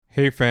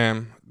Hey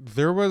fam,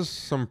 there was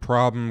some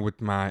problem with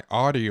my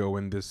audio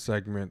in this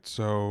segment,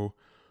 so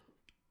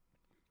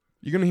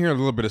you're gonna hear a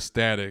little bit of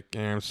static,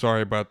 and I'm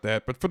sorry about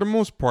that, but for the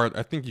most part,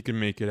 I think you can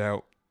make it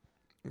out.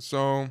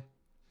 So,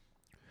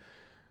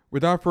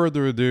 without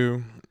further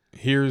ado,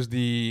 here's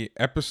the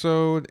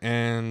episode,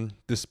 and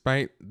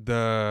despite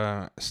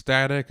the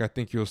static, I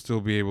think you'll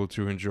still be able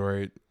to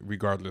enjoy it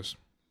regardless.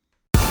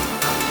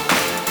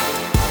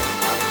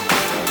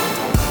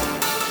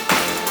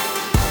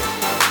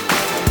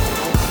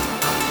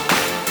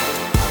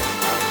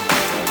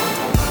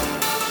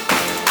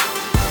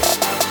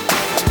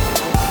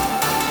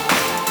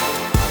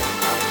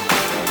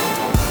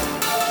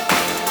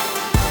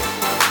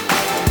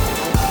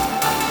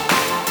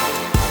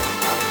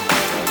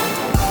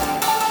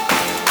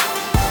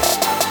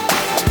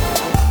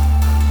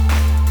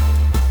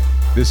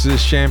 This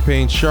is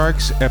Champagne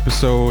Sharks,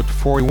 episode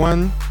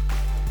 41.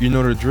 You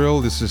know the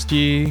drill. This is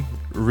T,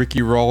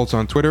 Ricky Rawls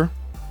on Twitter.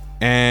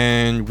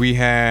 And we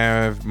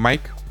have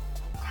Mike.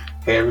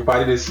 Hey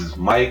everybody, this is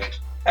Mike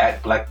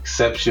at Black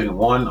Exception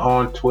 1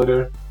 on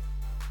Twitter.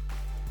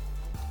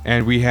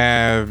 And we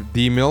have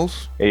D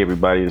Mills. Hey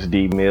everybody, it's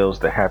D Mills,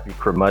 the happy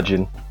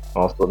curmudgeon,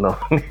 also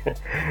known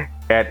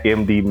at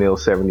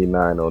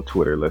MDMill79 on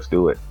Twitter. Let's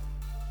do it.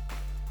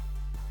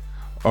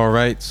 All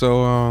right,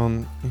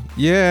 so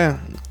yeah,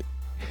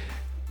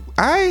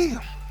 I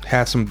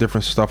had some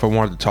different stuff I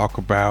wanted to talk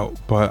about,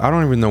 but I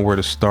don't even know where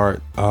to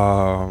start.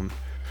 One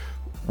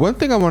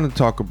thing I wanted to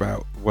talk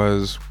about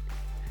was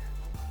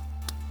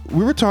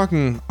we were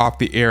talking off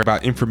the air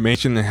about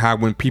information and how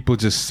when people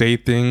just say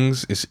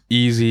things, it's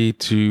easy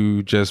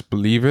to just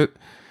believe it.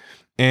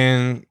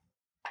 And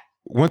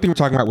one thing we're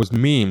talking about was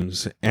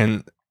memes.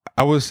 And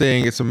I was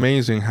saying it's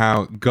amazing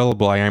how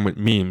gullible I am with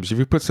memes. If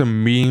you put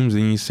some memes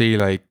and you say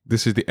like,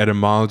 this is the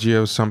etymology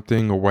of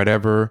something or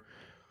whatever,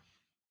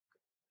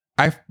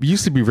 I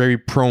used to be very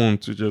prone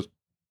to just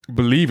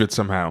believe it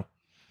somehow.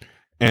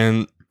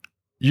 And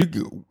you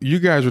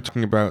guys were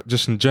talking about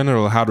just in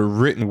general how the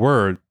written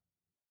word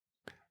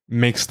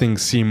makes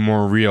things seem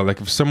more real.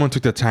 Like if someone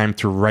took the time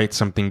to write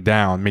something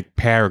down, make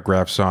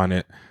paragraphs on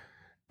it,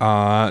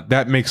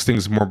 that makes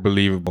things more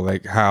believable.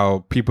 Like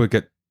how people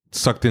get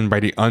sucked in by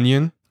the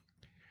onion.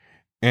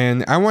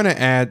 And I want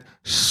to add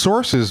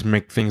sources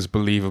make things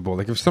believable.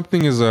 Like if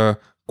something is a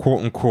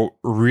quote unquote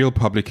real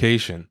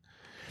publication,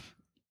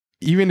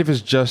 even if it's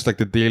just like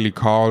the Daily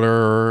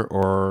Caller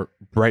or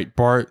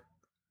Breitbart,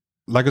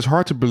 like it's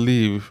hard to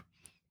believe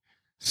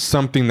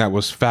something that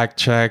was fact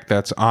checked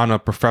that's on a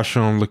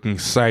professional looking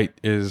site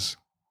is,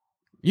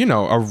 you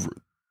know,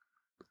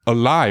 a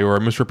lie or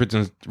a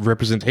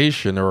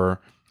misrepresentation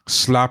or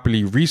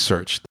sloppily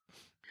researched.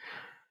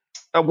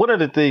 One of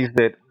the things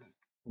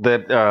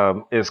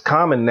that is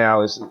common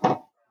now is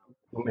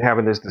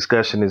having this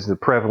discussion is the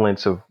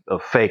prevalence of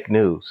fake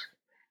news.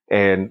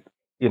 And,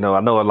 you know,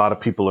 I know a lot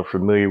of people are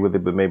familiar with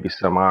it, but maybe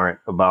some aren't,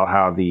 about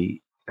how the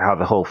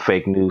whole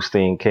fake news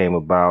thing came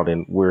about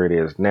and where it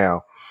is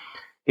now.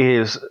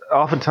 Is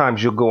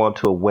oftentimes you'll go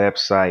onto a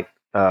website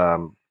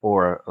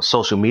or a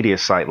social media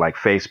site like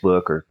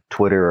Facebook or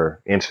Twitter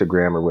or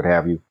Instagram or what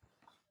have you,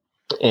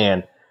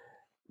 and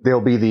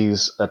there'll be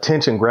these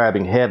attention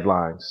grabbing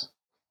headlines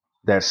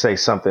that say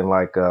something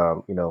like,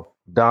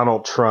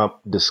 Donald Trump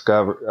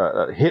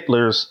discovered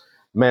Hitler's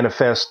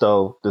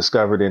manifesto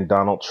discovered in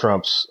Donald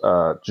Trump's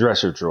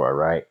dresser drawer,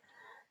 right?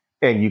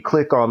 And you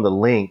click on the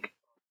link,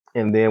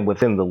 and then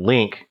within the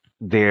link,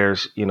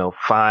 there's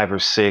 5 or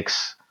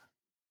 6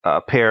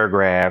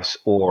 paragraphs,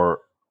 or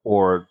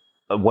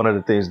one of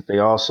the things that they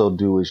also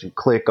do is you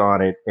click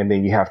on it, and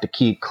then you have to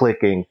keep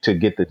clicking to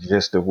get the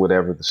gist of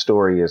whatever the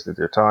story is that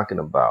they're talking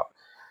about.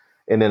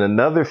 And then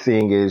another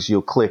thing is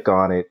you'll click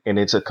on it, and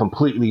it's a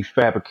completely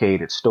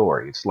fabricated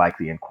story. It's like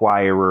the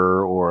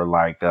Inquirer or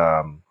like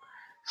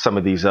some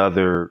of these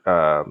other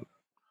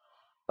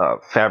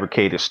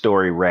fabricated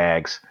story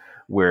rags,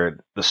 where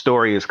the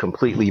story is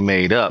completely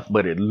made up,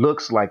 but it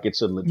looks like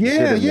it's a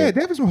legitimate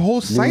There was some whole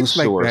sites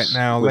like that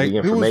now. Where Like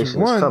the there was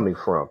information one is coming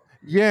from.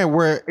 Yeah,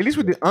 where at least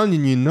with the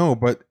Onion,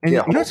 but and Yeah, you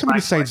know whole what some of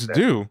these sites sites like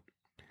that. do?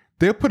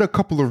 They'll put a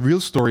couple of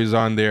real stories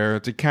on there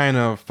to kind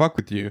of fuck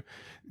with you.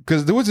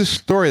 Because there was this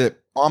story that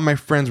all my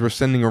friends were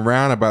sending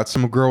around about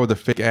some girl with a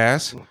fake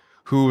ass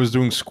who was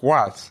doing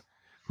squats,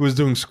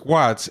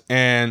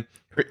 and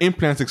her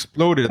implants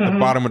exploded at the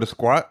bottom of the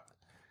squat.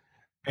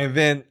 And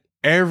then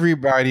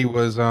everybody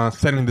was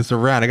sending this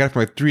around. I got it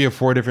from like 3 or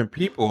 4 different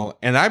people,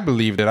 and I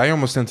believed it. I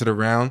almost sent it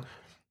around.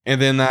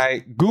 And then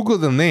I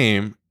Googled the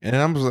name, and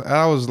I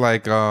was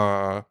like,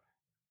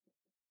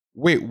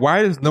 wait, why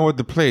is no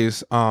other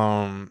place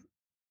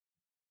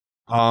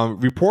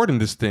reporting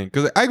this thing?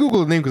 Because I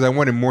Googled the name because I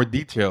wanted more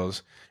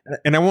details,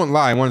 and I won't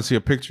lie, I wanted to see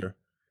a picture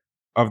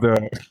of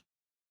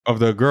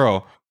the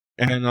girl,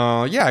 and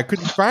yeah, I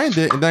couldn't find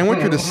it, and then I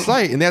went to the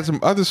site, and they had some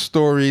other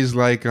stories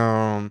like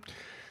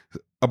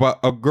about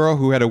a girl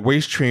who had a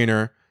waist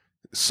trainer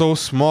so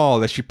small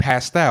that she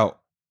passed out,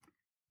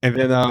 and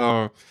then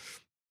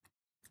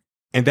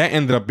and that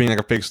ended up being like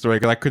a fake story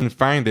because I couldn't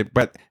find it.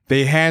 But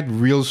they had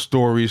real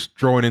stories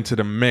thrown into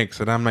the mix,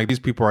 and I'm like, these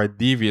people are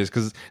devious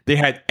because they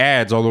had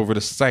ads all over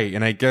the site.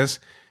 And I guess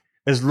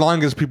as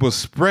long as people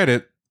spread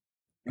it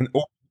and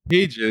open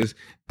pages,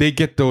 they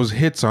get those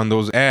hits on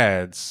those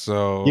ads.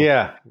 So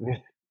Yeah,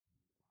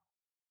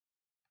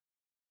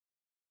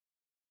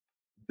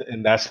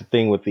 and that's the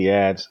thing with the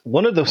ads.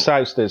 One of the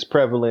sites that's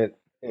prevalent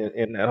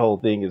in that whole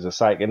thing is a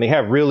site, and they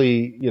have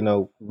really,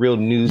 real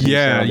newsy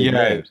yeah, sounding yeah.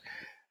 names.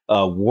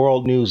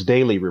 World News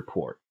Daily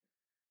Report.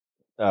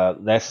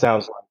 That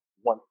sounds like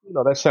one.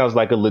 That sounds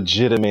like a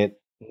legitimate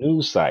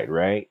news site,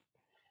 right?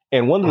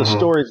 And one of the Hmm.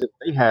 stories that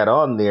they had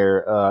on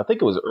there, I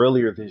think it was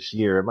earlier this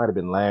year, it might have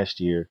been last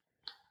year,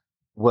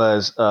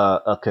 was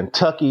a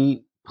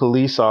Kentucky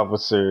police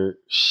officer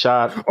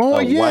shot Oh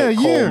a yeah, white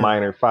coal yeah.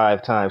 miner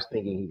 5 times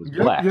thinking he was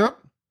Yep, black, yep.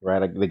 right?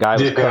 Like, the guy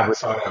was Yeah, I covered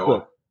saw in that soot,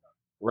 one.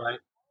 right?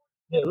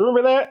 Yeah,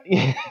 remember that?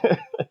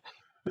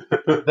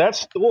 That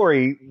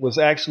story was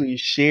actually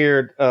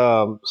shared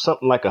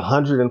something like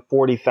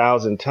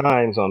 140,000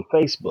 times on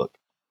Facebook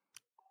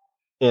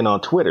and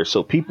on Twitter.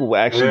 So people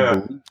actually Yeah,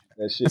 believed that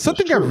And shit was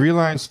something I've true.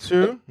 realized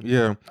too,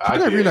 yeah. I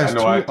Something I've did. I realized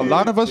know I too, a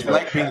lot did. of us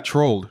like being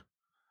trolled.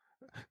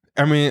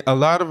 I mean, a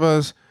lot of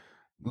us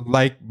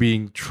like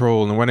being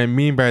trolled. And what I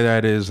mean by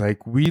that is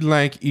like we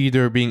like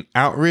either being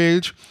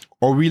outraged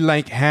or we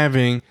like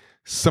having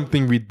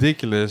something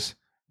ridiculous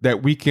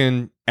that we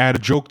can add a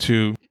joke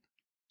to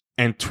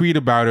and tweet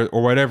about it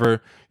or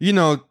whatever,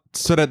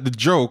 so that the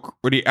joke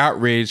or the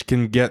outrage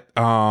can get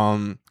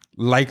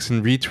likes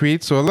and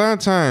retweets. So a lot of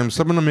times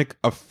someone will make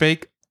a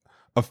fake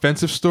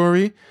offensive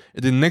story,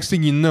 and the next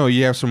thing you know,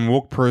 you have some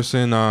woke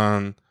person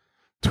on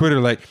Twitter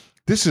like,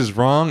 this is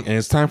wrong and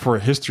it's time for a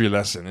history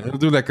lesson. And it'll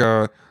do like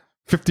a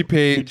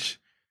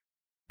 50-page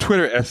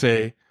Twitter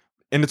essay,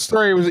 and the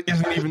story isn't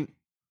even.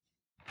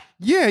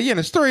 Yeah, yeah,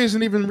 the story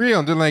isn't even real.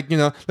 And they're like,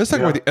 let's talk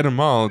about Yeah, the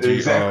etymology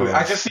exactly.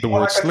 I of just seen the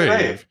one word like that today.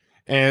 slave.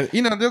 And,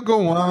 they'll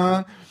go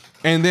on.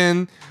 And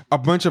then a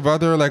bunch of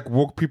other like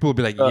woke people will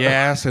be like, Uh,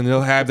 yes. And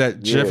they'll have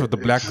that gif yeah. of the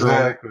black girl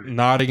Exactly.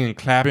 nodding and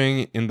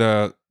clapping in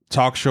the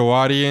talk show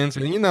audience.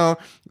 And,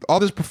 all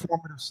this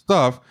performative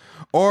stuff.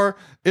 Or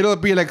it'll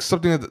be like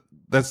something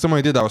that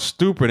somebody did that was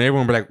stupid. And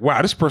everyone will be like,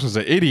 wow, this person's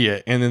an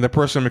idiot. And then the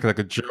person will make like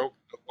a joke,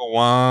 go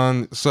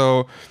on.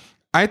 So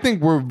I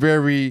think we're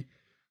very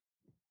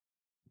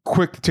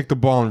quick to take the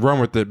ball and run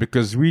with it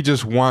because we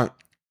just want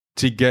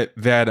to get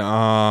that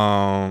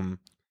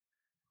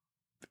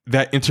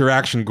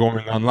interaction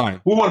going online.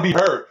 We want to be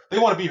heard. They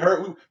want to be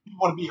heard. We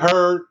want to be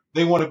heard.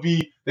 They want to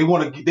be. They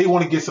want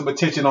to get some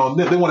attention on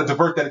this. They want to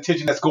divert that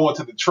attention that's going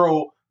to the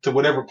troll to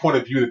whatever point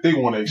of view that they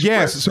want to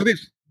Yes,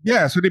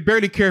 express. so they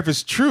barely care if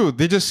it's true.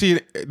 They just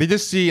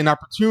see an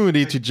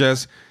opportunity to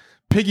just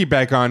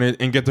piggyback on it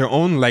and get their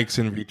own likes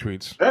and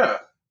retweets. Yeah,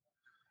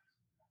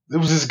 there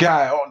was this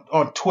guy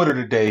on Twitter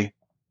today.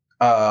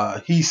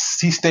 He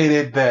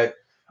stated that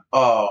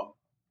uh,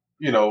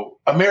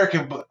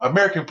 American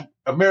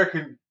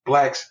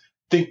blacks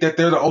think that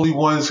they're the only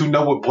ones who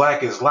know what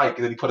black is like,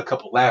 and then he put a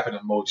couple laughing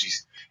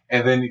emojis,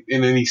 and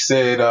then he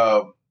said,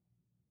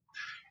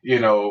 you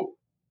know,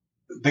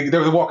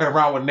 they're walking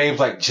around with names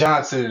like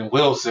Johnson and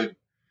Wilson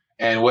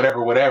and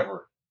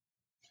whatever.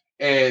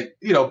 And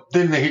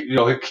then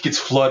it gets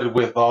flooded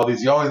with all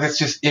these. Oh, that's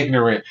just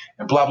ignorant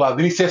and blah blah.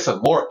 Then he says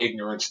some more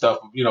ignorant stuff,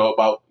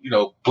 about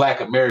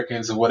Black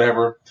Americans and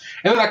whatever.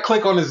 And then I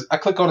click on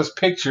his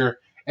picture,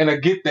 and I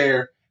get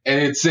there, and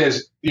it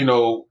says,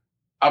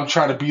 I'm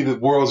trying to be the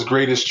world's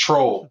greatest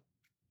troll.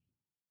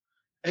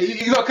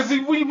 Because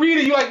when you read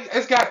it, you like,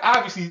 this guy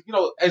obviously,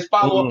 as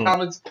follow up Mm.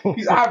 comments,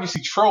 he's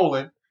obviously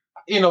trolling.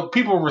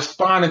 People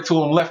responding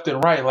to him left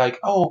and right, like,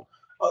 oh,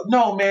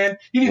 no, man,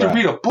 you need to Right.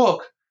 read a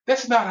book.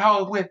 That's not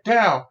how it went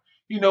down.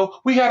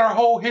 We had our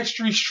whole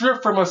history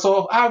stripped from us,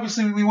 so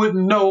obviously we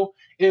wouldn't know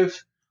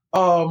if,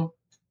 our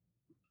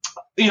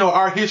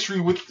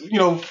history with,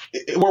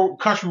 what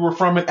country we're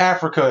from in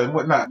Africa and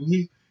whatnot.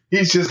 And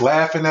he's just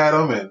laughing at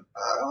him, and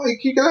like,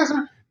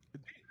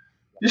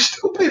 you're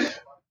stupid.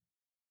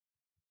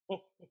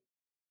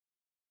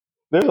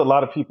 There's a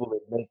lot of people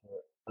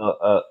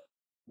that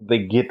they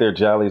get their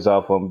jollies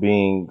off on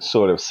being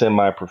sort of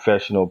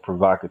semi-professional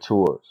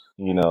provocateurs,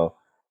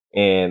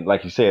 And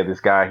like you said,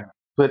 this guy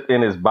put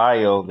in his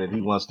bio that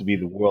he wants to be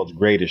the world's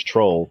greatest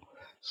troll.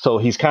 So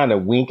he's kind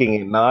of winking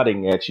and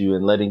nodding at you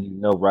and letting you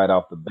know right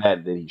off the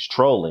bat that he's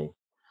trolling.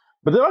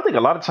 But then I think a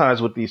lot of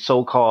times with these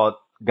so-called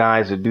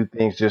guys that do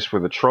things just for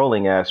the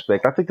trolling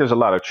aspect, I think there's a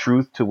lot of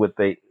truth to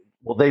they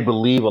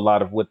believe a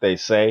lot of what they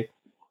say.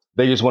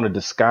 They just want to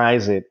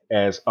disguise it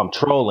as I'm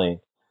trolling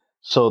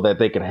so that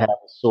they can have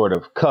a sort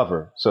of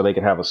cover, so they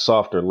can have a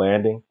softer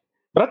landing.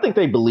 But I think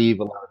they believe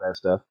a lot of that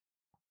stuff.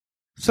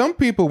 Some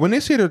people, when they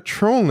say they're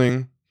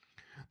trolling,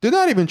 they're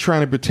not even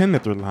trying to pretend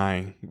that they're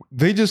lying.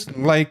 They just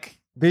like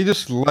the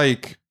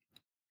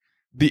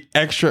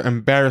extra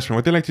embarrassment.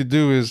 What they like to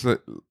do is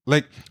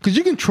like, because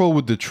you can troll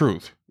with the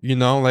truth.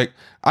 Like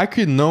I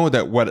could know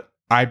that what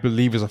I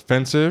believe is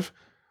offensive,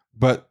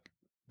 but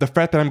the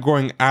fact that I'm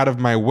going out of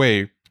my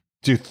way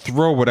to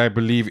throw what I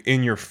believe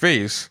in your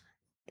face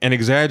and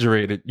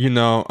exaggerate it.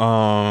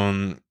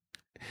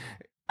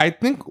 I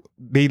think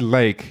they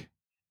like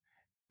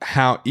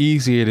how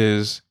easy it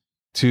is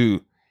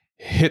to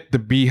hit the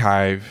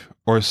beehive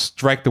or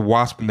strike the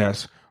wasp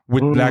nest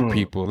with black Mm,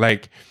 people.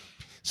 Like,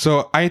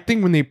 so I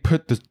think when they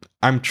put the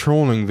 "I'm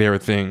trolling" there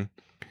thing,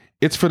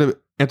 it's for the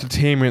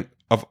entertainment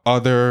of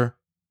other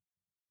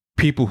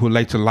people who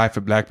like to laugh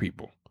at black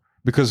people.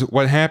 Because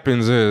what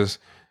happens is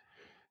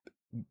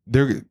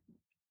they're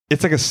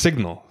it's like a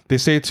signal. They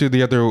say to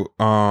the other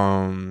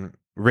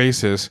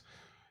races,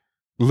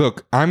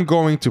 "Look, I'm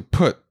going to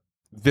put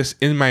this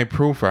in my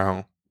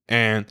profile,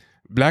 and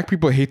black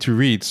people hate to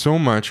read so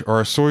much,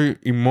 or are so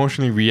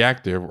emotionally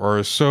reactive, or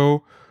are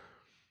so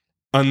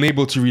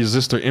unable to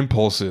resist their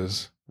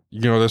impulses.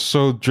 They're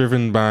so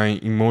driven by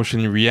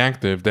emotionally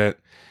reactive that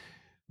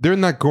they're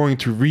not going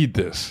to read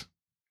this."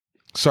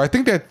 So I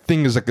think that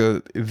thing is like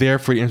a there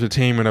for the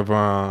entertainment of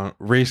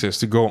racists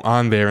to go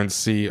on there and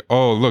see,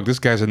 oh look, this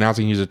guy's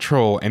announcing he's a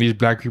troll, and these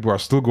black people are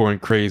still going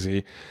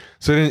crazy.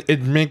 So then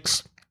it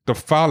makes the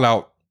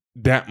fallout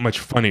that much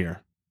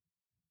funnier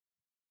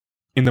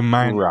in the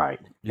mind. right.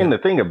 Yeah, And the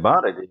thing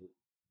about it,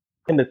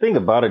 and the thing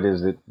about it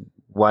is that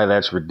why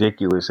that's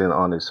ridiculous and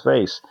on its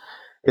face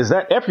is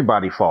that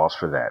everybody falls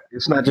for that.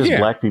 It's not just yeah,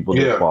 black people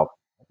that Yeah. fall.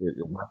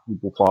 White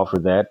people fall for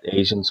that.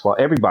 Asians fall.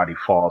 Everybody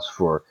falls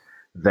for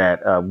that.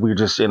 We're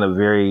just in a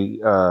very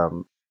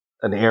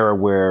an era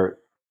where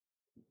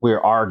we're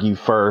argue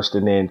first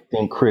and then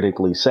think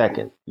critically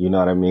second. You know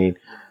what I mean?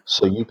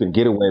 So you can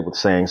get away with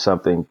saying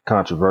something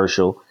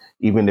controversial,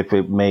 even if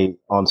it may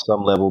on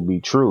some level be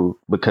true,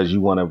 because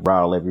you want to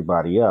rile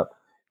everybody up.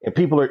 And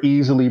people are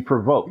easily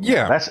provoked now.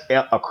 yeah, That's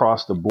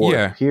across the board,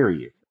 yeah,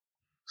 period.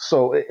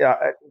 So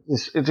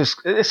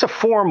it's a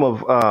form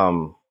of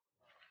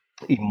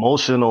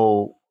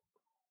emotional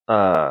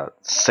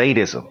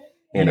sadism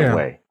in a yeah.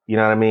 way. You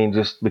know what I mean?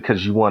 Just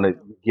because you want to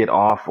get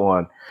off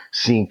on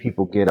seeing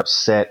people get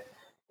upset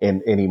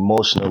and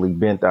emotionally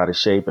bent out of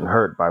shape and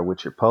hurt by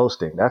what you're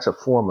posting. That's a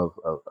form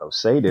of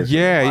sadism,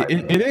 in Yeah, my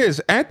it opinion.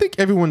 is. I think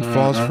everyone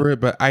falls Hmm. for it,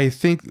 but I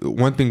think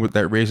one thing with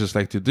that racists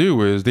like to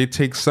do is they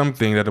take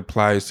something that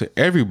applies to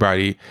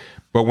everybody,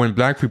 but when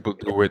black people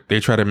do it,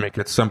 they try to make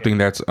it something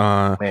that's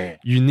Man,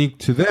 unique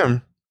to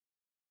them.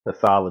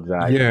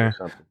 pathologize it or Yeah.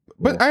 something. Yeah.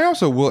 But I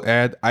also will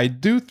add, I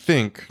do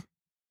think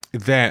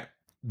that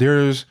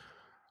there's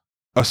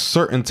a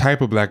certain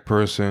type of black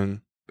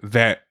person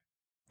that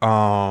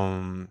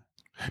um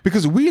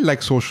because we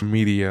like social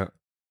media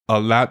a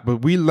lot, but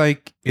we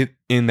like it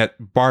in that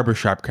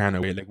barbershop kind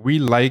of way. Like we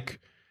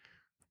like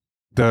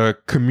the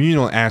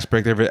communal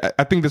aspect of it.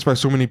 I think that's why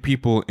so many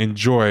people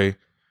enjoy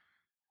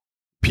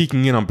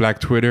peeking in on Black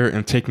Twitter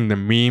and taking the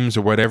memes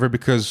or whatever,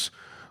 because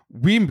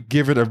we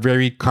give it a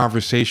very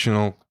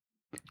conversational,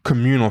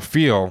 communal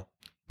feel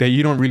that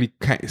you don't really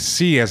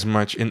see as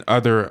much in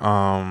other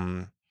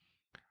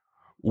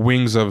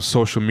wings of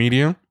social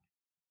media.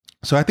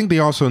 So I think they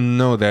also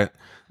know that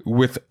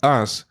with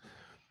us,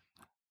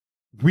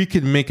 we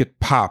can make it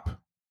pop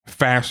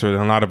faster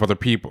than a lot of other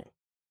people.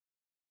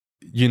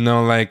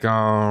 Like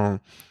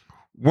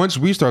once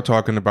we start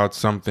talking about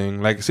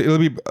something, like say it'll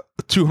be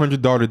a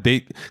 $200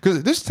 date,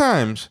 because there's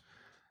times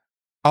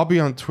I'll be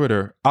on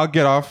Twitter, I'll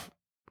get off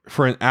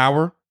for an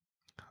hour,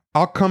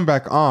 I'll come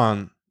back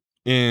on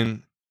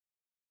in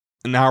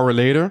an hour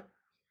later,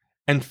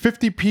 and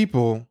 50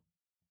 people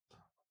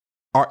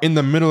are in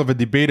the middle of a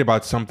debate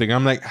about something.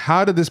 I'm like,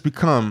 how did this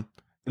become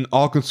an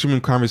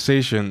all-consuming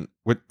conversation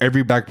with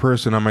every black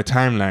person on my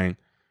timeline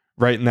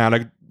right now?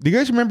 Like, do you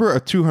guys remember a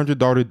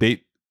 $200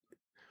 date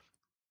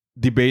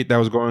debate that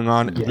was going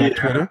on in Yeah, Black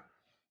Yeah. Twitter?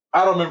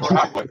 I don't remember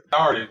how it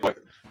started, but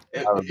I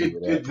remember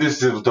that. it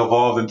just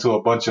devolved into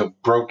a bunch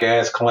of broke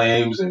ass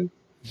claims and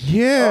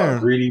Yeah.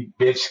 greedy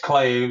bitch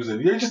claims,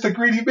 and you're just a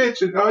greedy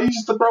bitch, and you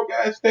just a broke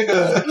ass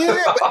nigga.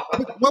 Yeah,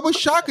 but what was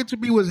shocking to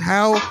me was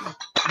how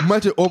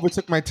much it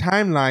overtook my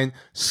timeline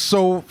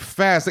so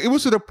fast. Like, it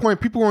was to the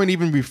point people weren't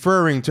even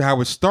referring to how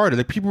it started.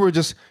 Like people were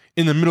just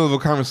in the middle of a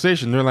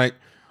conversation. They're like,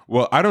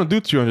 "Well, I don't do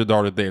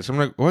 $200 dates." I'm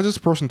like, "What's this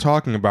person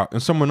talking about?"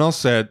 And someone else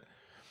said,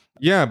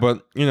 "Yeah,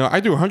 but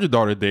I do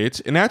 $100 dates."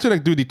 And I had to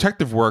like do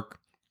detective work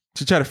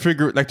to try to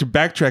figure, like, to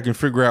backtrack and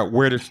figure out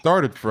where it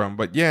started from.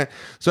 But yeah,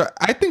 so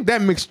I think that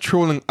makes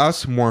trolling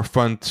us more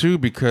fun too,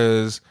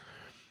 because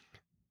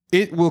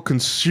it will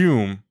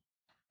consume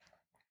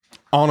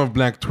all of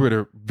Black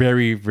Twitter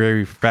very,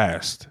 very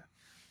fast.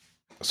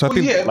 So I Well,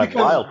 think, yeah, Like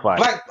because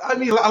wildfire. I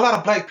mean, a lot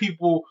of black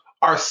people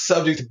are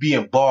subject to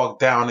being bogged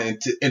down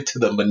into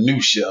the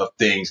minutia of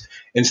things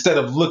instead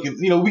of looking.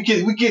 We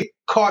get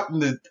caught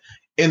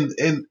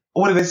in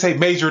what do they say,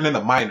 majoring in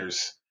the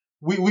minors.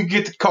 We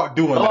get caught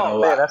doing that a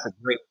Oh man, lot, that's a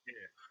great.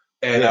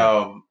 and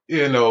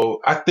Yeah.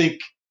 I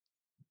think,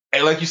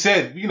 and like you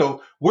said,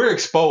 we're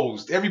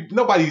exposed.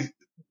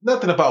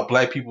 Nothing about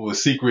black people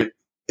is secret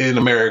in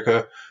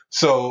America.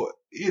 So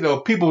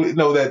people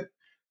know that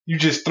you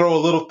just throw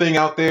a little thing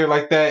out there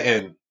like that,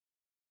 and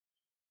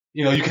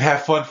you can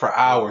have fun for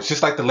hours,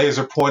 just like the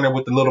laser pointer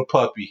with the little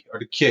puppy or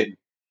the kitten.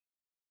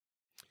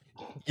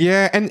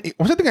 Yeah, and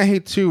one thing I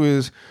hate too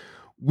is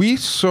we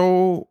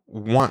so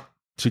want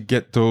to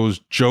get those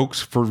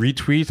jokes for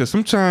retweets that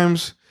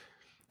sometimes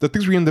the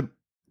things we end up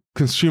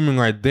consuming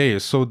our day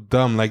is so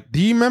dumb. Like, do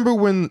you remember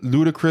when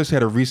Ludacris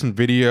had a recent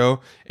video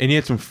and he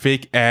had some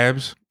fake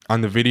abs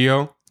on the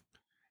video,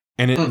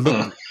 and it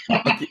looked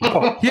Mm-mm. okay?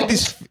 Oh, He had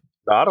these.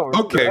 no, I don't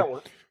remember Okay, that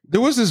one.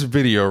 there was this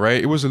video,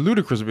 right? It was a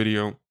Ludacris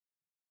video,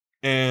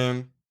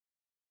 and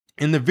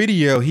in the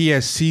video he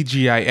has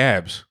CGI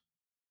abs,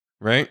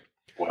 right?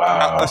 Now a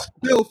Wow.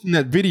 still from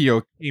that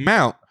video came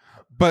out,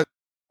 but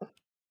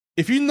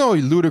if you know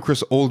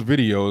Ludacris old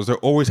videos, they're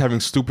always having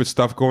stupid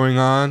stuff going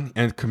on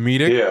and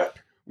comedic. Yeah.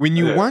 When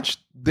you Yeah. watch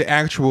the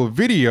actual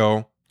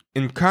video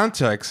in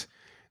context,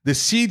 the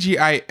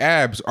CGI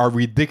abs are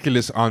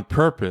ridiculous on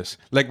purpose.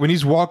 Like when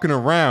he's walking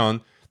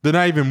around, they're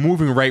not even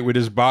moving right with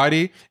his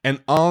body,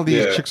 and all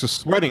these Yeah. chicks are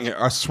sweating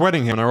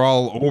him, and are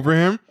all over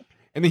him,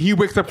 and then he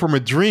wakes up from a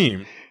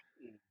dream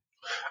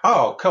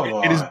Oh, come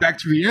it is on. back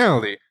to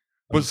reality.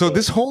 But so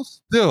this whole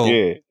still,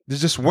 Yeah.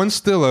 there's just one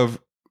still of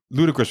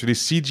Ludacris with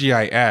these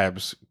CGI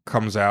abs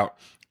comes out,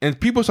 and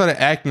people started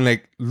acting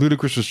like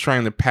Ludacris was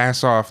trying to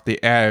pass off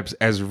the abs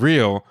as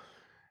real,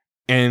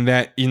 and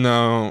that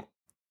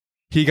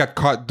he got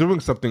caught doing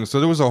something. So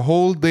there was a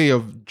whole day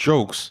of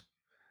jokes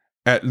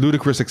at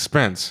Ludacris'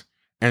 expense,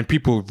 and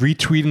people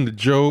retweeting the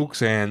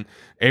jokes, and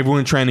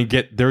everyone trying to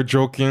get their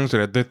joke in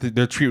so that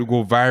their tweet would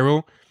go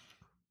viral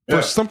for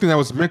Yeah. something that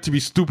was meant to be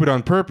stupid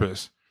on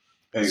purpose.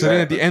 So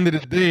then at the Exactly. end of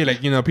the day,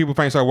 like, people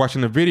finally start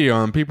watching the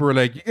video and people were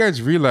like, you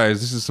guys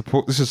realize this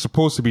is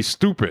supposed to be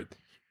stupid.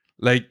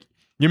 Like,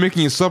 you're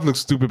making yourself look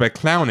stupid by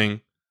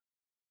clowning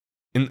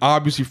an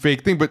obviously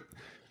fake thing, but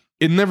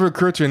it never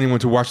occurred to anyone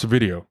to watch the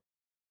video.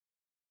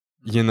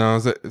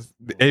 So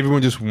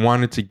everyone just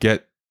wanted to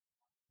get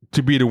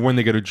to be the one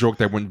to get a joke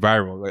that went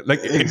viral. Like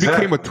it became a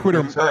Exactly. Twitter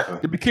Exactly.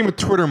 it became a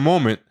Twitter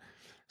moment.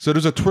 So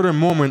there's a Twitter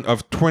moment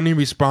of 20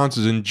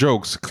 responses and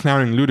jokes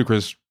clowning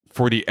Ludacris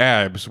for the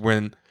abs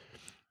when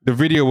the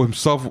video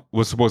himself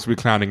was supposed to be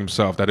clowning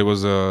himself, that it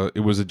was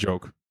a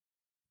joke.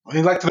 I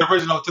mean, like to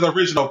the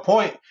original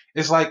point,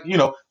 it's like,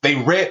 they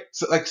read,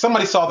 so, like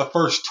somebody saw the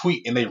first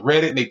tweet and they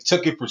read it and they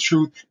took it for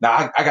truth.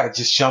 Now I got to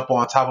just jump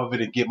on top of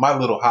it and get my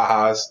little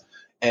ha-has.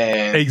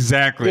 And,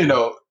 Exactly.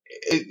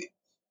 it,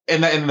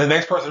 and the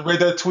next person read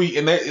their tweet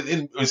and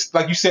it's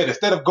like you said,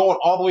 instead of going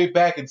all the way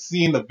back and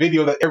seeing the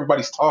video that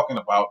everybody's talking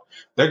about,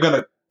 they're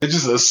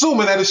just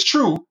assuming that it's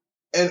true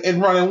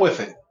and running with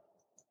it,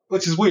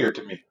 which is weird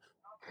to me.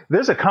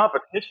 There's a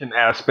competition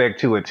aspect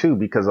to it too,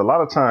 because a lot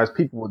of times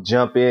people will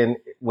jump in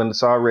when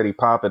it's already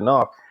popping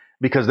off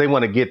because they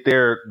want to get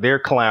their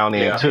clown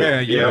in Yeah. too. Yeah,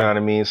 You know yeah. what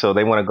I mean? So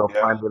they want to go Yeah.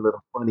 find their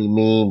little funny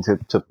meme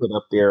to put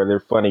up there, their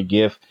funny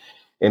GIF,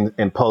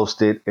 and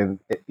post it, and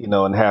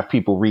and have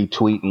people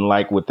retweet and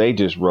like what they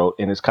just wrote,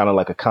 and it's kind of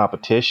like a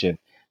competition.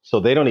 So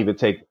they don't even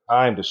take the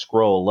time to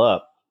scroll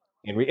up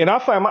and I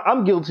find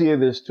I'm guilty of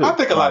this I too.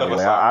 think a By lot the of us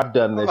way, are. I've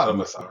done A this lot of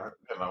us before.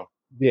 are.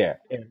 Yeah.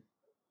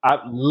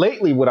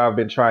 Lately, what I've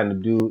been trying to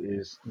do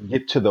is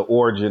get to the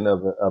origin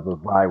of a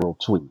viral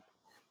tweet,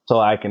 so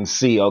I can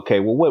see, okay,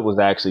 well, what was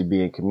actually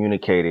being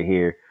communicated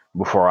here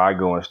before I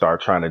go and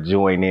start trying to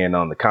join in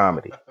on the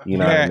comedy. You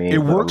know what I Yeah, it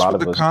mean? But a works lot for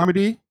of the us,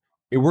 comedy.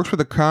 It works for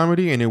the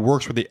comedy and it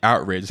works for the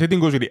outrage. The same thing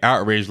goes with the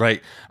outrage.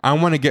 Like, I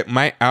want to get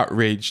my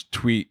outrage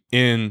tweet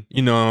in,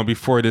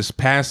 before this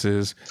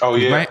passes, Oh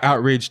because my yeah,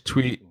 outrage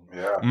tweet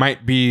yeah.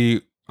 might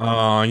be,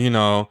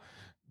 the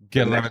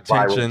get a lot of next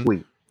viral attention.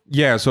 tweet.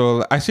 Yeah,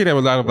 so I see that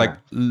with a lot of like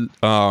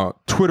Yeah.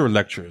 Twitter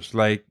lectures.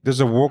 Like, there's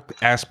a woke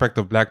aspect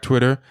of Black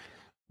Twitter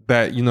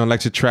that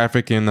likes to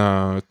traffic in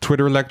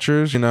Twitter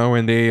lectures.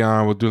 And they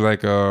will do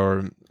like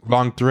a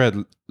long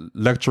thread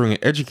lecturing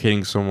and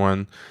educating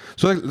someone.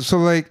 So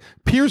like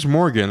Piers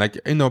Morgan,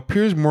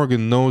 Piers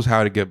Morgan knows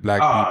how to get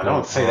Black Ah,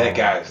 don't people say that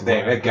guy's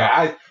name. That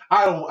riled up.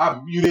 guy,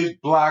 I'm muted,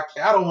 blocked.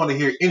 I don't want to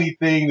hear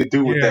anything to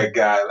do with Yeah, that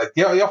guy. Like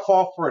y'all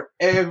fall for it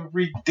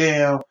every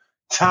damn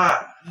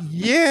time.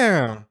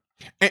 yeah.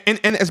 And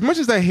as much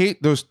as I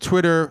hate those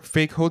Twitter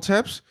fake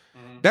hoteps,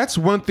 Mhm. that's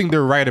one thing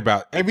they're right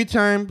about. Every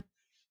time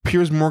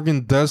Piers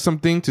Morgan does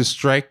something to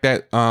strike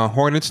that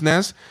hornet's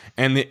nest,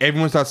 and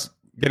everyone starts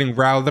getting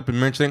riled up and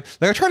mentioning.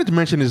 Like, I try not to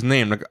mention his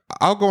name. Like,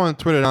 I'll go on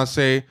Twitter and I'll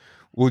say,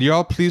 "Will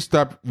y'all please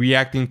stop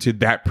reacting to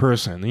that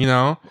person?"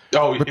 Oh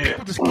But yeah,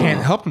 people just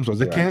can't help themselves.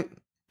 They Right. can't.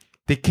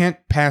 They can't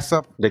pass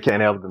up. They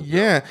can't help themselves.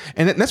 Yeah,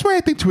 and that's why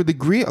I think to a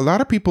degree, a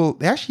lot of people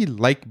they actually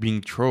like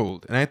being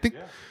trolled, and I think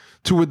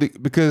yeah.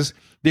 because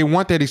they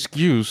want that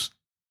excuse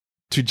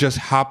to just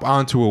hop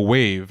onto a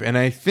wave. And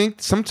I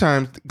think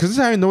sometimes, because this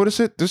is how I notice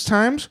it, there's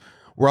times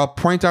where I'll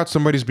point out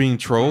somebody's being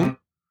trolled Mhm.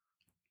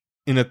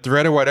 in a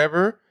thread or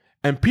whatever,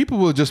 and people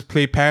will just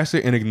play past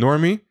it and ignore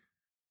me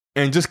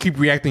and just keep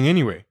reacting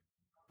anyway.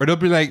 Or they'll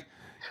be like,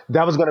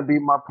 That was going to be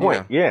my yeah,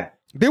 point. Yeah.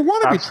 they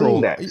want to be I've seen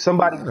trolled. that.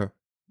 Somebody, Yeah.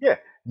 yeah,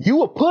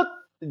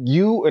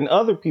 you and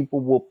other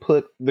people will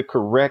put the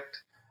correct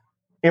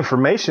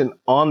information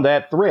on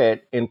that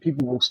thread, and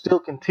people will still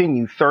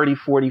continue 30,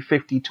 40,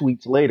 50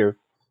 tweets later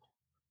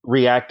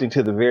reacting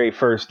to the very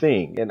first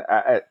thing. And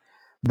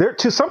there,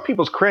 to some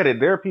people's credit,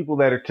 there are people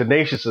that are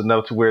tenacious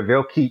enough to where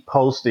they'll keep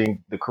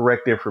posting the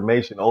correct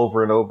information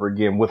over and over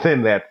again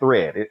within that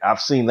thread. I've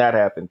seen that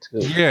happen too.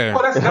 Yeah.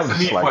 Well, And that's I'm a just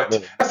need like, for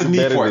man, that's a you're need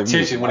better for than me.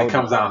 attention when I it would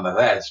comes down to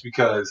that. It's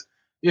because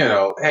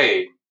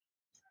hey,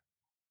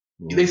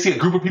 they mm. see a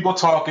group of people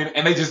talking,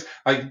 and they just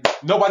like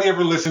nobody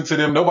ever listened to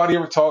them. Nobody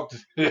ever talked to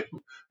them.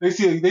 They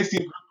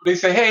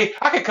say, hey,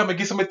 I can come and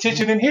get some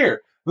attention in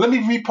here. Let me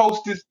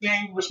repost this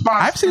thing,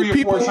 response I've seen 3 or 4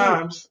 people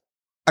times.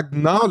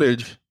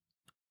 acknowledge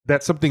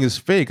that something is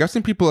fake. I've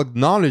seen people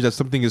acknowledge that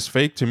something is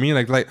fake to me,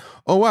 like,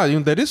 oh wow,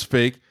 that is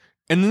fake.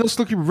 And then they'll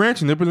still keep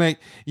ranting. They'll be like,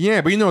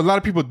 yeah, but a lot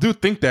of people do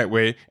think that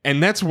way,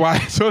 and that's why.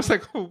 So it's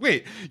like, oh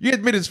wait, you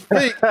admit it's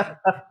fake,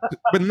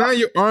 but now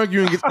you're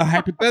arguing it's a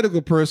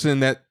hypothetical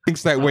person that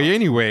thinks that way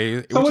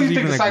anyway, So which what do is you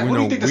think even like what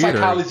do you think the weirder.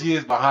 psychology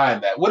is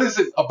behind that? What is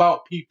it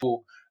about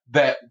people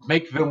that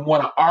make them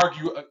want to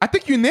argue? I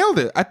think you nailed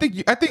it. I think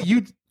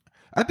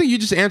you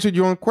just answered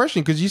your own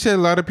question because you said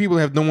a lot of people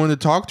have no one to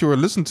talk to or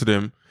listen to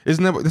them.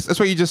 Isn't that's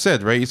what you just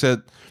said, right? You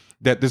said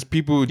that there's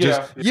people who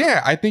just Yeah,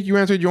 yeah. I think you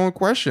answered your own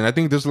question. I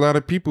think there's a lot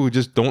of people who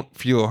just don't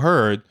feel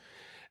heard,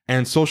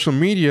 and social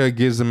media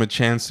gives them a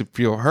chance to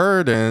feel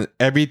heard, and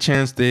every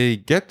chance they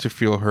get to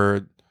feel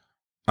heard,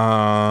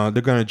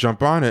 they're gonna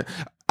jump on it.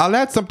 I'll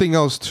add something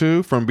else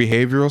too from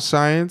behavioral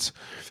science.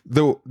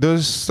 Though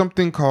there's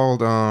something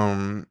called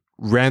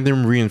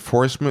random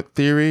reinforcement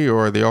theory,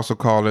 or they also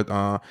call it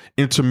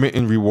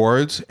intermittent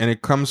rewards, and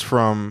it comes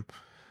from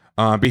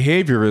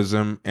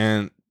behaviorism.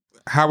 And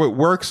how it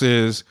works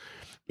is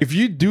if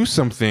you do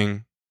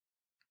something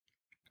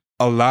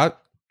a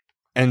lot,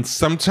 and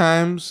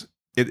sometimes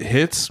it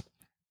hits,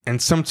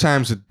 and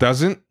sometimes it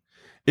doesn't,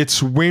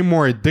 it's way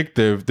more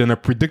addictive than a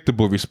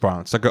predictable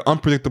response. Like an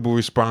unpredictable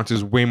response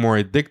is way more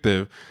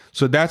addictive.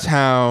 So that's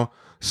how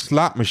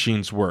slot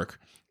machines work.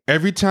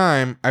 Every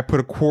time I put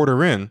a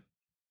quarter in,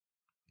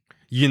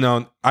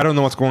 I don't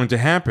know what's going to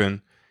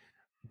happen,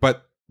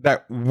 but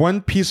that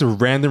one piece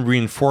of random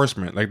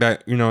reinforcement, like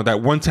that,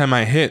 that one time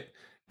I hit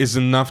is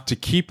enough to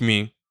keep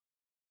me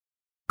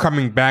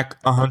coming back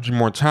 100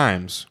 more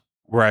times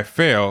where I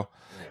fail.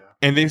 yeah.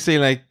 And they say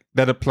like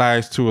that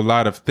applies to a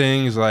lot of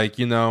things. Like,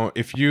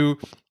 if you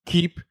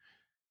keep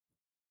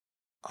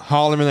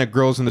hollering at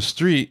girls in the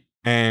street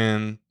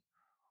and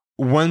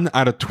 1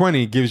 out of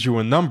 20 gives you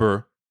a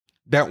number,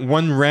 that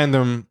one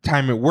random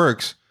time it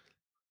works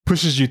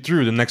pushes you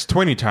through the next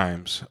 20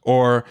 times.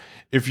 Or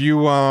if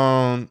you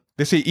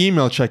they say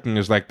email checking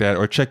is like that,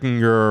 or checking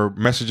your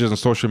messages on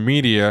social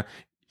media,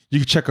 you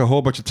can check a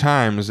whole bunch of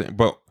times,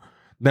 but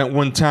that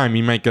one time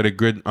you might get a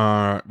good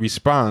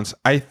response.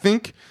 I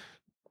think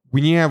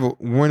when you have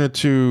one or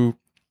two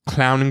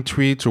clowning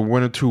tweets or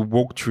one or two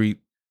woke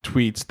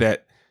tweets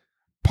that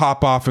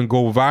pop off and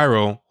go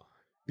viral,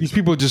 these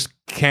people just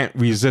can't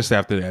resist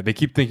after that. They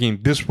keep thinking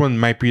this one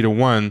might be the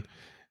one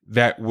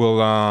that will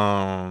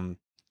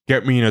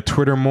get me in a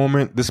Twitter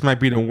moment. This might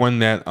be the one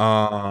that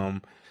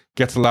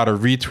gets a lot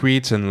of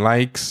retweets and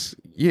likes.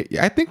 Yeah,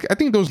 I think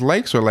those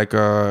likes are like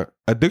a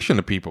addiction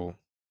to people.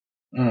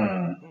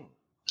 Mm.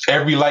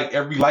 Every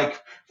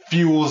like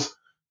fuels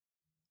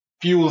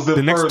The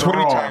them next further 20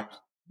 on. times.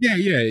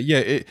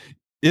 Yeah.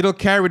 It'll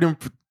carry them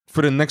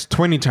for the next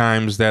 20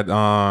 times that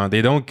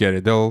they don't get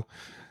it. They'll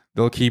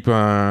keep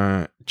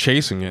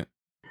chasing it.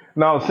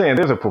 No, I'm saying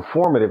there's a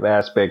performative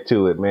aspect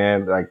to it,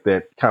 man. Like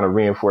that kind of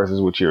reinforces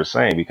what you're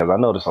saying because I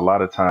notice a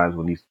lot of times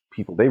when these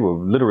people they will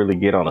literally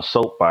get on a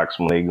soapbox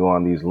when they go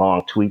on these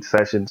long tweet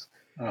sessions,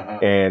 Uh-huh.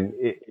 and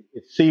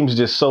it seems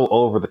just so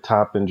over the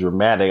top and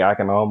dramatic. I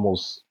can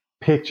almost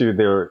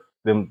picture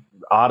them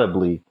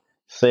audibly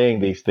saying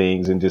these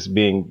things and just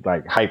being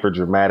like hyper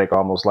dramatic,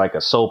 almost like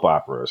a soap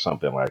opera or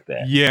something like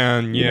that. Yeah,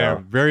 You yeah,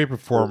 know, very there's,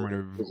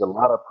 performative. there's a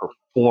lot of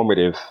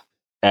performative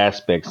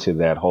aspects to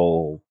that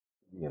whole,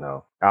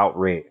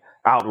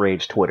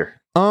 outrage Twitter.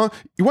 You want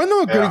to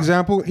know a good Yeah.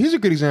 example? Here's a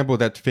good example of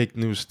that fake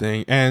news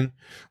thing. And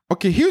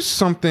okay, here's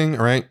something.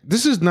 Right,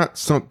 this is not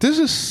some. This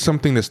is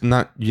something that's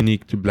not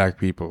unique to Black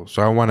people.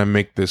 So I want to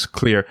make this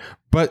clear.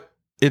 But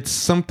it's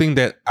something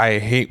that I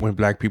hate when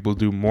Black people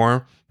do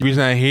more. The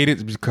reason I hate it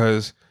is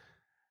because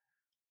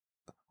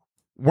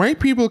white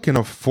people can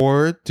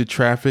afford to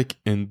traffic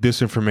in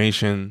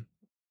disinformation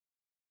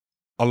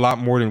a lot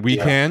more than we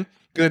Yeah. can.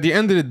 'Cause at the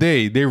end of the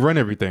day, they run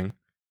everything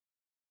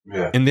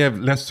Yeah. and they have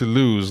less to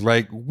lose.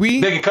 Like we,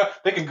 They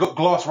can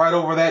gloss right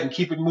over that and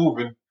keep it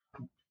moving.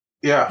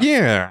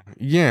 Yeah.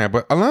 yeah,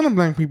 but a lot of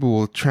Black people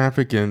will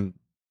traffic in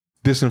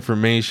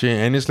disinformation,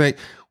 and it's like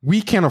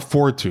we can't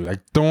afford to.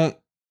 Like, don't,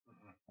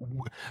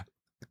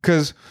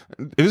 because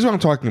this is what I'm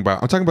talking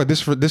about. I'm talking about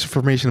this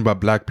disinformation about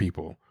Black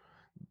people.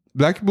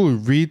 Black people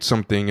read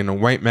something in a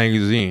white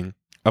magazine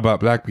about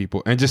Black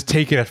people and just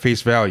take it at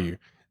face value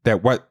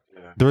that what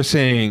Yeah. they're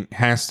saying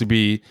has to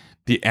be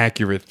the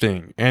accurate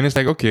thing. And it's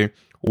like, okay,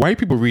 white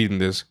people reading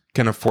this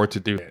can afford to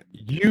do that.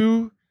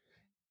 You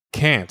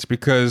can't,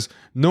 because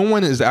no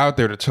one is out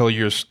there to tell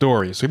your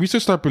story. So if you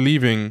just start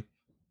believing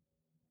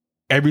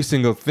every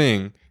single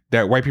thing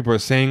that white people are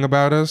saying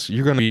about us,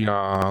 you're gonna be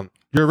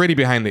you're already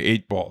behind the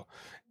 8 ball.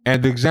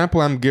 And the example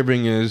I'm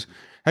giving is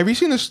Have you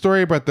seen the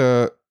story about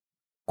the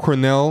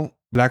Cornell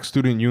Black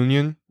Student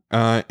Union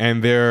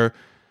and their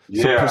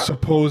Yeah,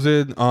 supposed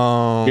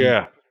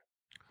Yeah.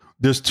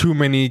 there's too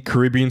many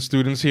Caribbean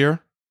students here?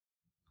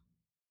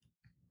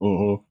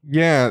 Hmm.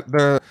 Yeah,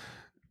 the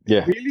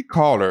Yeah. Daily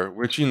Caller,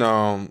 which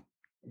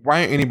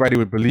why anybody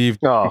would believe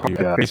Oh at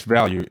God. face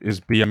value is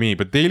BME,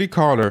 but Daily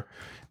Caller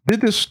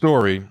did this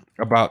story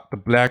about the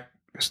Black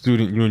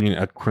Student Union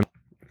at Cornell,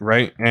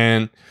 right?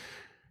 And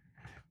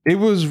it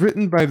was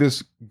written by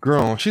this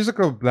girl. She's like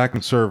a black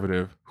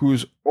conservative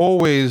who's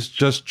always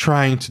just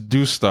trying to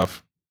do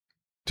stuff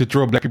to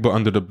throw black people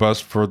under the bus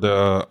for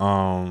the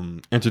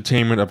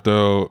entertainment of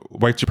the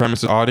white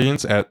supremacist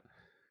audience at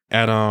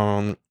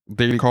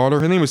Daily Caller.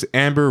 Her name is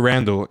Amber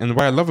Randall, and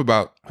what I love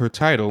about her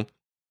title,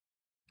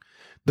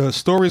 the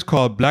story is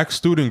called "Black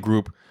Student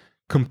Group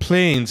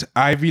Complains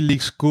Ivy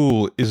League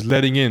School is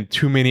Letting in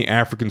Too Many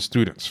African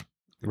Students."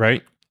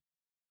 Right,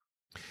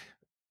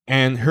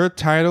 and her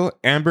title,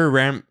 Amber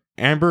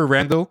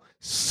Randall,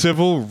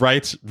 civil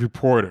rights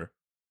reporter,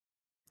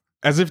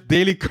 as if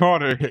Daily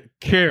Caller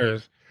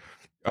cares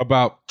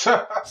about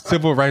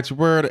civil rights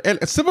word. And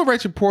a civil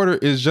rights reporter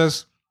is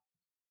just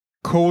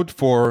code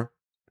for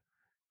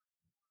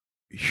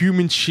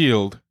human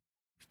shield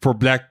for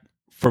black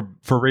for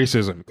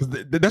racism,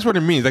 because that's what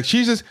it means. Like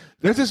she's just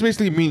that just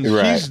basically means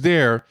Right. she's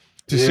there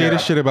to say the yeah.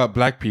 shit about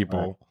black Right.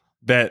 people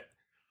that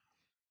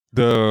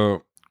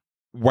the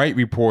white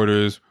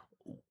reporters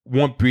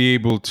won't be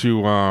able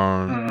to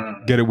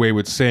Mm. get away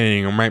with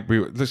saying, or might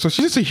be. So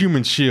she's just a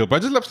human shield. But I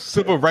just love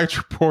civil rights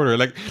reporter.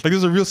 Like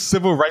there's a real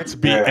civil rights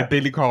beat Yeah. at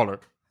Daily Caller.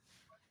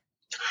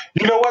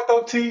 You know what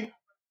though, T?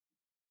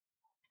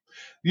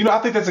 I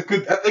think that's a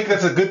good. I think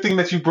that's a good thing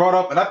that you brought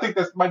up, and I think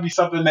that might be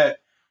something that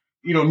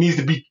needs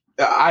to be.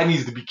 I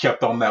needs to be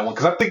kept on that one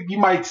because I think you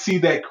might see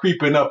that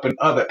creeping up in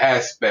other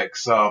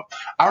aspects. It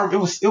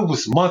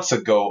was months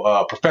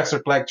ago.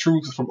 Professor Black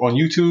Truth from on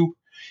YouTube.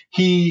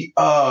 He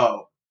I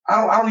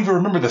don't even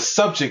remember the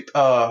subject.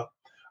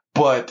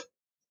 But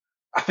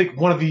I think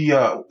one of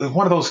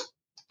those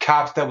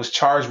cops that was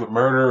charged with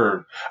murder.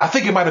 Or, I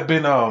think it might have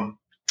been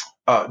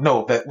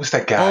no, that what's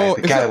that guy? Oh,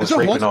 The guy that was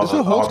raping Is it all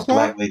the Holtzclaw?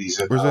 black ladies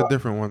Or is that a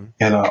different one?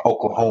 in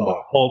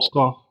Oklahoma.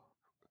 Holtzclaw.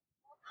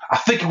 I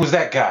think it was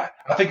that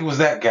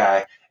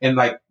guy. And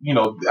I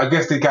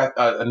guess they got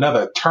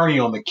another attorney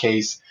on the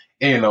case.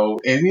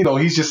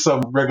 He's just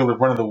some regular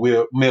run of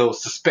the mill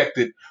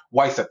suspected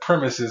white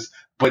supremacist.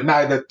 But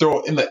now that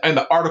throw in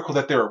the article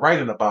that they were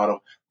writing about him,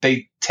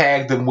 they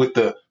tagged him with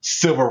the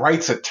civil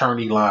rights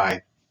attorney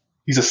line.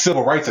 He's a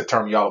civil rights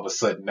attorney all of a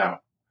sudden now.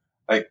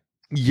 Like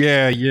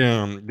Yeah,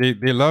 yeah. They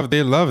love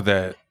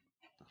that.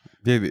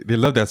 They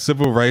love that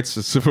civil rights.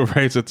 Civil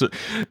rights.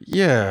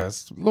 Yeah,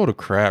 it's a load of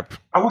crap.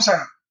 I wish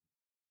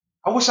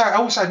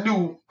I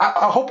knew.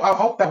 I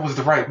hope that was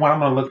the right one. I'm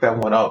gonna look that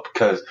one up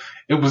because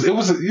it was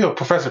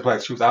Professor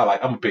Black Truth.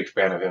 I'm a big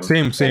fan of him,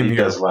 and Same he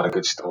does here. a lot of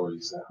good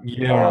stories.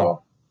 Yeah.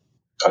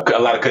 A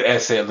lot of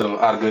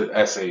good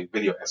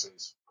video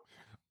essays.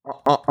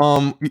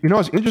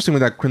 It's interesting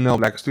with that Cornell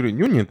Black Student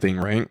Union thing,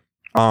 right?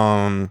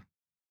 Um,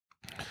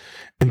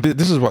 and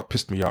this is what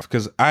pissed me off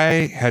because I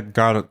had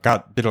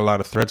did a lot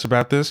of threads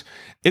about this.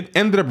 It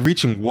ended up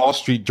reaching Wall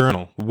Street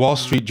Journal. Wall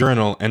Street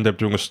Journal ended up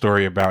doing a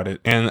story about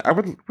it, and I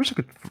would wish I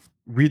could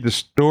read the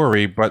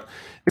story, but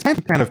it's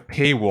kind of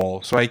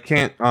paywall, so I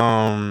can't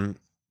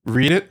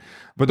read it.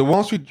 But the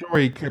Wall Street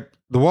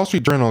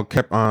Journal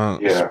kept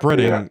Yeah.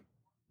 spreading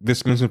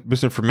this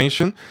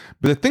misinformation.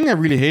 But the thing I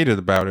really hated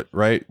about it,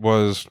 right,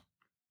 was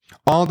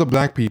all the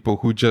black people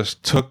who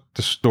just took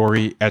the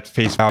story at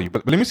face value.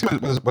 But let me see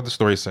what the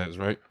story says,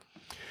 right?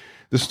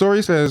 The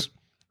story says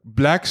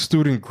black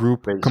student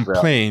group Face value.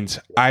 complains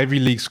Ivy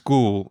League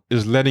school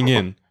is letting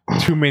in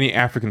too many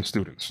African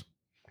students.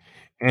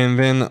 And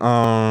then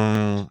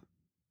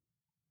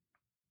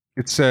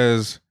it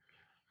says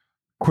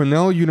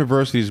Cornell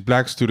University's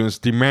black students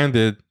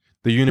demanded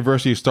the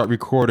university start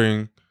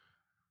recruiting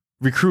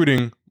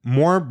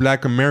more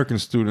black American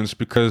students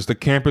because the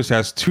campus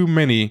has too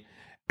many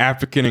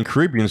African and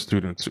Caribbean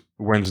students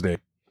Wednesday.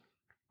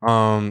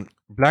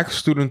 Black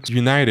Students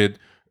United,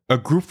 a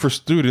group for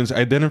students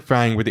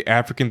identifying with the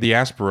African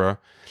diaspora,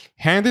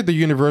 handed the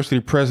university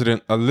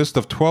president a list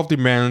of 12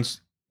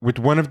 demands, with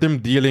one of them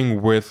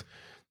dealing with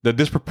the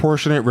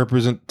disproportionate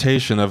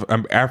representation of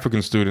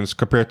African students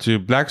compared to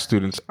black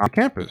students on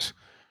campus.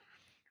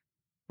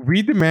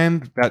 We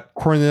demand that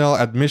Cornell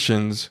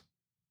admissions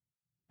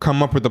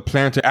come up with a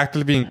plan to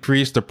actively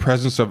increase the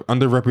presence of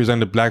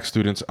underrepresented black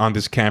students on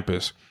this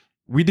campus.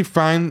 We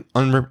define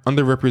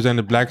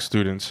underrepresented black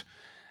students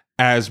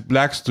as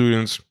black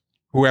students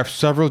who have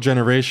several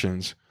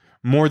generations,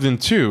 more than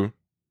two,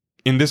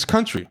 in this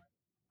country.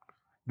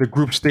 The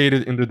group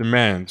stated in the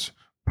demands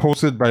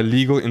posted by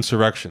Legal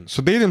Insurrection.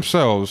 So they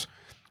themselves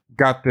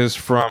got this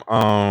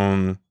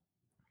from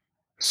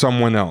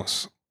someone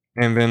else.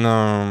 And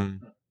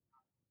then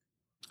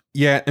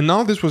yeah, and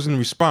all this was in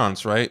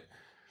response, right?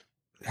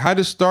 How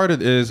this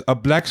started is a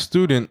black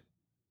student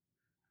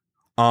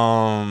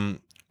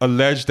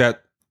alleged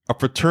that a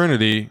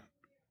fraternity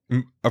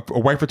a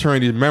white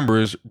fraternity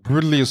members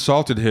brutally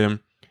assaulted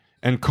him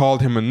and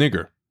called him a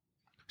nigger.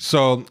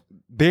 So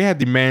they had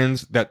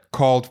demands that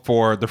called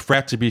for the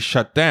frat to be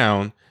shut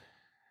down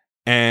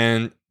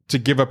and to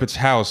give up its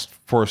house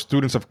for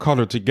students of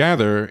color to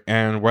gather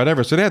and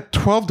whatever. So they had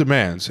 12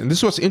 demands. And this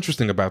is what's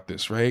interesting about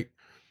this, right?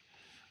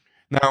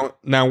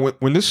 Now,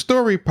 when this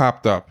story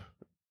popped up,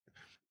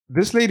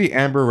 this lady,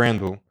 Amber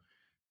Randall,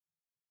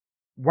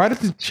 why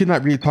did she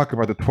not really talk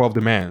about the 12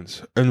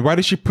 demands? And why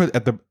did she put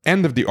at the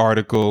end of the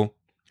article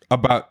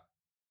about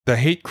the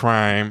hate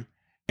crime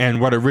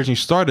and what originally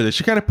started it?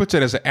 She kind of puts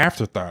it as an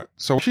afterthought.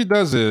 So what she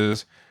does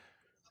is,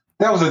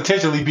 that was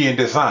intentionally being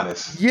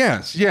dishonest.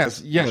 yes.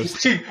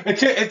 She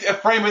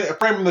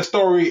framing the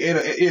story in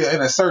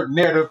a certain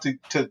narrative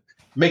to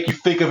make you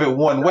think of it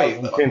one way.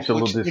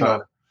 Intentional Which,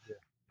 dishonest.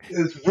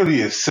 it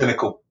really is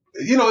cynical.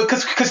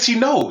 Because she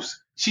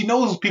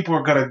knows people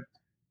are gonna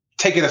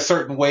take it a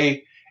certain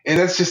way, and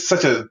that's just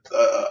such a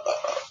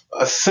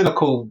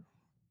cynical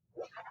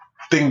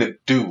thing to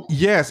do.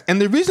 Yes, and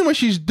the reason why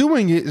she's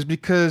doing it is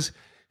because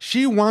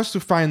she wants to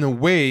find a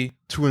way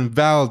to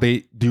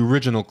invalidate the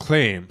original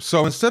claim.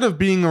 So instead of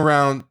being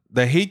around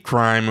the hate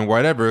crime and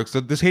whatever, so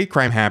this hate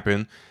crime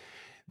happened,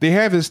 they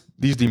have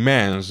these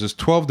demands, there's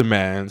 12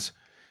 demands.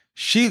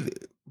 She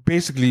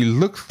basically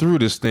looked through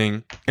this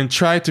thing and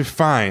tried to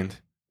find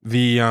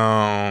the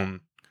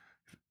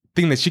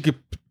thing that she could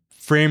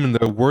frame in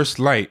the worst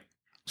light.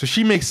 So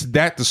she makes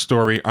that the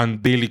story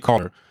on Daily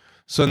Caller.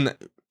 So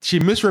she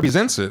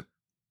misrepresents it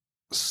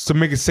to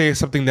make it say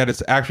something that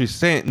it's actually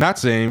not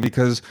saying,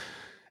 because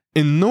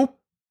in no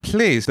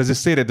place does it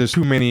say that there's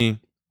too many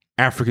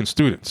African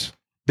students.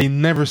 They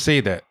never say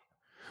that.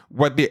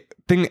 What the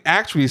thing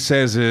actually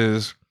says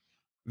is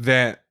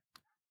that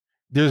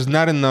there's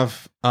not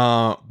enough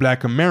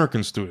Black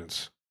American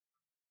students.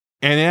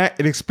 And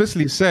it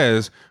explicitly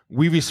says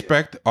we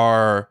respect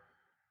our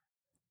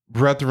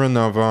brethren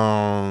of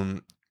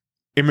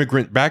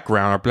immigrant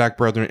background, our Black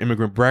brethren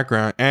immigrant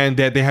background, and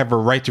that they have a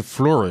right to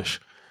flourish.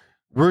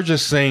 We're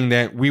just saying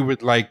that we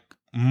would like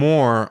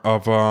more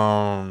of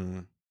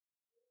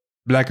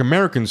Black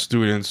American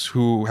students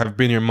who have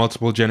been here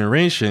multiple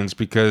generations,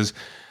 because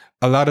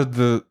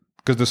the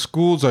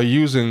schools are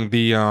using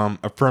the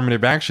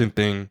affirmative action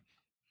thing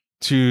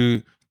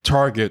to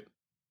target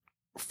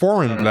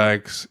foreign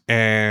Blacks,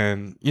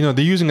 and they're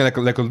using it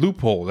like a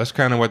loophole. That's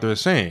kind of what they're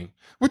saying,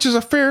 which is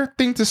a fair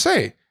thing to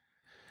say.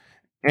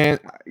 And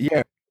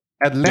yeah,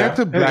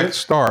 Atlanta Black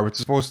Star, which is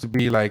supposed to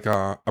be like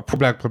a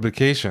pro-Black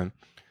publication,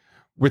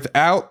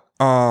 without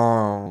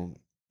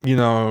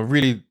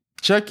really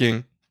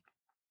checking,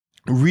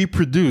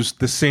 reproduced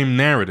the same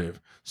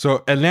narrative.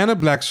 So Atlanta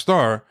Black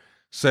Star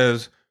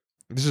says,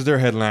 this is their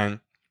headline: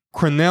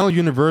 Cornell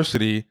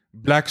University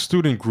Black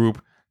Student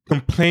Group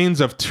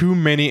complains of too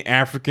many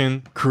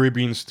African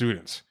Caribbean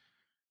students.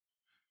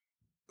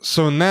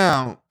 So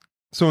now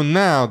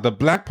the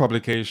Black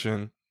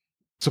publication,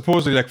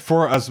 supposedly like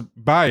for us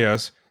by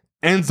us,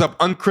 ends up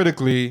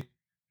uncritically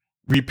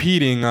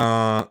repeating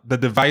the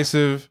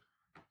divisive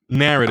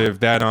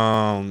narrative that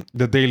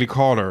the Daily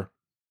Caller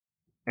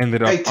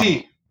ended up.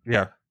 Hey,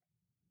 yeah.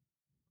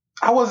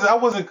 I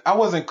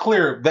wasn't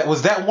clear. That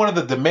one of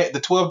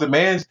the 12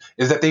 demands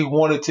is that they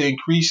wanted to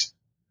increase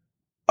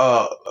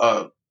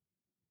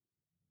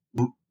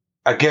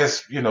I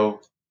guess,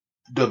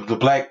 the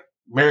Black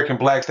American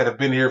Blacks that have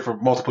been here for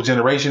multiple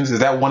generations. Is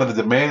that one of the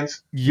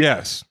demands?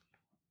 Yes.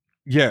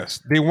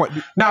 They want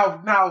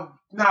now.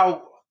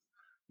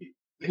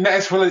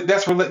 That's really.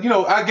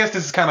 I guess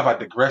this is kind of a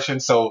digression,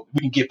 so we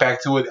can get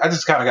back to it. I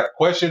just kind of got a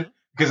question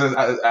because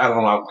I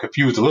don't know. I'm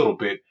confused a little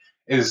bit.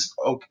 This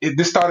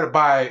started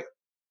by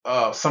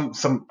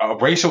some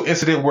racial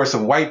incident where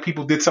some white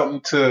people did something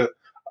to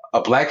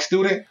a Black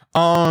student?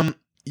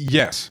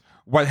 Yes.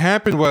 What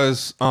happened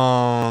was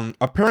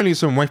apparently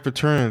some white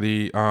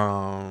fraternity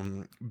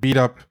beat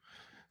up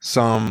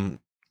some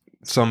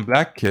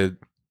Black kid,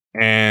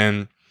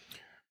 and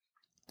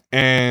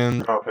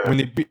Okay. when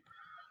they beat.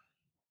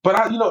 But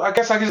I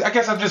guess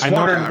I'm just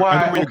wondering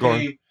why. I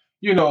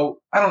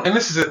don't. And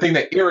this is the thing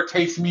that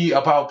irritates me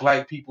about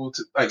Black people,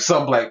 like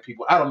some Black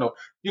people. I don't know.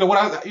 When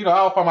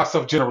I'll find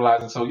myself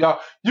generalizing. So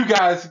you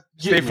guys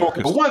Stay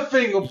focused. But one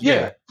thing,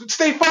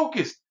 stay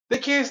focused. They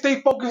can't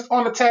stay focused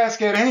on the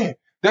task at hand.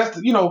 That's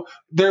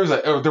there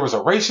was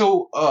a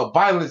racial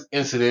violence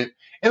incident,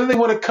 and then they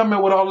want to come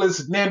in with all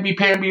this namby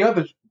pamby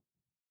other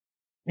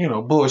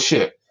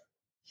bullshit.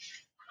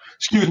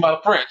 Excuse my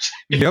French.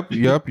 Yep.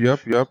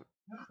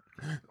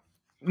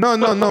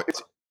 No.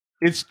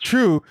 It's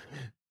true.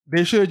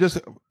 They should have just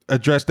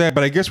addressed that.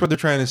 But I guess what they're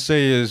trying to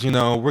say is,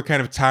 we're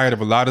kind of tired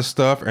of a lot of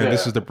stuff, and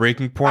this is the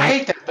breaking point. I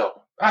hate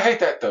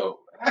that though.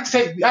 I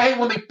hate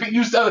when they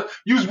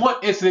use one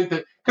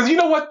incident because you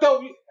know what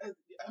though.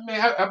 I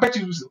mean, I bet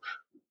you.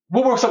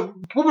 What were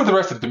the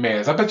rest of the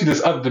demands? I bet you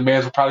there's other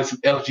demands were probably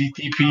some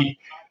LGBT.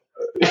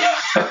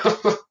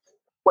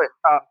 Wait,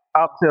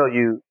 I'll tell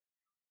you.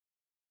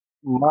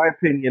 My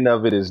opinion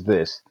of it is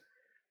this.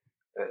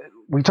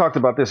 We talked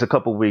about this a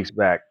couple weeks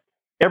back.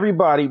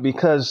 Everybody,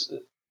 because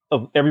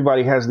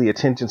everybody has the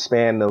attention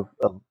span of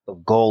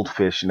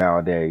goldfish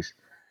nowadays.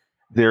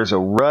 There's a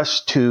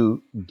rush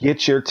to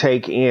get your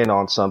take in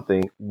on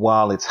something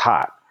while it's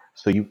hot.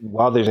 So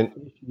while there's an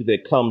issue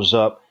that comes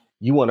up,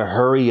 you want to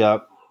hurry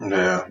up,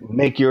 Yeah.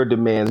 make your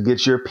demands,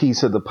 get your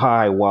piece of the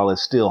pie while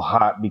it's still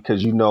hot,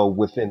 because you know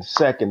within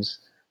seconds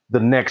the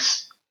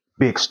next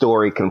big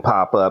story can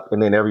pop up,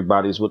 and then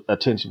everybody's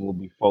attention will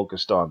be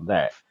focused on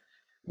that.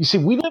 You see,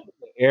 we live in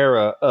the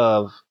era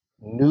of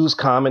news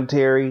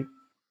commentary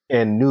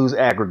and news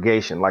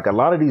aggregation. Like a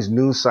lot of these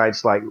news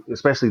sites, like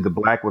especially the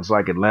black ones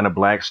like Atlanta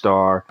Black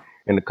Star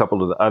and a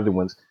couple of the other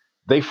ones,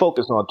 they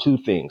focus on two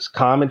things: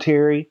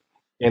 commentary,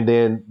 and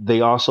then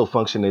they also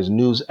function as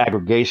news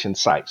aggregation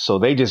sites. So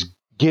they just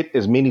get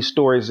as many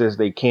stories as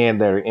they can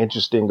that are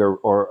interesting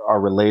or are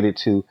related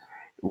to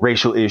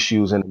racial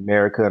issues in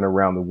America and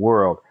around the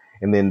world.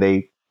 And then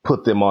they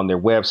put them on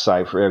their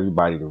website for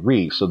everybody to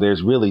read. So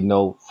there's really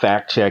no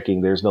fact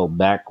checking. There's no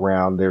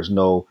background. There's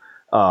no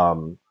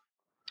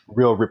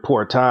real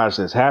reportage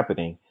that's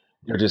happening.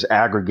 They're just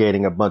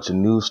aggregating a bunch of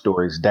news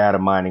stories, data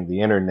mining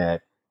the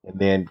internet, and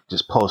then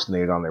just posting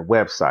it on their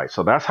website.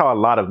 So that's how a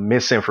lot of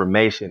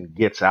misinformation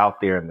gets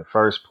out there in the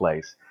first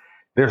place.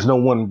 There's no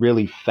one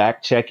really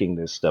fact checking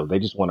this stuff. They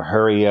just want to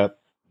hurry up,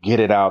 get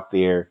it out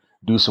there,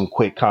 do some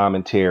quick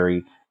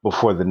commentary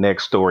before the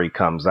next story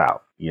comes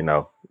out, you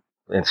know?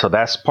 And so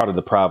that's part of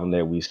the problem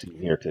that we see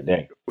here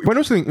today. What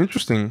was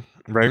interesting,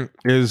 right,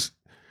 is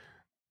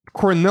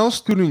Cornell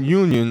Student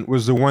Union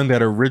was the one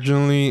that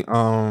originally,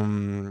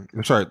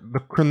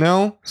 the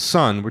Cornell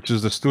Sun, which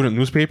is the student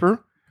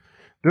newspaper.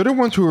 They're the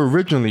ones who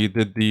originally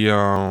did the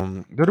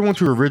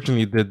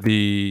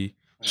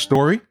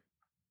story,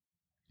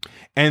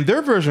 and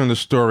their version of the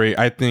story,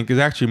 I think, is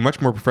actually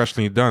much more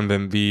professionally done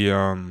than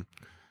the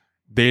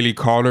Daily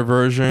Caller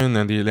version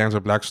and the Atlanta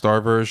Black Star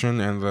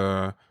version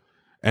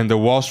and the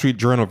Wall Street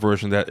Journal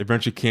version that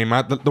eventually came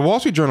out. The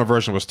Wall Street Journal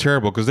version was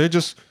terrible because they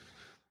just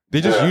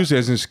used it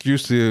as an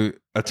excuse to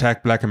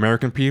attack Black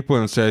American people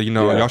and say,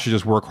 y'all should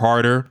just work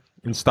harder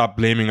and stop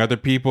blaming other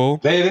people.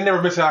 They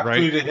never miss an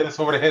opportunity to hit us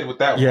over the head with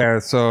that one. Yeah.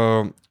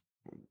 So,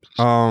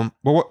 but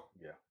what?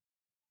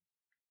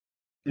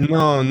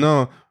 Yeah.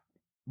 No.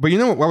 But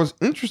what was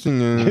interesting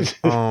is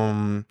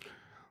one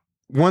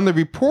of the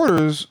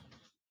reporters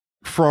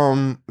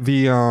from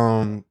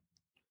the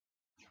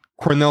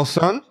Cornell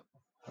Sun,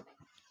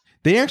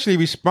 they actually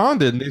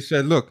responded and they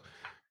said, look,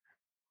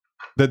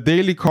 the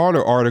Daily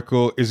Caller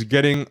article is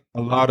getting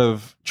a lot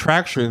of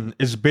traction.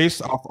 It's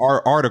based off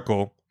our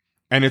article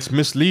and it's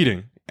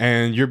misleading.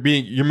 And you're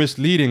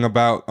misleading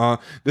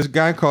about this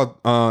guy called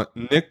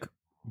Nick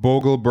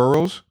Bogle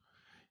Burrows.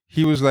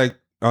 He was like,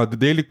 the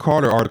Daily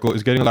Caller article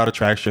is getting a lot of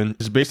traction.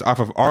 It's based off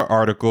of our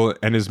article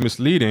and is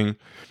misleading.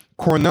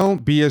 Cornell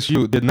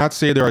BSU did not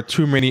say there are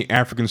too many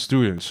African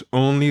students,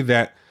 only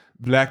that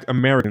Black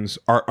Americans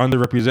are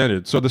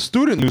underrepresented. So the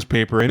student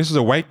newspaper, and this is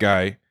a white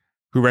guy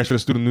who writes for the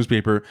student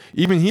newspaper,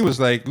 even he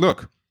was like,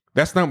 look,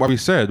 that's not what we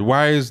said.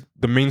 Why is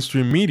the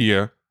mainstream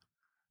media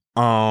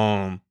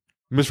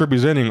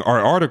misrepresenting our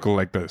article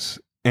like this?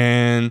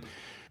 And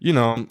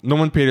no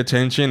one paid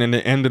attention, and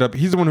it ended up,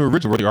 he's the one who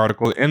originally wrote the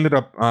article, it ended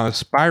up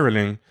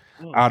spiraling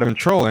out of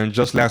control. And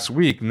just last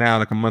week, now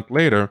like a month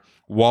later,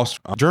 Wall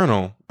Street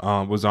Journal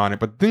was on it.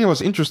 But the thing that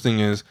was interesting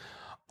is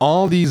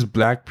all these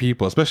Black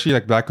people, especially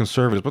like Black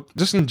conservatives, but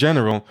just in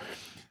general,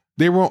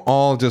 they were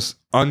all just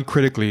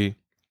uncritically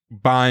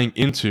buying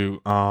into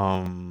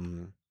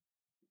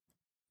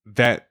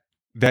that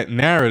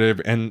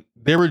narrative, and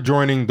they were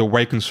joining the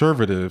white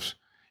conservatives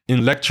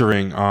in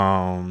lecturing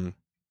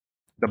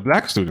the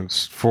Black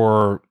students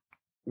for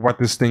what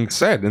this thing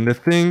said. And the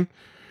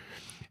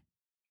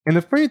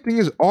funny thing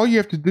is, all you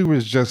have to do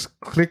is just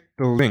click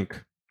the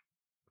link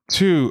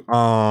to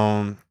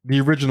the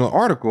original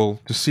article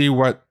to see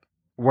what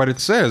it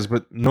says,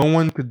 but no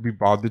one could be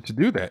bothered to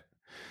do that.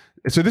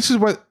 So this is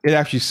what it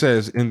actually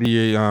says in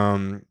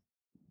the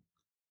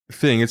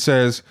thing. It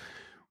says,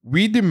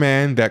 we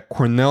demand that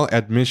Cornell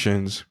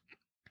admissions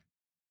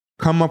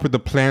come up with a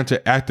plan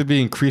to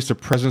actively increase the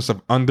presence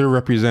of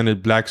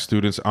underrepresented Black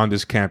students on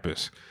this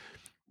campus.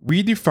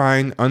 We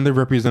define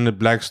underrepresented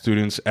Black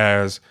students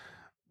as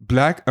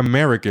Black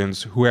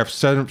Americans who have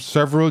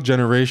several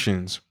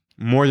generations,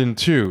 more than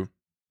two,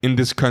 in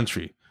this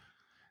country.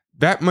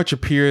 That much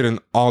appeared in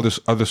all this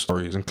other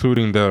stories,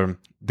 including the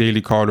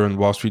Daily Caller and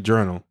Wall Street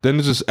Journal. Then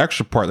there's this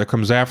extra part that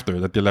comes after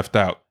that they left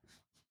out.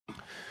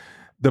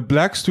 The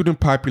Black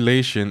student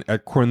population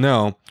at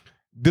Cornell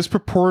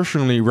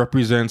disproportionately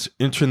represents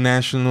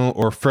international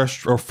or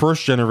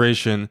first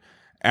generation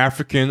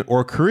African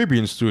or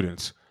Caribbean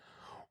students.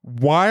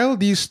 While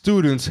these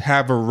students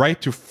have a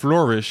right to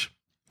flourish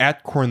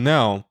at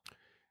Cornell,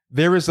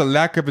 there is a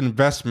lack of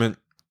investment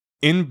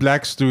in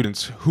Black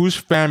students whose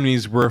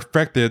families were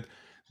affected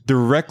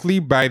directly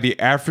by the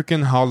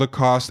African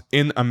Holocaust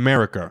in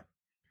America.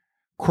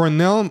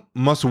 Cornell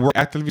must work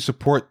actively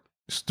support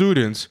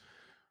students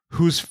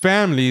whose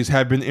families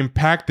have been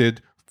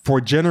impacted for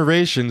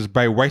generations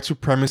by white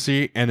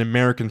supremacy and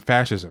American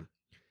fascism.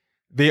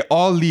 They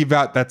all leave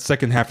out that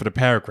second half of the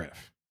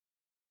paragraph.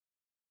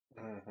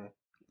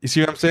 You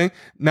see what I'm saying?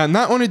 Now,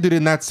 not only did it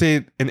not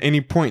say at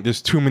any point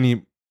there's too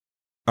many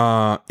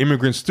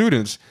immigrant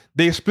students,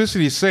 they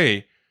explicitly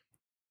say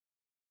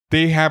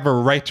they have a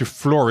right to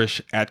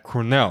flourish at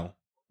Cornell,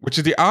 which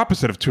is the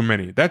opposite of too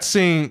many. That's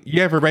saying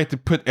you have a right to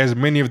put as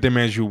many of them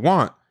as you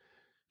want.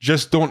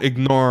 Just don't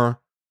ignore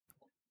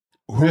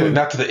Yeah, who.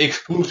 not to the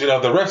exclusion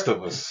of the rest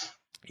of us.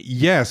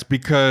 Yes,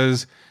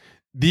 because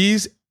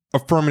these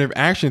affirmative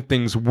action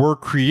things were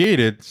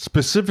created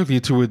specifically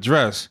to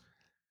address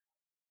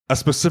a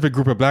specific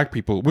group of black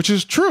people, which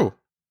is true.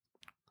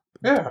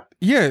 Yeah.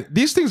 Yeah,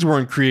 these things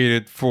weren't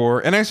created for,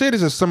 and I say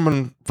this as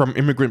someone from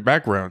immigrant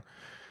background.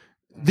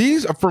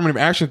 These affirmative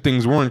action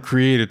things weren't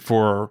created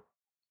for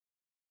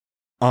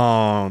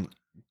um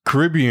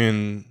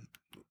Caribbean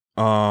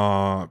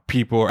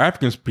people,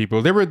 African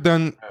people. They were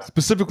done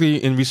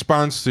specifically in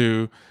response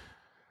to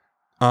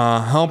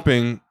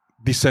helping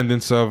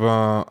descendants of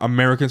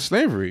American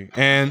slavery.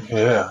 And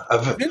Yeah.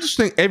 it's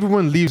interesting,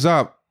 everyone leaves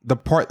out the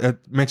part that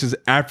mentions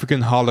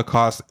African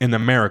Holocaust in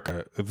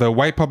America. The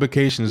white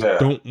publications Yeah.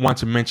 don't want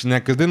to mention that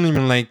because they don't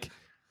even like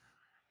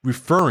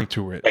referring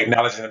to it.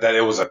 Acknowledging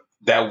that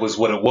that was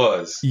what it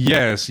was.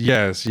 Yes.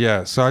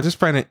 So I just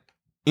find it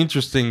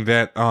interesting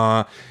that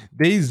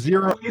they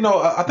zero. You know,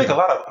 I think a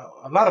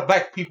lot of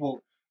black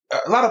people,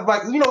 a lot of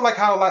black, you know, like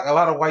how like a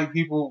lot of white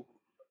people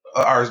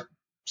are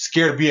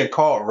scared of being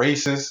called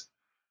racist.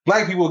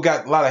 Black people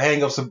got a lot of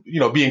hangups of, you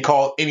know, being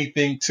called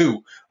anything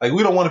too. Like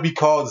we don't want to be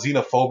called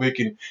xenophobic,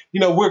 and you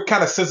know we're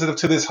kind of sensitive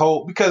to this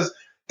whole because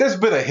there's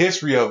been a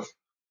history of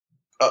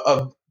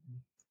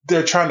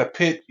they're trying to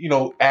pit, you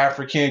know,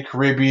 African,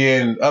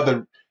 Caribbean,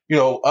 other, you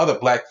know, other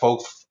black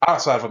folks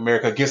outside of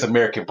America against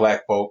American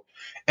black folk.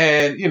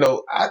 And, you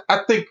know, I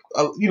think,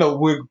 you know,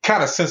 we're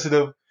kind of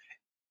sensitive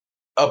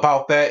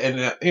about that.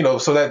 And, you know,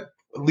 so that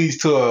leads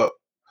to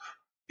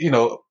you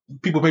know,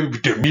 people maybe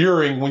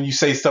demurring when you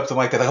say something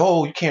like that. Like,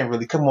 oh, you can't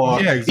really, come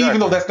on. Yeah, Even though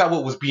exactly. that's not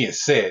what was being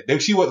said.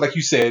 She was, like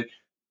you said,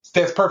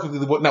 that's perfectly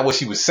not what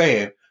she was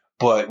saying.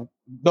 But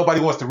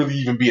nobody wants to really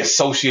even be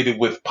associated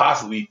with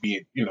possibly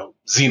being, you know,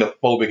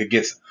 xenophobic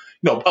against,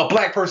 you know, a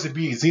black person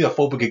being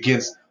xenophobic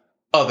against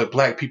other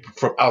black people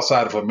from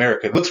outside of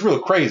America. It looks real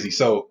crazy.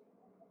 So,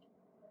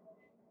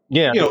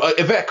 Yeah, you know,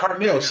 Yvette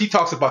Carnell, she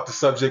talks about the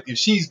subject, and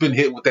she's been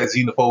hit with that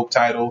xenophobe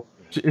title,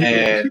 She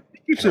and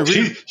keeps you it know,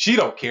 real. she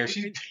don't care.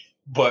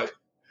 But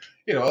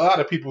you know, a lot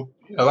of people,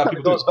 you know, a it lot of kind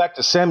of people do. goes back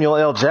to Samuel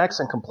L.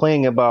 Jackson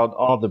complaining about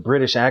all the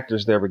British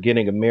actors that were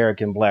getting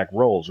American black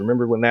roles.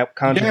 Remember when that Yeah,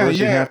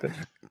 controversy yeah. happened?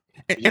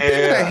 And this is what I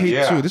Yeah, hate too.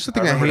 yeah, This is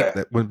the I thing I remember hate that.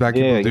 that when black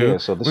people Yeah, do. yeah.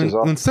 So this is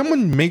When all.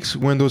 someone makes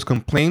one of those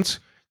complaints,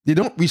 they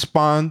don't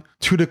respond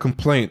to the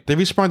complaint. They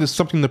respond to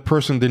something the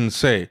person didn't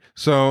say.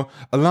 So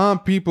a lot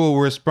of people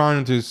were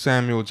responding to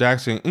Samuel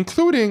Jackson,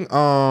 including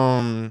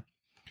the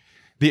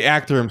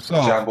actor John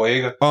himself.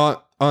 Boyega.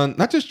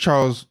 Not just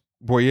Charles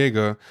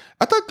Boyega.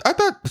 I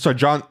thought sorry,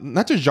 John,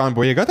 not just John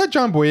Boyega. I thought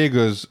John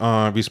Boyega's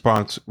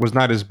response was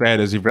not as bad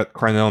as Yvette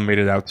Carnell made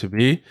it out to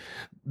be.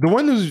 The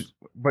one who's,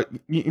 but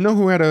you know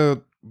who had a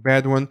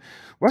bad one?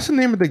 What's the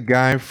name of the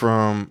guy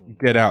from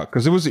Get Out?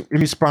 Because it was in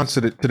response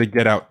to the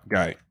Get Out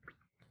guy.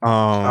 Um,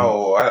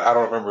 Oh, I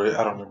don't remember it.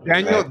 I don't remember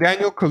his Daniel name.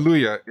 Daniel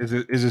Kaluuya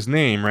is his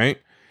name, right?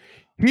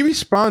 He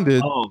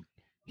responded. Oh,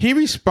 He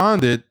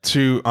responded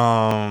to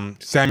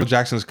Samuel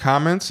Jackson's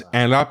comments,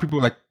 and a lot of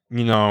people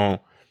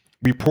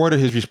reported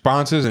his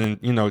responses and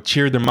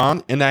cheered him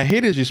on. And I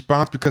hated his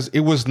response because it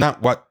was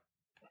not what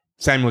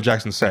Samuel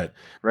Jackson said.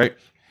 Right?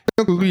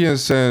 Kaluuya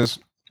says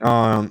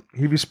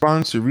he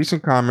responds to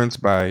recent comments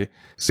by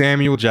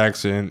Samuel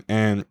Jackson,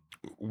 and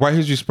what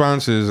his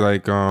response is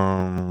like,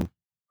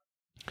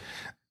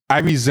 I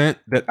resent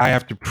that I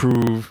have to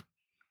prove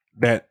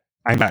that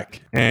I'm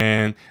black.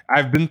 And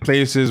I've been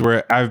places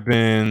where I've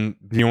been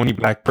the only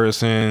black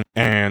person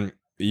and,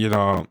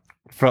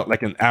 felt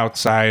like an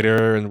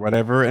outsider and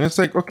whatever. And it's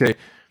like, okay,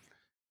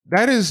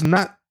 that is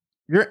not,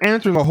 you're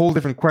answering a whole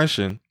different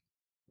question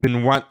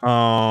than what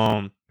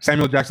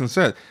Samuel Jackson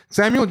said.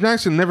 Samuel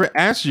Jackson never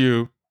asked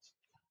you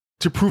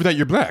to prove that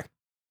you're black.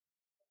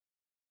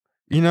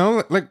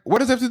 Like what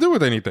does that have to do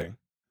with anything?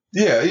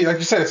 Yeah, like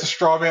you said, it's a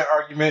straw man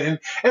argument,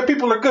 and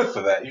people are good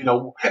for that. You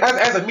know,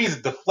 as a means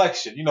of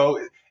deflection.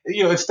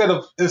 Instead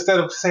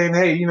of saying,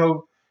 hey,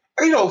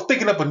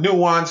 thinking up a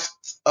nuanced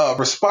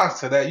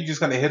response to that, you're just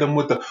going to hit them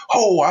with the,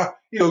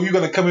 you're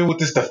going to come in with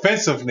this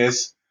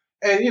defensiveness,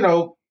 and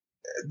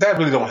that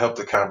really don't help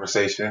the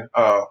conversation.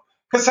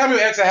 Because Samuel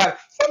had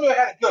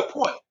a good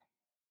point.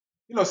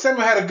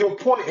 Samuel had a good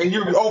point, and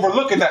you're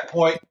overlooking that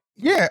point.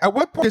 Yeah, at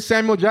what point did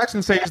Samuel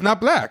Jackson say he's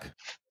not black?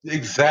 he was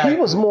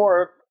Exactly.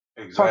 more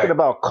talking Exactly.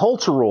 about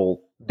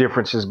cultural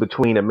differences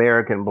between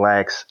American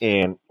blacks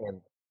and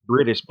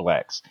British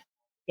blacks.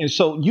 And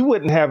so you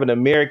wouldn't have an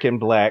American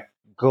black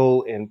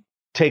go and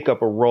take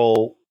up a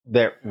role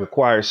that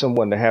requires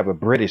someone to have a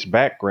British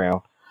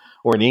background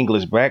or an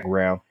English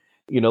background,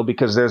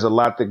 because there's a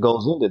lot that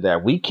goes into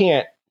that. We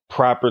can't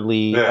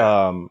properly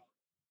Yeah.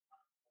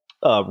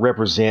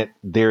 represent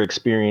their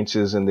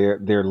experiences and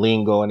their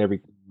lingo and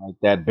everything like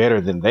that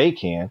better than they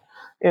can.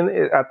 And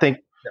I think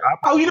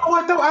Oh, you know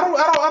what though?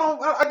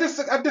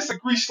 I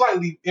disagree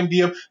slightly,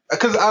 MDM,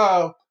 because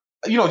John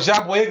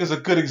Boyega is a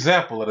good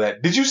example of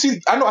that. Did you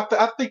see? I know.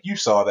 I think you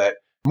saw that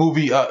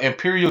movie,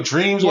 Imperial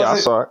Dreams. Yeah, Was I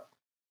it? saw it.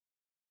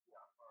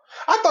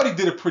 I thought he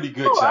did a pretty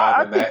good No, job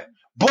I in think that.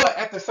 But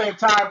at the same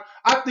time,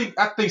 I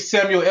think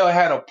Samuel L.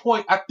 had a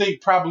point. I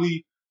think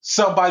probably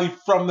somebody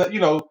from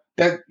the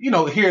that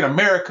here in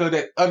America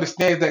that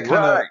understands that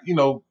kind of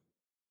right.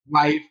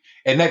 life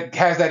and that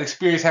has that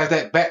experience, has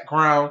that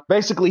background,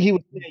 Basically, he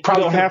was saying you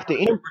probably don't could have have to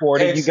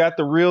import it. had. You got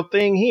the real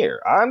thing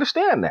here. I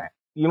understand that.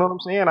 You know what I'm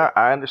saying?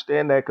 I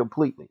understand that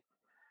completely.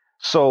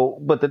 So,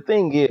 but the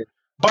thing is,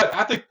 But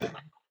I think,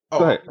 go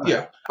ahead. oh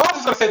yeah, I was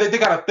just gonna say that they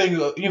got a thing.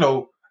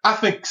 I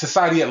think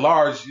society at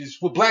large is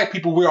with black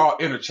people. We're all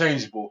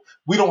interchangeable.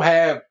 We don't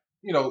have,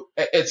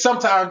 at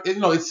sometimes,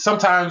 it's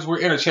sometimes we're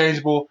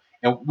interchangeable,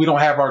 and we don't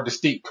have our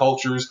distinct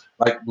cultures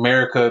like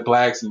America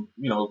blacks and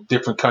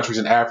different countries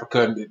in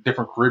Africa and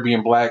different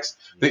Caribbean blacks.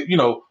 That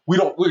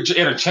we're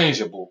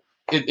interchangeable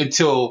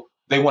until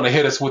they want to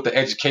hit us with the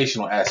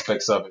educational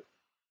aspects of it.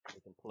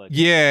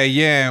 Yeah,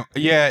 yeah,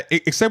 yeah.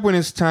 Except when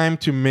it's time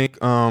to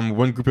make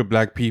one group of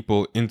black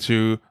people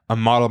into a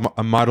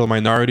model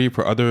minority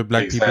for other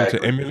black people to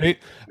Exactly. emulate.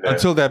 Yeah.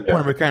 Until that Yeah.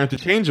 point, we're kind of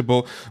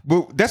interchangeable.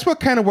 But that's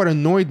what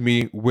annoyed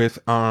me with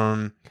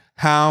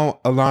how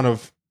a lot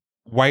of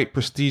white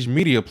prestige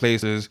media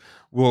places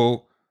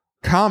will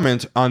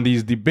comment on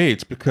these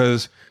debates,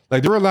 because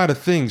like there were a lot of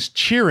things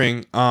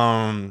cheering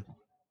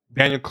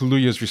Daniel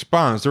Kaluuya's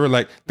response. They were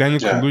like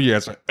Daniel Yeah. Kaluuya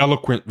has an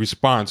eloquent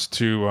response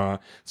to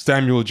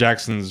Samuel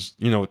Jackson's,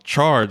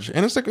 charge,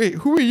 and it's like, wait,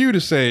 who are you to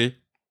say,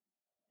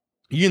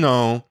 you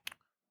know,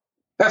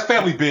 That's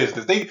family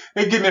business. They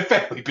getting in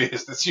family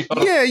business. You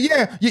know. yeah,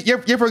 yeah, yeah,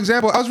 yeah, yeah. For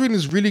example, I was reading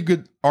this really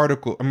good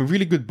article,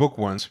 really good book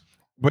once,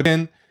 but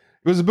then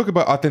it was a book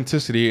about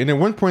authenticity, and at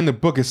one point in the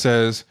book it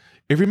says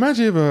it reminds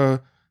you of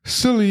a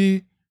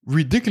silly,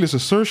 ridiculous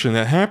assertion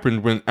that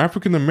happened when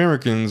African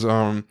Americans,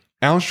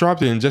 Al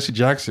Sharpton and Jesse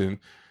Jackson,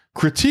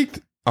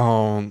 critiqued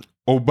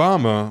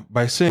Obama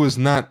by saying he was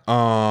not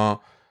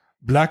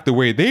black the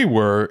way they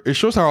were. It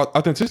shows how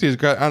authenticity has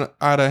got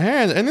out of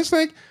hand, and it's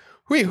like,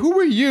 wait, who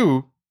were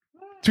you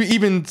to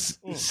even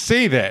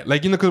say that?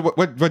 Like, because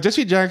what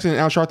Jesse Jackson and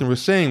Al Sharpton were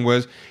saying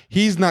was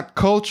he's not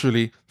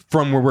culturally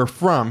from where we're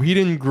from. He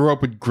didn't grow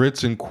up with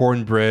grits and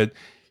cornbread.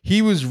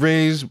 He was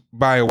raised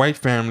by a white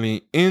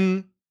family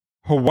in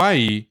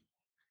Hawaii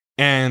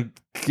and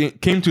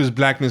came to his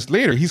blackness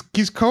later.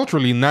 He's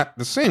culturally not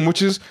the same,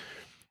 which is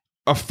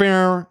a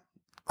fair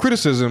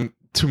criticism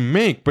to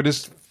make. But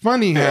it's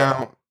funny Yeah.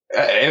 how,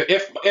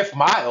 If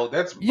mild,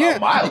 that's a yeah,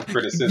 mild yeah.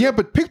 criticism to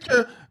But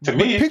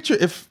me. picture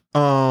if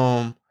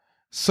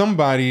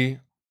somebody,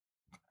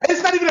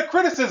 It's not even a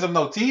criticism,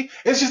 though. T.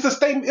 It's just a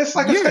statement. It's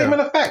like a yeah.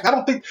 statement of fact. I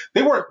don't think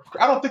they were.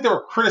 I don't think they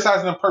were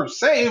criticizing them per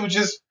se. It was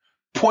just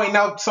pointing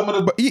out some of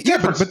the Yeah,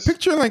 but differences.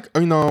 picture like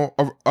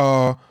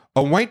a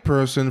white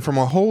person from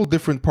a whole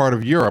different part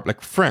of Europe,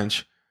 like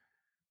French,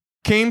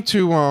 came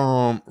to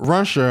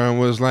Russia and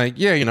was like,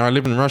 yeah, I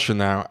live in Russia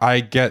now. I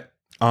get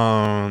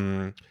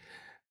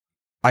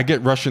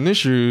Russian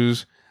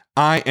issues.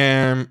 I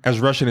am as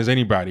Russian as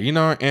anybody,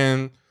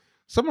 and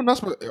someone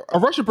else, a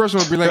Russian person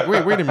would be like,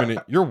 wait a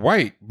minute, you're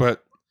white,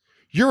 but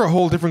you're a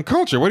whole different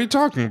culture. What are you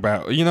talking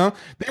about?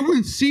 They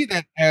wouldn't see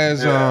that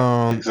as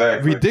Yeah,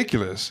 exactly.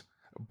 ridiculous.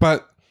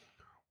 But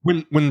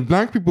when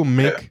black people Yeah,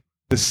 make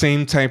the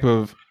same type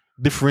of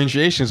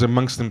differentiations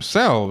amongst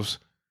themselves,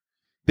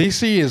 they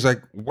see it as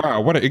like,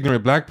 wow, what an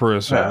ignorant black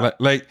person. yeah,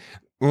 Like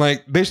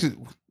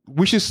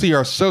we should see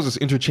ourselves as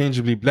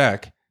interchangeably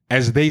black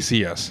as they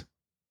see us.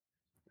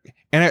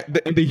 And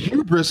the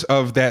hubris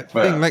of that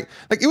thing, yeah. like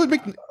it would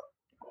make.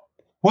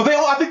 Well,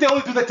 I think they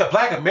only do that to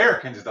Black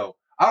Americans, though.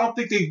 I don't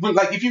think they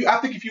like if you. I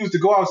think if you was to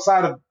go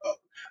outside of,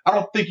 I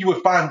don't think you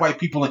would find white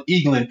people in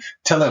England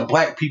telling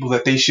black people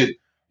that they should,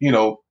 you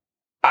know,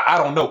 I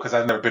don't know because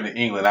I've never been to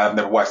England. I've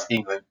never watched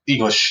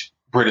English,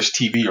 British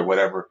TV or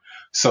whatever.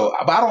 So,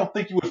 but I don't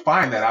think you would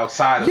find that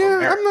outside of Yeah,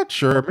 America, I'm not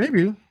sure.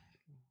 Maybe.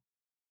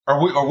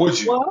 or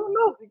would you? Well, I don't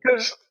know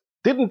because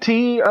didn't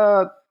T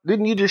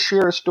didn't you just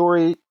share a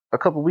story a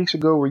couple weeks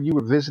ago where you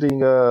were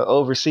visiting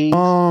overseas in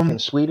Um.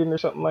 Sweden or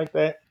something like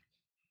that,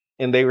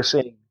 and they were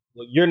saying,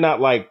 well, you're not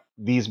like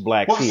these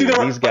blacks Well, see, here.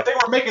 These guys. they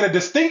were making a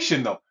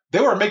distinction though. They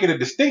were making a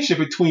distinction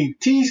between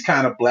T's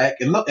kind of black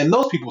and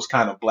those people's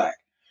kind of black.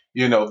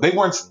 They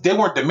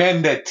weren't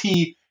demanding that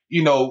T,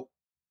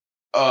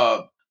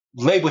 uh,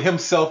 label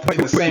himself in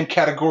the same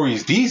category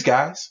as these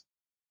guys.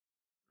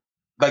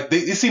 Like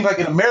it seems like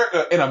in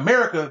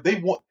America, they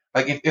want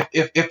like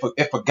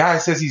if a guy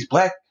says he's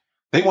black,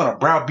 they want to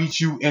browbeat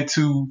you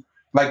into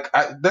like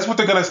that's what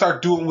they're gonna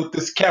start doing with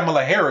this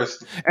Kamala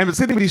Harris. And the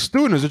same thing with these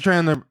students, are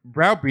trying to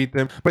browbeat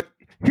them. But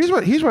here's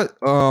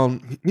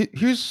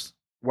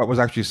what was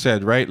actually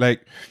said, right?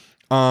 Like,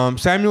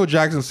 Samuel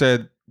Jackson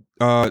said,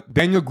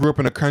 Daniel grew up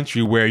in a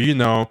country where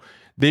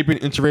they've been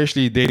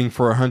interracially dating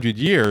for 100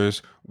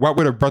 years. What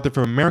would a brother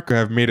from America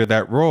have made of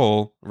that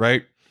role,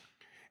 right?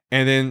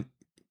 And then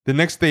the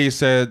next day he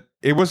said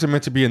it wasn't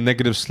meant to be a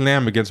negative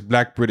slam against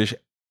Black British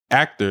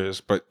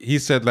actors, but he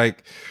said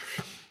like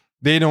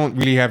they don't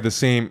really have the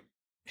same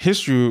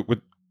history with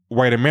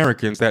white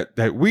Americans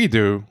that we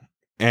do,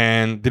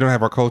 and they don't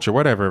have our culture,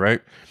 whatever,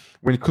 right?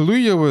 When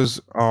Kaluuya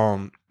was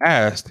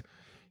asked,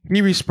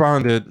 he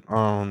responded.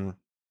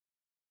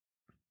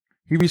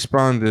 He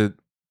responded,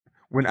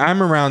 "When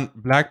I'm around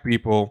black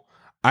people,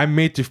 I'm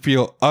made to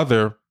feel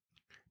other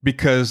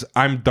because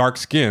I'm dark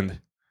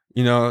skinned."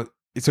 You know,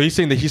 so he's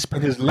saying that he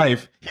spent his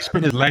life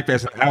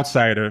as an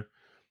outsider.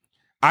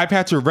 I've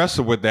had to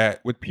wrestle with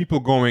that, with people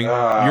going,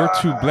 "You're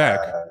too black."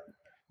 Uh,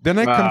 Then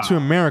I come to Wow.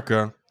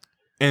 America,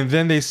 and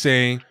then they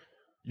say,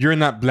 "You're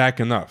not black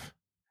enough."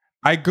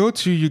 I go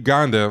to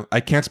Uganda,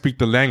 I can't speak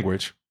the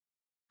language.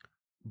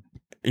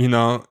 You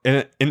know,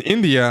 in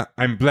India,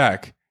 I'm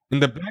black. In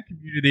the black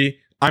community,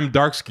 I'm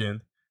dark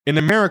skinned. In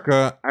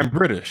America, I'm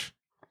British.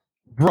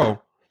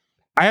 Bro,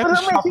 I have But to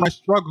I show mean, off my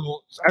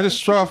struggles. I have to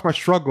show off my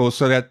struggles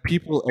so that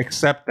people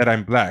accept that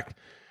I'm black.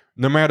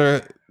 No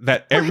matter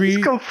that he's every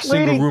single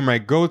conflating. room I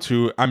go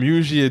to, I'm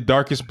usually the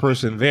darkest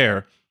person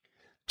there.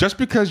 Just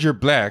because you're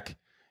black,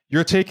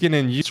 you're taken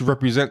and used to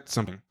represent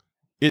something.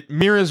 It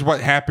mirrors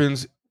what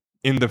happens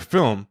in the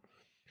film.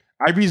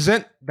 I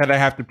resent that I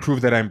have to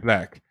prove that I'm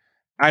black.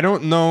 I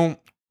don't know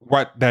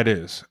what that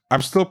is.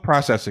 I'm still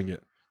processing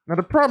it. Now,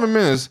 the problem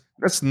is,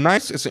 that's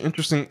nice. It's an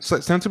interesting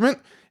sentiment.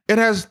 It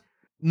has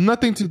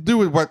nothing to do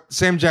with what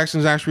Sam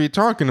Jackson's actually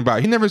talking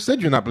about. He never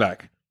said you're not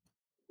black.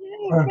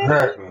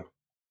 exactly.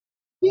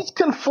 He's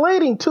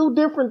conflating two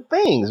different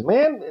things,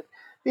 man.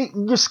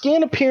 Your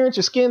skin appearance,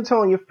 your skin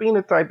tone, your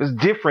phenotype is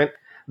different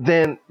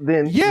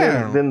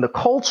Yeah. than the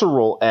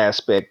cultural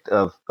aspect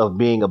of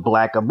being a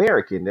black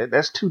American.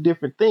 That's two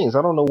different things.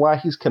 I don't know why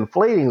he's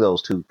conflating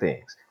those two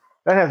things.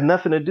 That has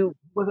nothing to do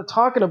with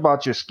talking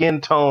about your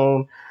skin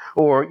tone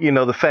or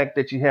the fact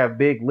that you have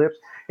big lips.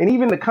 And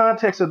even the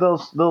context of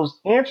those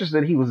answers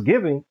that he was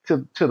giving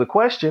to the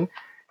question,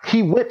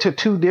 he went to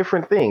two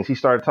different things. He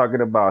started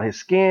talking about his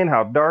skin,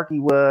 how dark he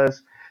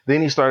was.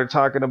 Then he started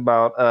talking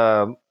about,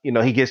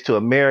 he gets to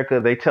America.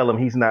 They tell him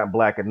he's not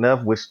black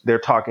enough, which they're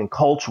talking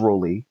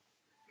culturally.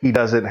 He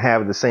doesn't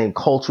have the same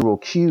cultural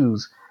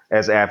cues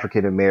as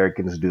African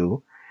Americans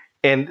do.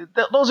 And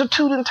those are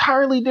two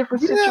entirely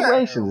different Yeah.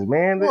 situations,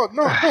 man. Well,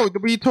 no,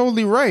 but you're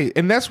totally right,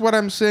 and that's what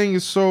I'm saying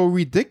is so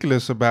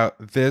ridiculous about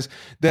this.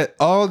 That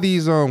all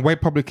these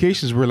white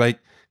publications were like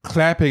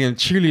clapping and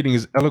cheerleading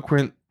his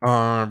eloquent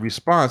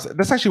response.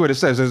 That's actually what it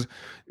says.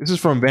 This is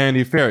from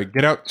Vanity Fair.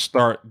 Get Out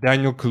start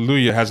Daniel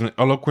Kaluuya has an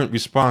eloquent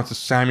response to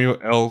Samuel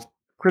L.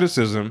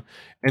 criticism,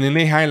 and then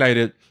they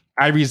highlighted,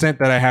 "I resent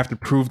that I have to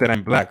prove that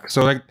I'm black."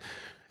 So like,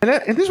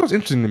 and this was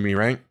interesting to me,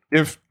 right?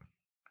 If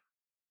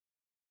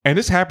and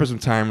this happens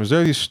sometimes.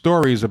 There are these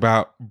stories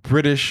about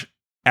British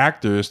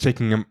actors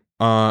taking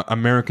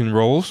American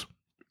roles.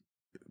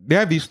 They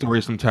have these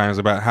stories sometimes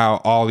about how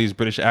all these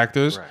British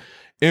actors, Right.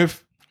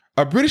 if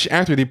a British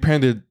actor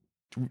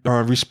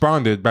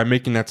responded by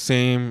making that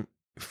same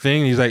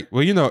thing, he's like,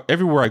 "Well,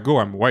 everywhere I go,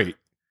 I'm white."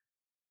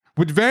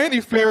 Would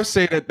Vanity Fair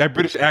say that that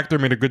British actor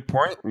made a good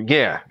point?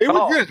 Yeah. It would.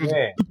 Oh Yes, it was a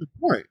man. stupid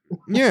point.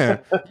 Yeah,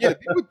 yeah,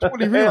 they would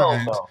totally Hell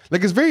realize. no.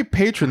 Like it's very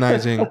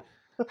patronizing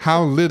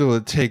how little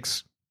it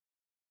takes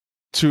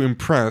to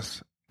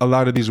impress a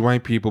lot of these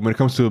white people when it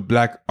comes to a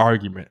black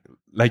argument.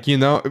 Like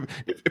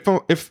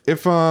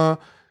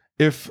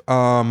if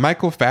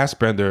Michael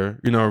Fassbender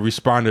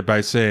responded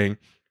by saying,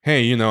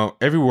 "Hey,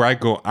 everywhere I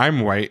go,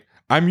 I'm white.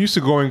 I'm used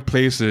to going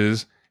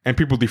places and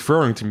people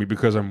deferring to me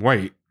because I'm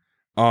white.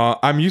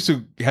 I'm used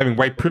to having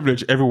white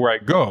privilege everywhere I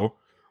go.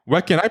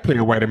 Why can't I play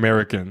a white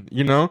American?"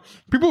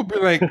 People would be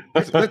like,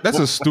 "That's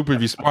a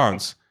stupid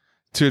response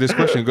to this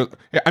question." Goes,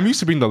 "Yeah, I'm used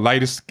to being the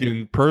lightest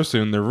skinned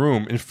person in the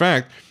room. In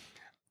fact,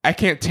 I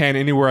can't tan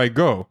anywhere I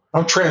go."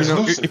 I'm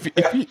translucent.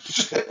 If you,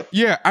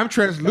 yeah, I'm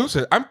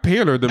translucent. I'm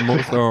paler than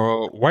most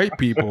white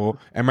people,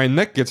 and my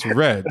neck gets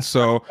red.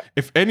 So,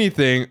 if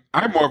anything,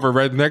 I'm more of a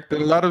redneck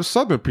than a lot of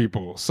Southern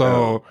people.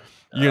 So,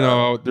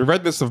 the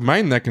redness of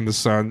my neck in the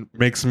sun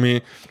makes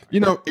me,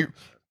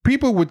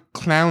 people would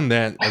clown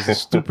that as the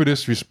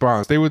stupidest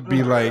response. They would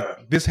be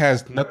like, "This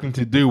has nothing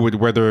to do with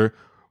whether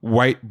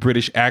white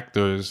British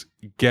actors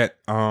get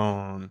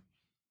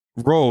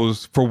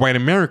roles for white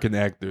American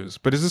actors."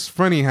 But it's just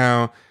funny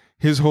how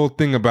his whole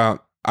thing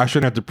about I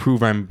shouldn't have to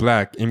prove I'm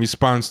black in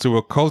response to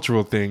a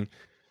cultural thing,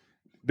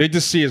 they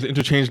just see as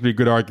interchangeably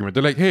good argument.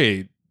 They're like,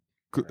 "Hey,"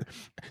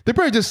 they're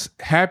probably just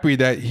happy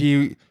that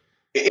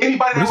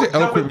anybody when he that said would jump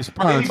eloquent in,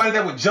 response. anybody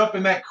that would jump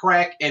in that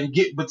crack and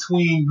get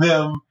between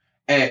them,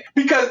 and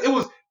because it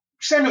was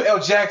Samuel L.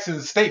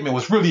 Jackson's statement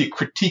was really a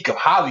critique of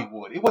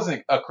Hollywood. It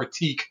wasn't a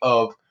critique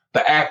of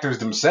the actors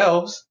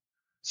themselves.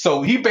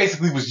 So he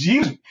basically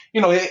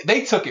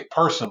they took it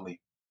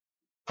personally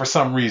for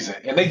some reason,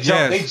 and they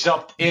Yes,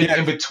 jumped in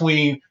yes,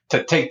 between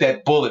to take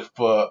that bullet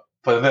for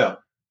them.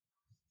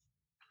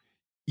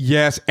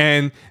 yes,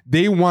 and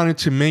they wanted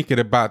to make it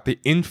about the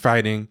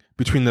infighting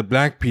between the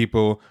black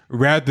people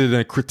rather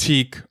than a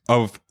critique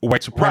of white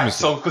Right. supremacy.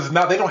 So because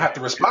now they don't have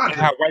to respond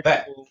And how to white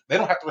that. people, They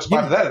don't have to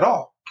respond yeah, to that at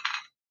all.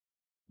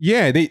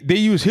 yeah, they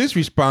use his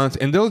response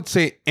and they'll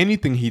say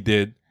anything he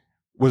did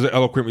was an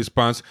eloquent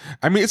response.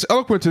 I mean, it's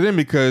eloquent to them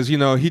because he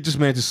just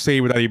managed to say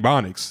it without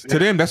ebonics. To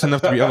them, that's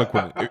enough to be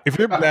eloquent. If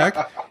you're black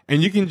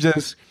and you can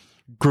just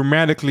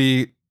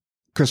grammatically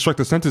construct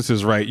the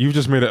sentences right, you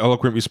just made an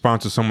eloquent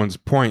response to someone's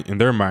point in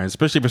their mind,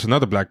 especially if it's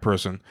another black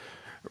person,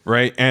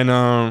 right?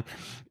 And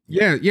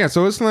yeah.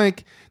 So it's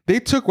like they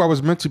took what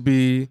was meant to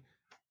be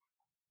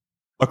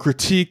a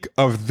critique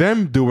of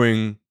them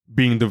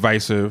being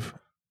divisive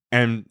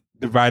and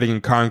dividing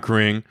and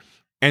conquering,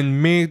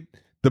 and made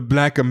the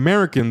black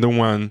American the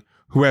one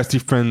who has to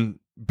defend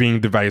being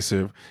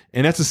divisive.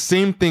 And that's the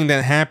same thing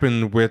that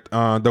happened with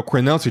the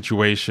Cornell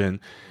situation.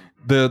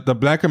 The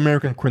black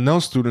American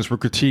Cornell students were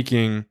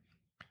critiquing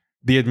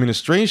the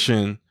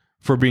administration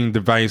for being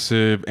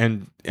divisive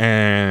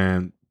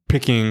and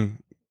picking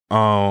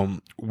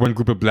one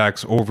group of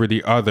blacks over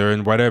the other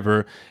and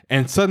whatever,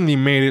 and suddenly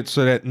made it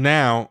so that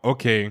now,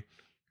 okay,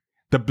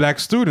 the black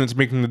students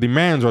making the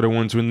demands are the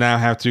ones who now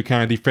have to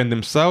kind of defend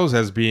themselves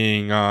as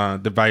being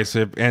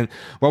divisive. And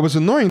what was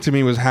annoying to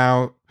me was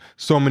how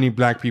so many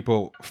black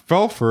people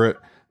fell for it,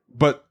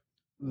 but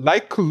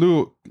like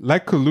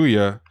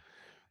Kaluuya,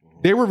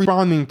 they were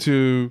responding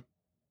to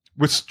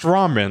with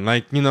strawmen,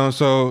 like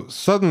So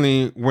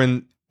suddenly,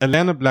 when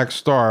Atlanta Black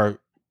Star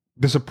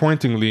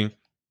disappointingly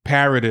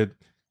parroted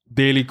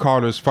Daily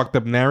Caler's fucked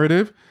up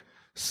narrative,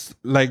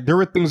 like there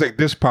were things like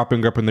this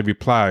popping up in the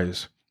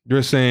replies.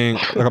 They're saying,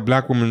 like, a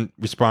black woman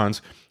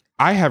responds,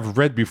 "I have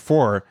read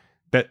before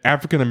that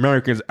African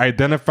Americans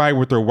identify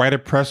with their white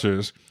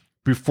oppressors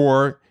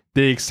before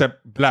they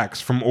accept blacks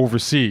from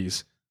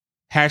overseas.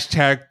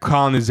 Hashtag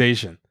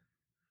colonization."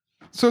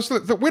 So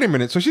wait a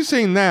minute. So she's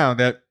saying now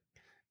that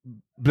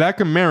black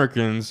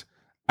Americans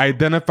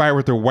identify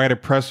with their white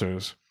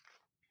oppressors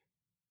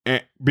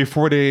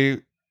before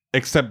they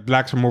accept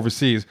blacks from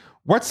overseas.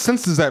 What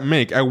sense does that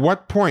make? At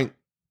what point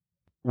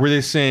were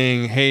they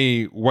saying,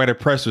 "Hey, white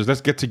oppressors,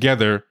 let's get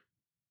together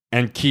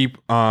and keep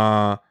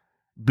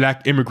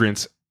black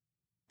immigrants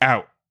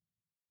out"?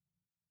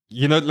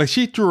 Like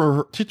she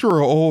threw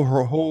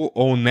her whole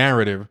own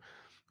narrative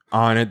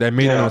on it that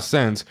made no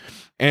sense.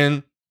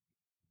 And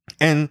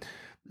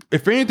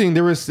if anything,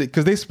 there was,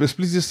 because they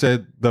explicitly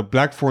said the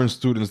black foreign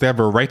students, they have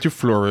a right to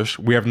flourish.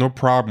 We have no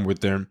problem with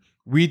them.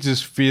 We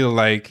just feel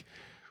like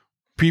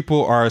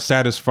people are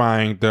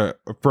satisfying the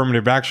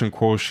affirmative action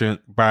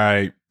quotient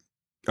by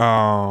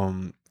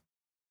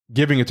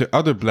giving it to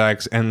other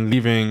blacks and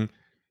leaving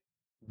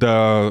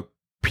the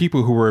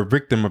people who were a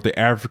victim of the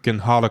African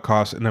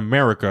Holocaust in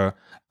America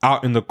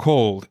out in the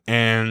cold.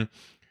 And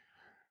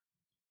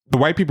the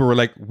white people were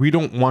like, "We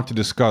don't want to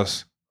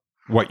discuss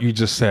what you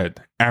just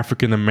said,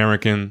 African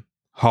American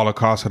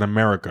Holocaust in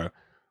America.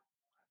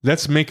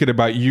 Let's make it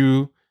about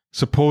you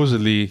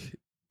supposedly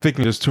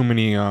thinking there's too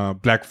many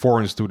black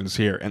foreign students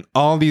here." And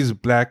all these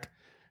black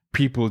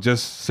people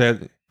just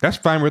said, "That's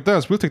fine with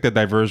us. We'll take that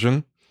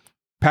diversion.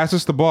 Pass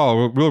us the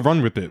ball. We'll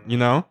run with it,"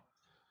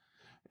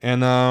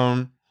 And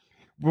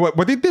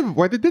what they did,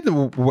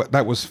 what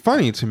that was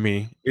funny to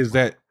me is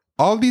that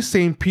all these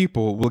same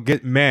people will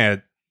get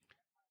mad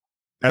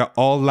at an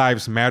all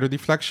lives matter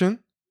deflection,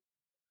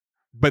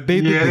 but they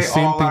did Yeah, the they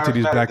same all thing to lives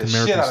these matter black the shit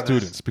American out of this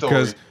students,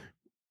 because story.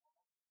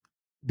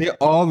 they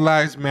all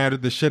lives matter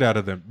the shit out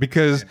of them,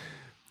 because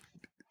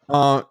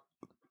uh,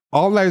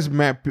 all lives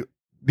matter.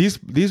 These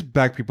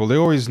black people, they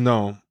always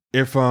know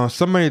if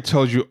somebody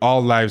tells you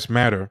all lives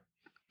matter,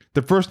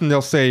 the first thing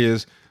they'll say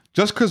is,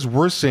 just because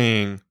we're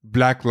saying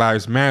Black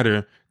Lives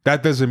Matter,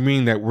 that doesn't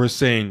mean that we're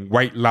saying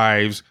white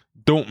lives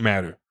don't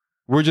matter.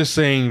 We're just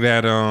saying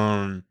that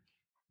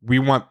we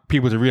want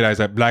people to realize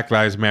that Black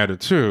Lives Matter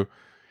too.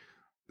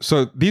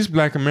 So these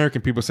Black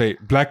American people say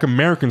Black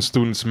American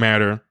students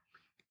matter,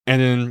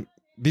 and then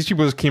these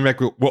people just came back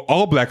with, "Well,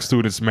 all black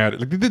students matter."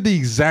 Like, they did the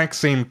exact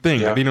same thing.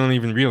 Like, Yeah, they don't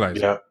even realize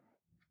it. yeah.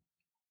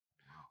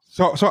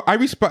 So I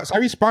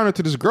responded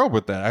to this girl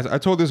with that. I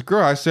told this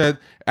girl, I said,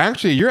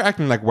 "Actually, you're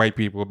acting like white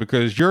people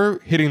because you're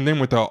hitting them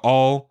with the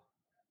all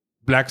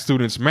black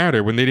students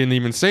matter when they didn't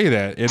even say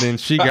that." And then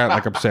she got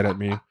like upset at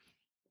me,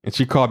 and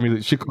she called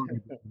me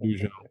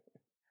delusional.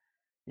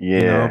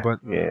 Yeah, But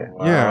yeah. yeah,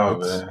 Wow,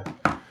 it's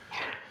man.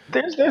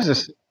 There's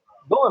this,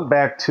 going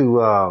back to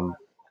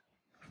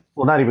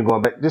well, not even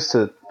going back, just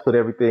to put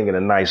everything in a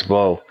nice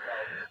bow.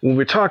 When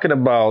we're talking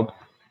about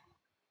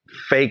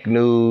fake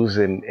news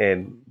and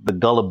the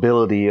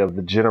gullibility of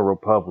the general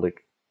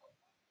public,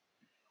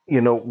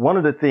 one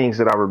of the things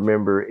that I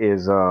remember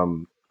is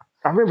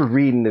I remember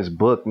reading this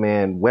book,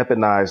 man,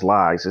 Weaponized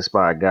Lies. It's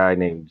by a guy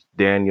named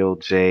Daniel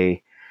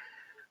J.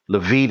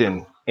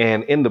 Levitin.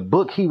 And in the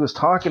book, he was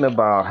talking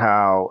about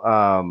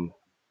how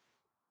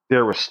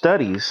there were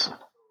studies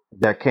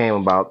that came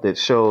about that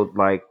showed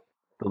like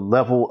the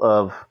level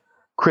of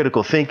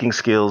critical thinking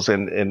skills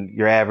and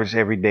your average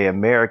everyday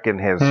American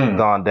has Hmm.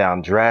 gone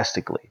down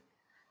drastically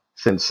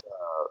since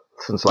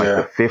like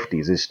the Yeah.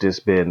 50s. It's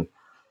just been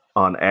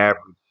on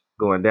average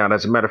going down.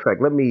 As a matter of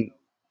fact,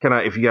 can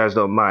I, if you guys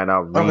don't mind,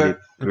 I'll read Okay. it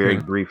very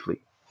okay.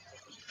 briefly.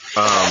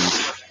 Um,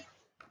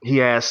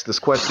 he asked this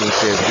question. He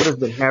says, "What has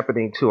been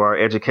happening to our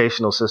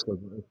educational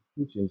systems and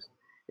institutions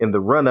in the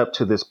run up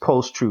to this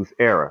post truth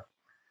era.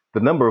 The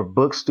number of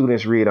books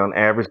students read on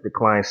average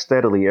declines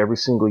steadily every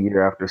single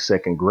year after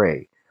second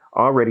grade.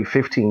 Already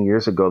 15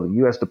 years ago, the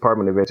U.S.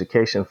 Department of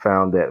Education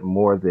found that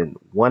more than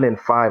 1 in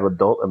 5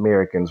 adult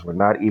Americans were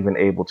not even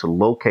able to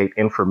locate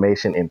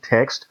information in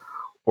text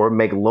or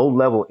make low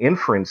level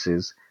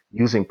inferences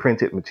using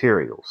printed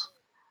materials.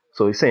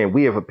 So he's saying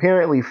we have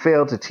apparently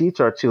failed to teach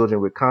our children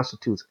what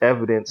constitutes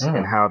evidence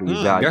and how to That's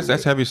evaluate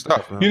it. heavy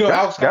stuff, You man. know,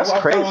 That's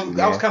crazy, I was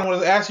man. kind of wanted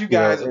to ask you You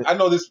know, guys. I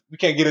know this. We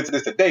can't get into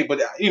this today,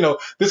 but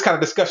this kind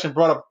of discussion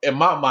brought up in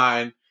my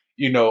mind,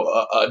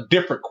 a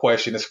different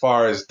question as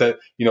far as the,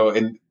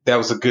 and that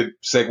was a good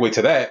segue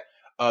to that.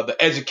 The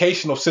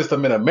educational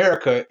system in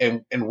America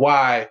and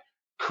why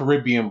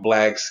Caribbean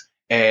blacks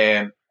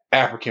and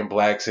African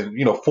blacks and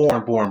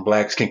foreign born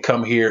blacks can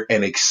come here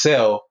and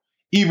excel.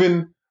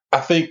 Even I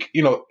think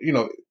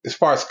as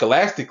far as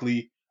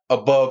scholastically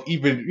above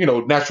even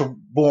natural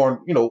born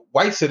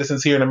white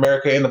citizens here in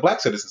America and the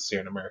black citizens here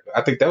in America.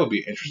 I think that would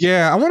be an interesting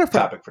Yeah, I wonder if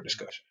topic for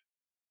discussion.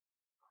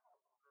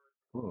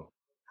 hmm.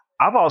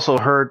 I've also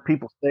heard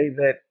people say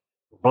that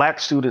black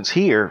students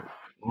here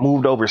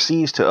moved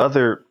overseas to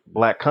other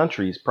black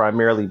countries,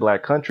 primarily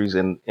black countries,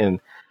 and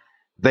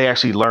they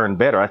actually learned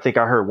better. I think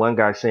I heard one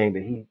guy saying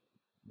that he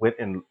went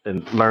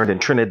and learned in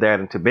Trinidad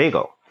and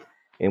Tobago.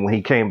 And when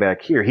he came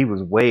back here, he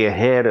was way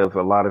ahead of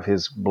a lot of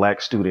his black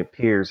student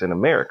peers in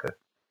America.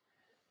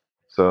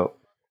 So,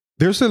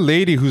 there's a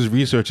lady whose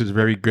research is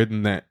very good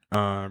in that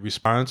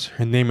response.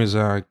 Her name is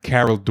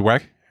Carol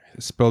Dweck,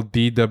 spelled I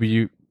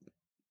knew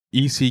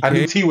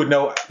Dweck. T would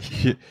know.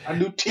 I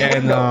knew T would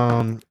And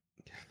know.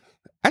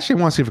 actually,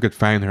 I want to see if we could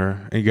find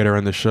her and get her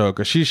on the show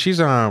because she's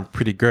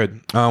pretty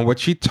good. What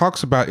she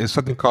talks about is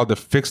something called the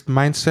fixed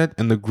mindset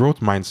and the growth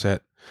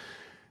mindset.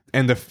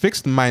 And the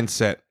fixed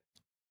mindset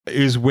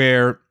is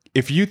where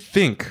if you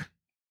think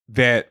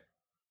that,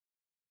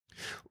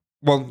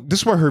 well, this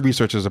is what her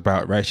research is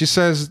about, right? She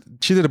says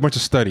she did a bunch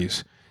of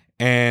studies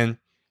and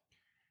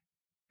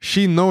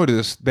she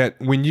noticed that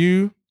when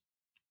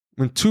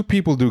two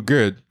people do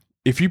good,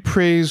 if you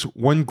praise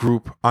one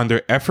group on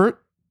their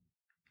effort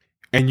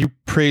and you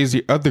praise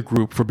the other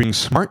group for being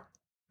smart,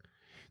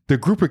 the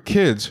group of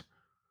kids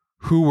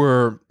who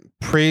were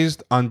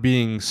praised on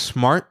being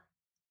smart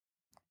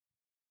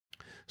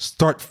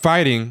start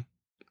fighting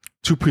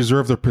to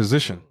preserve their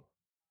position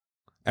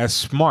as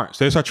smart.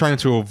 So they start trying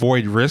to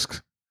avoid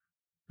risks,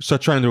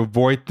 start trying to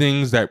avoid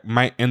things that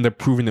might end up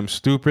proving them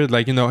stupid.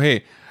 Like,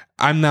 hey,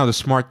 I'm now the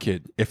smart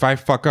kid. If I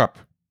fuck up,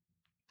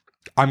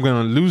 I'm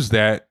going to lose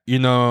that,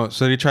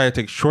 So they try to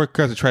take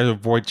shortcuts, they try to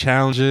avoid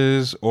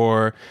challenges,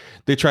 or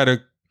they try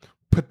to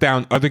put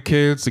down other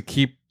kids to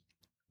keep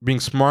being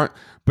smart.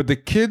 But the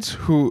kids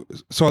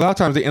so a lot of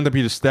times they end up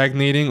either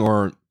stagnating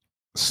or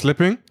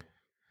slipping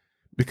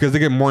because they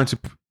get more into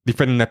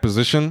defending that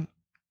position.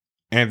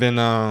 And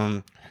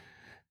then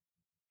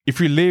if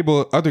you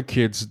label other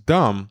kids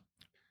dumb,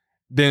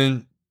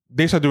 then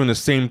they start doing the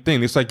same thing.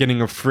 They start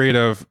getting afraid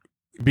of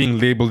being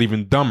labeled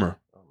even dumber.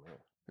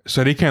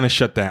 So they kind of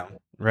shut down,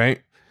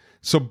 right?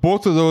 So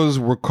both of those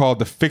were called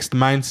the fixed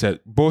mindset.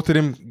 Both of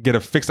them get a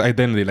fixed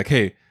identity. Like,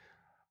 hey,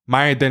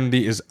 my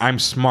identity is I'm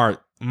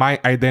smart. My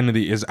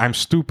identity is I'm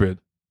stupid.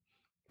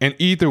 And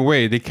either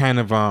way, they kind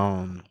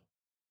of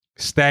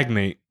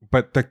stagnate.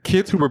 But the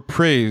kids who were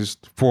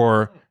praised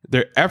for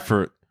their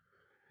effort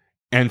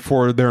and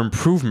for their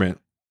improvement,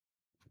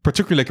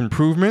 particularly like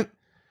improvement,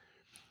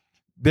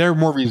 they're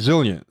more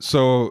resilient.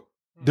 So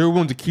they're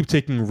willing to keep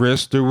taking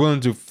risks. They're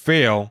willing to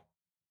fail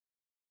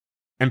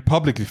and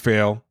publicly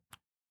fail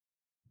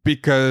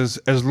because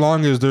as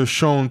long as they're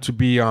shown to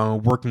be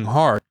working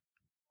hard,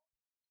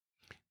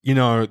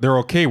 they're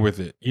okay with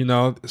it,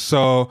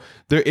 So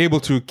they're able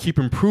to keep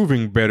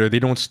improving better. They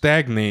don't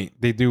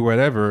stagnate. They do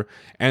whatever.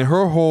 And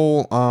her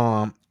whole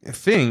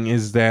thing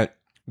is that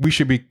we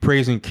should be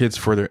praising kids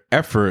for their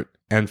effort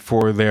and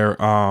for their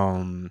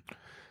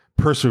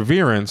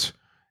perseverance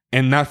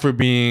and not for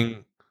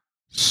being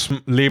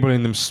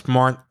labeling them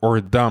smart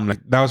or dumb. Like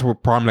that was a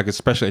problem, like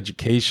special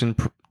education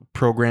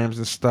programs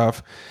and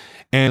stuff.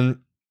 And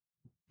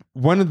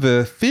one of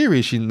the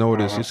theories she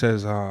noticed, she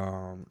says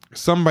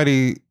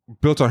somebody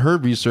built on her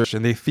research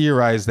and they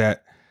theorized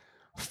that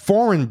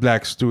foreign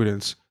black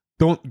students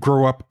don't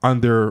grow up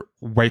under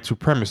white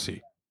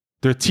supremacy.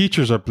 Their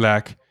teachers are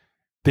black.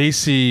 They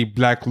see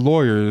black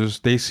lawyers.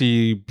 They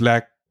see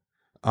black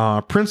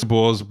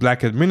principals,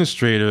 black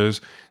administrators.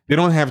 They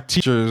don't have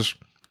teachers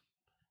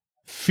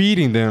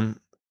feeding them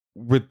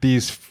with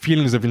these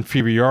feelings of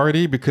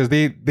inferiority because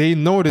they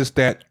noticed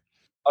that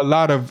a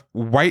lot of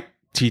white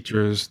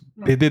teachers,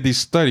 they did these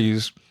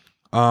studies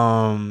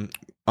on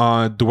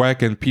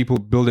Dweck and people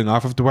building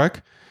off of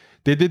Dweck.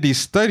 They did these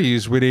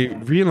studies where they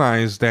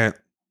realized that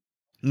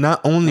not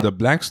only the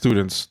black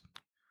students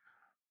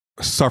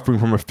suffering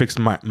from a fixed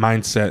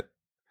mindset,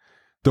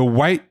 the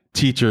white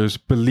teachers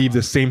believe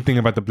the same thing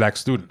about the black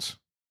students.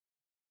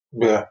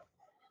 Yeah.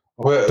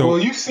 Well, So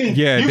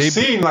yeah, you've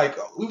seen like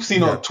we've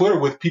seen yeah. on Twitter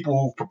with people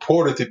who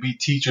purported to be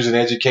teachers and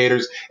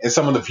educators, and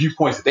some of the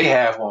viewpoints that they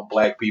have on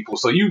black people.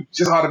 So you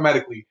just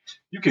automatically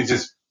you can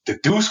just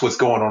deduce what's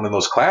going on in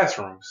those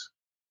classrooms.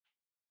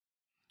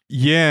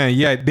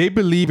 Yeah, they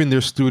believe in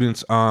their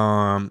students'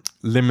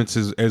 limits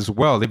as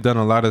well. They've done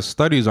a lot of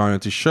studies on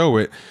it to show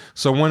it.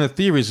 So one of the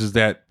theories is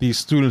that these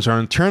students are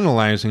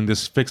internalizing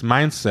this fixed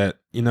mindset,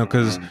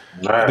 because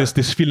Right.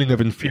 this feeling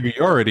of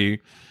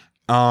inferiority.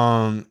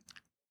 Um,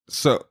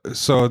 so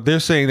they're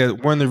saying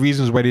that one of the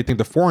reasons why they think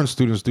the foreign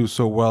students do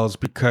so well is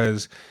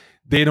because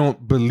they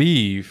don't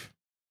believe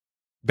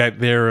that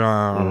they're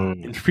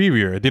Mm.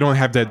 inferior. They don't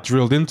have that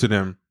drilled into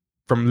them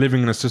from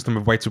living in a system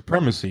of white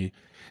supremacy.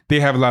 They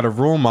have a lot of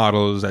role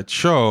models that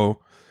show,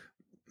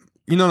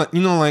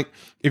 like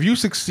if you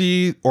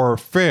succeed or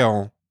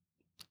fail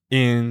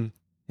in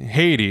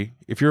Haiti,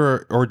 if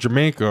you're or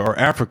Jamaica or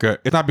Africa,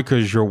 it's not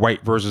because you're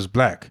white versus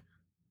black.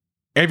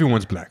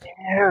 Everyone's black.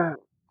 Yeah.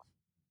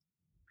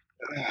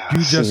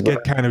 You See, just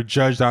but get kind of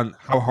judged on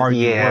how hard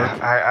you yeah,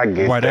 work, I get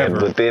that, whatever.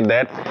 but then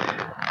that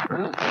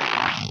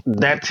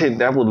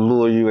would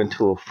lure you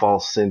into a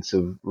false sense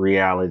of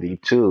reality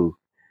too,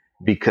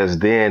 because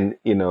then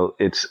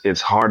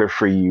it's harder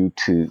for you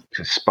to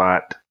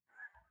spot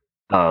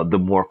the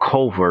more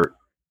covert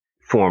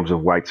forms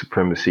of white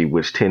supremacy,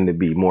 which tend to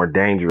be more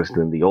dangerous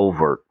than the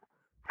overt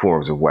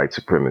forms of white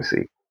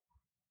supremacy.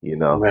 You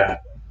know. Yeah.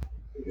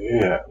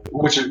 Yeah.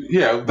 Which is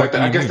like What do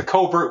I you guess mean?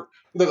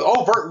 the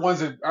overt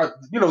ones are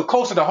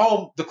closer to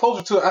home. The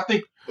closer to I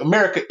think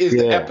America is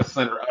the Yeah.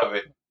 epicenter of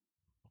it.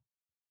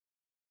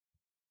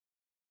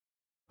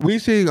 We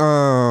say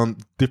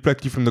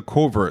deflect you from the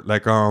covert.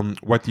 Like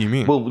what do you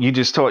mean? Well, you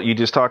just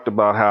talked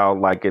about how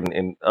like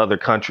in other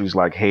countries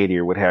like Haiti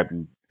or what have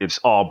you, it's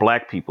all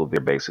black people there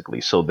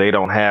basically. So they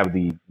don't have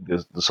the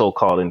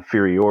so-called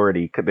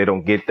inferiority. They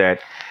don't get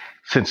that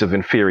sense of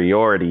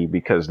inferiority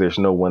because there's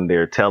no one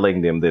there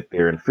telling them that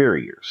they're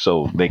inferior.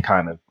 So they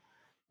kind of,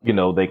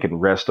 they can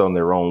rest on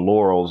their own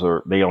laurels,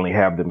 or they only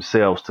have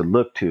themselves to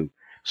look to.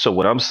 So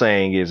what I'm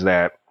saying is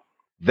that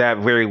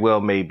very well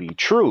may be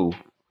true,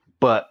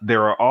 but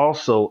there are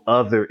also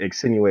other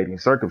extenuating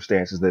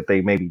circumstances that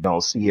they maybe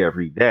don't see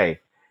every day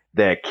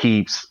that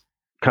keeps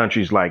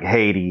countries like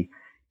Haiti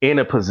in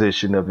a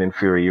position of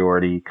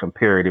inferiority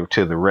comparative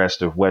to the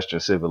rest of Western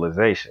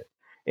civilization.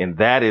 And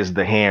that is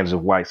the hands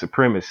of white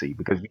supremacy,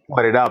 because you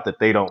pointed out that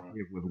they don't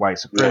live with white Yeah.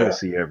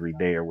 supremacy every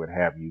day or what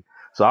have you.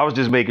 So I was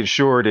just making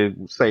sure to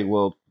say,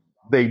 well,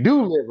 they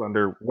do live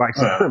under white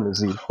Yeah.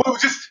 supremacy, Well,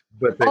 just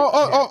but they, yeah.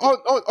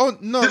 Oh,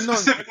 no, just no,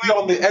 specifically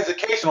on the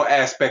educational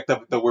aspect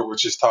of it that we were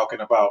just talking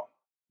about,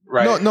 no,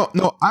 right? no,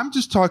 no. I'm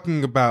just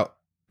talking about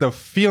the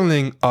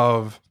feeling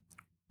of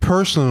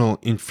personal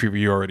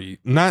inferiority,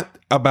 not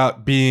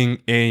about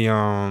being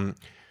a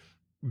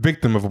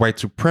victim of white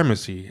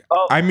supremacy.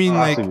 Oh, I mean,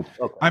 I see. like,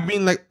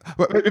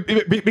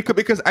 Okay.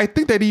 because I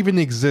think that even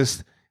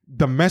exists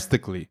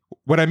domestically.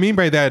 What I mean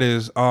by that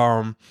is,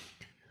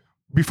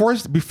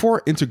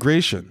 before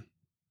integration,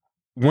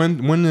 one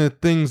of the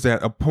things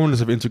that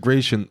opponents of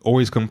integration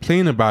always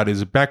complain about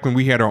is back when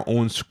we had our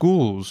own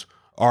schools,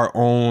 our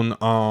own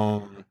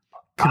Ah,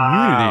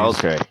 communities,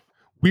 okay.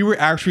 we were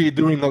actually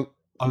doing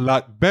a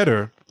lot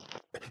better.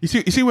 You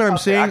see what I'm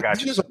Okay, I saying? got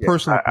This you. is a Yeah,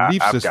 personal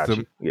belief I've got you.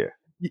 system. Yeah.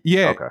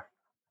 Yeah, Okay.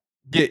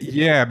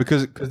 yeah,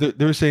 because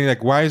they were saying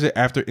like, why is it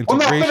after Well,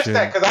 no, finish that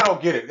integration? because I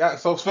don't get it.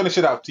 So finish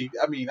it out, T.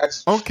 I mean, I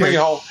just Okay,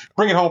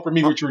 bring it home for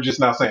me uh, what you were just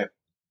now saying.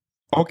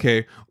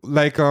 okay,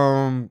 like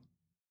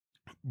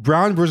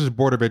Brown versus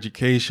Board of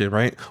Education,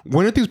 right?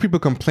 One of the things people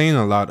complain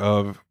a lot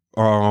of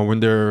when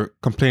they're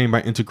complaining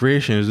about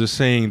integration is just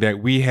saying that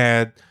we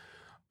had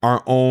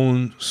our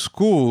own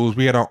schools,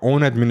 we had our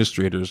own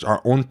administrators,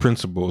 our own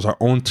principals, our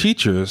own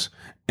teachers,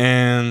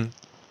 and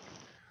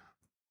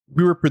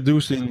we were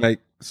producing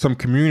like some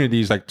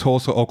communities like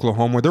Tulsa,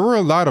 Oklahoma. There were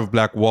a lot of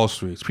Black Wall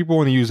Streets. People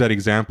want to use that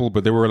example,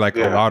 but there were like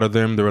a Yeah. lot of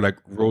them. There were like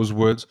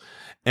Rosewoods,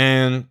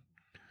 and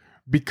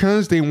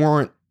because they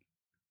weren't,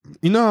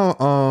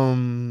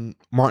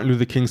 Martin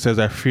Luther King says,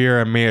 "I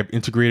fear I may have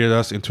integrated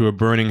us into a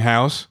burning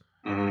house."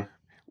 Hmm.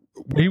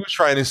 What he was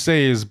trying to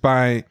say is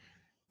by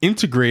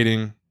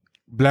integrating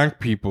Black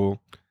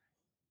people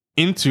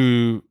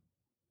into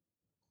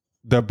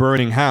the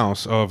burning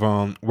house of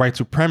white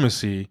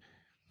supremacy,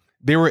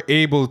 they were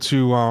able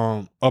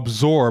to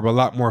absorb a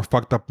lot more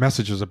fucked up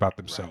messages about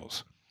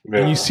themselves.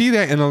 And you Yeah. see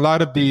that in a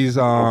lot of these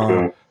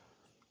Okay.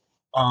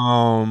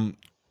 um,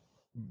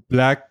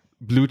 black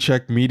blue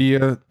check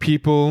media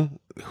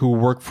people who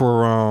work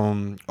for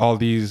all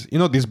these,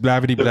 these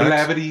blavity The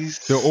blacks.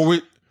 They're Blavities.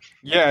 always,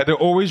 yeah, they're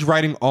always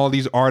writing all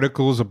these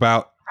articles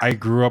about I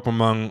grew up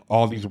among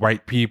all these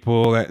white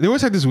people. They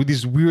always have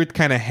these weird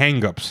kind of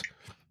hangups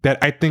that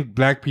I think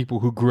black people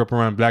who grew up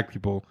around black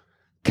people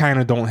kind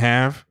of don't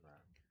have.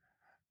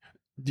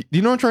 Do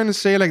you know what I'm trying to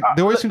say? Like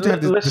they always seem to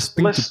have this Let's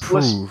thing to let's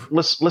let's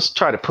prove. let's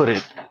try to put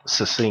it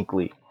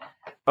succinctly.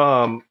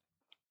 Um,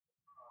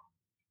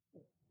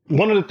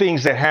 One of the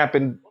things that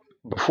happened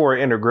before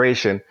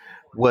integration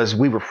was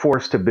we were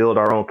forced to build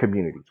our own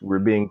communities. We were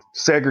being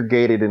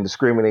segregated and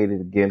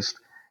discriminated against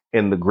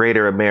in the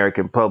greater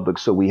American public,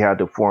 so we had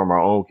to form our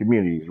own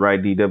communities,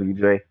 right,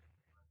 DWJ?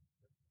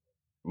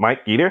 Mike,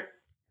 you there?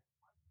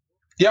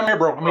 Yeah, I'm here,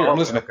 bro. I'm here. Oh, I'm okay,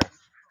 listening. okay.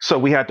 So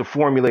we had to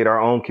formulate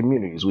our own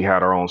communities. We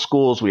had our own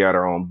schools, we had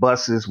our own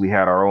buses, we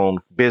had our own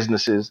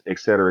businesses, et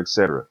cetera, et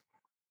cetera.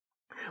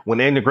 When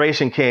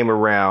integration came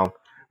around,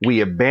 we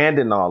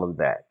abandoned all of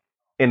that.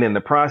 And in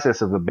the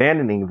process of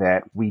abandoning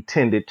that, we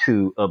tended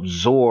to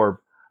absorb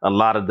a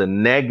lot of the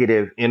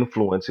negative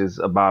influences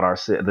about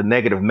ourselves, the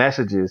negative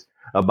messages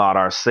about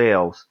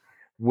ourselves.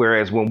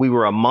 Whereas when we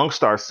were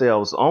amongst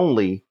ourselves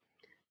only,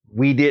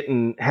 we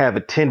didn't have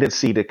a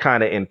tendency to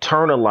kind of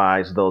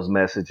internalize those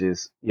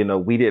messages. You know,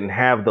 we didn't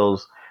have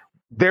those.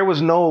 There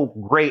was no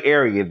gray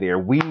area there.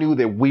 We knew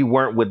that we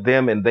weren't with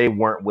them and they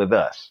weren't with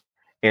us.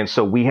 And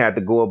so we had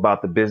to go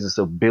about the business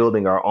of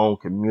building our own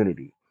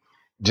community,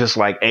 just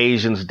like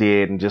Asians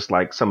did and just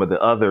like some of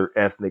the other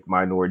ethnic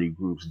minority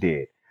groups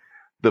did.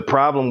 The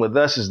problem with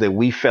us is that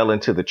we fell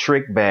into the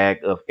trick bag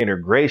of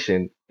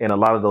integration, and a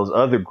lot of those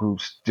other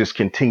groups just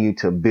continue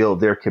to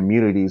build their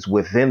communities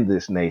within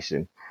this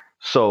nation.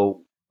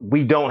 So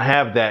we don't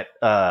have that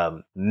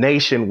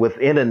nation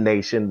within a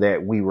nation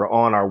that we were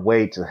on our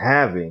way to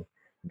having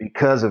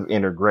because of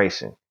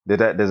integration.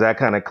 Does that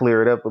kind of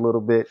clear it up a little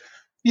bit,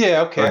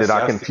 Yeah, okay. or I did see. I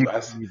I see. confuse I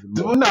see. you even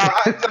more? No,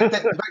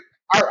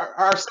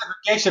 our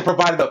segregation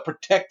provided a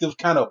protective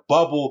kind of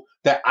bubble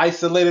that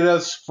isolated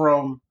us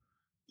from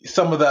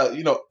some of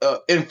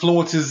the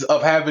influences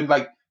of having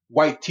like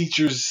white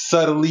teachers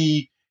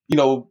subtly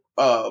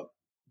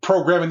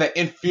programming that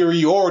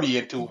inferiority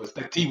into us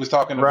that T was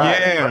talking about. Right,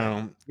 right.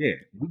 Yeah, Yeah,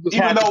 we just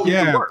Even had to though do the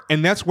yeah, work.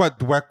 and that's what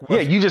Dweck Yeah,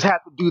 was. you just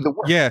have to do the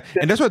work. Yeah,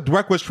 and that's what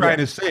Dweck was trying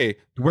Yeah. to say.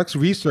 Dweck's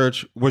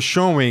research was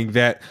showing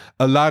that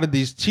a lot of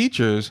these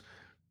teachers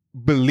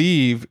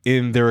believe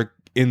in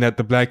that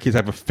the black kids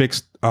have a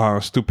fixed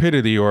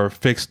stupidity or a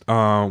fixed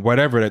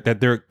whatever that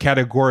they're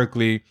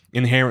categorically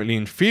inherently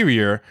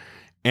inferior,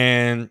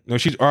 and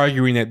she's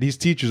arguing that these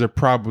teachers are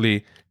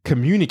probably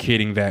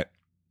communicating that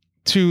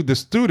to the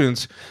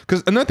students.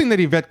 Because another thing that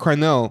Yvette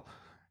Carnell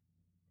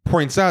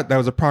points out that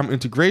was a problem with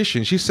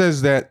integration, she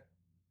says that,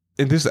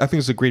 and this I think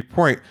is a great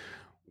point,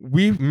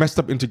 we messed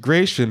up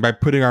integration by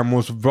putting our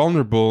most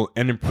vulnerable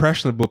and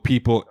impressionable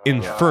people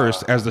in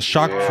first as the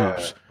shock yeah,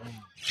 troops.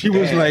 She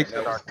was damn, like,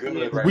 that was good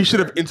we right should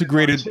have there. Our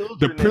integrated the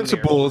children in there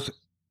principals first.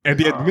 and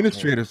the Oh man.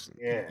 administrators.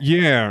 Yeah.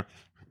 Yeah.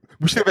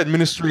 We should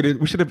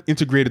have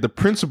integrated the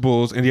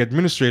principals and the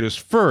administrators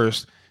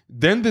first,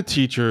 then the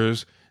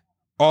teachers,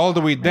 all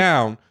the way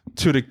down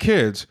to the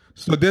kids.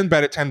 So then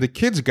by the time the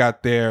kids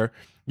got there,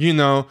 you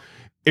know,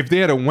 if they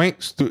had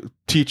a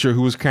teacher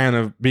who was kind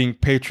of being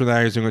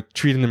patronizing or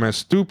treating them as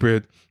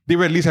stupid, they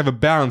would at least have a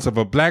balance of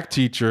a black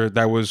teacher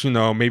that was,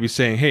 maybe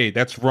saying, hey,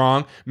 that's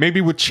wrong. Maybe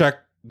would check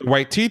the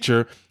white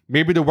teacher.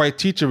 Maybe the white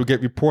teacher would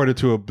get reported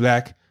to a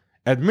black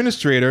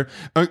administrator.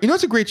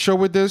 It's a great show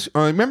with this.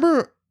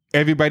 Remember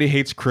Everybody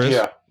Hates Chris?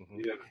 Yeah,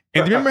 Mhm.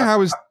 And do you remember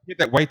how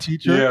that white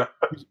teacher yeah,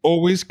 was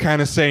always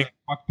kind of saying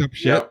fucked up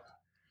shit? yep,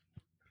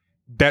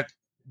 That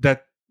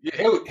that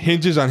yeah,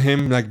 hinges on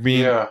him like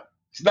being yeah.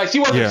 Like she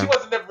yeah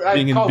wasn't never. I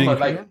being didn't call being her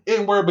like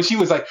N word, but she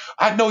was like,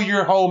 I know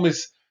your home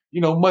is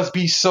must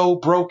be so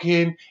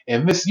broken,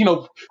 and this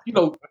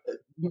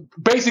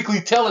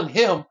basically telling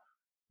him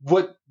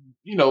what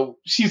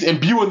she's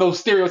imbuing those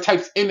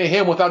stereotypes into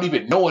him without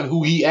even knowing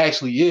who he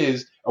actually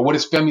is or what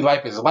his family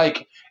life is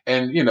like.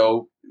 And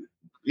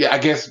yeah, I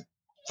guess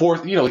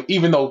fourth,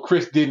 even though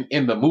Chris didn't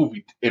in the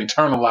movie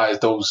internalize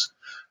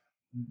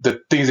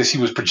the things that she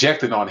was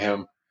projecting on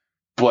him,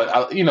 but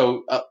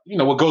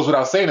what goes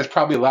without saying is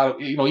probably a lot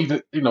of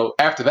even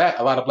after that,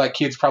 a lot of black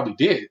kids probably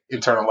did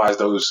internalize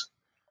those,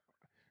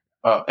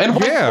 and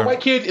yeah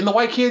the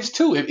white kids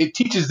too. It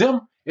teaches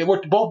them, and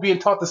we're both being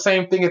taught the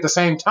same thing at the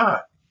same time,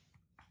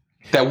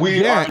 that we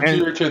are yeah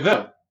inferior to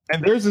them.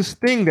 and there's this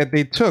thing that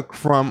they took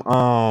from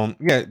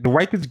the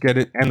white kids get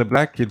it and the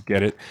black kids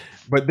get it,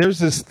 but there's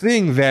this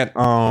thing that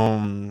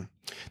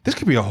this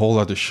could be a whole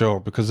other show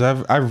because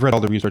I've read all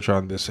the research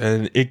on this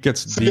and it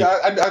gets So deep. yeah,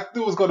 I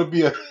knew it was going to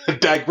be a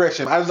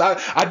digression.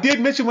 I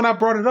did mention when I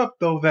brought it up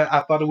though that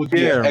I thought it would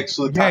be an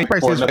excellent Yeah, topic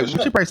for another we show.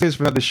 should probably say this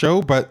for another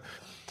show, but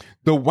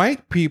the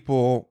white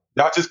people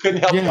Y'all just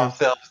couldn't help Yeah.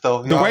 yourselves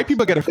though. the white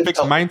people get a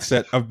fixed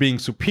mindset of being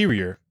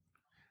superior.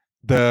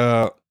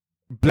 The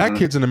black Mhm.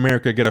 kids in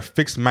America get a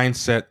fixed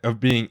mindset of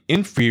being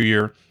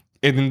inferior,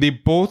 and then they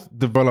both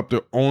develop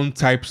their own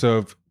types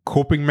of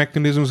coping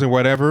mechanisms and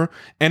whatever,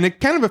 and it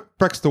kind of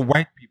affects the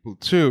white people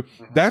too.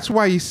 That's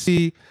why you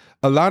see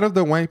a lot of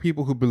the white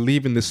people who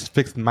believe in this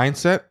fixed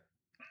mindset,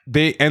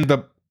 they end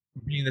up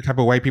being the type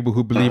of white people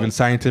who believe in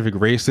scientific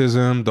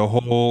racism, the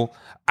whole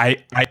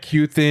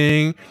IQ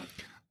thing.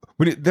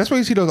 That's why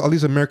you see all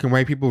these American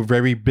white people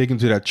very big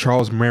into that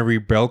Charles Murray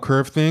bell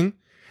curve thing.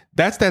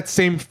 That's that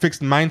same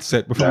fixed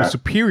mindset, but from a Yeah.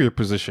 superior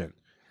position.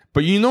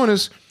 But you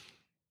notice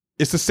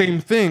it's the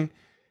same thing.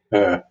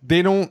 Yeah.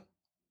 They don't.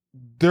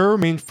 Their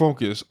main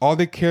focus, all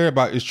they care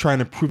about, is trying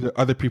to prove that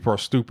other people are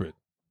stupid.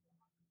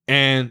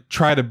 and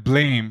try to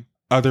blame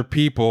other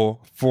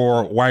people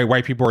for why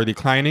white people are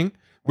declining,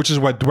 which is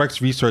what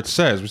Dweck's research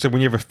says. We said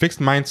when you have a fixed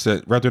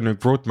mindset rather than a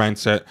growth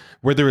mindset,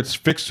 whether it's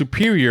fixed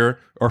superior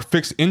or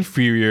fixed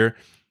inferior,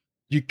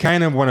 you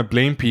kind of want to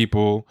blame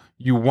people.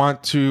 You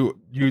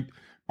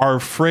are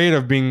afraid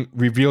of being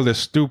revealed as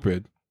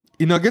stupid.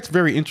 It gets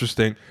very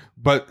interesting,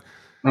 but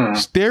Mm.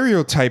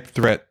 stereotype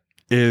threat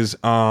is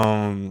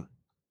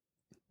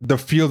the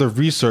field of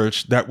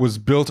research that was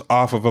built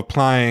off of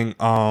applying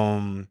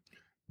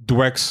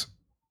Dweck's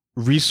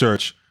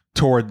research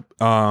toward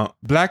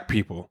black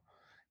people.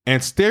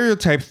 And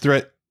stereotype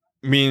threat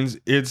means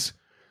it's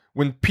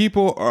when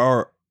people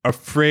are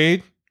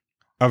afraid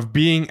of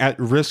being at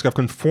risk of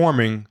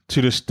conforming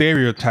to the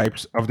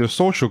stereotypes of their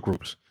social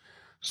groups.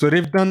 So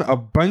they've done a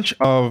bunch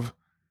of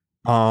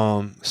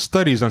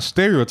studies on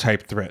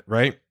stereotype threat,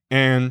 right?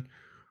 And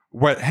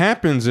what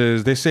happens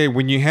is they say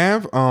when you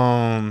have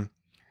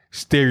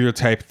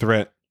stereotype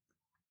threat,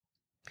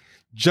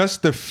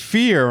 just the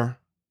fear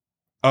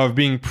of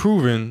being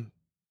proven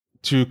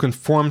to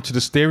conform to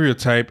the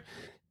stereotype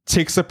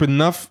takes up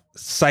enough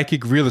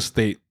psychic real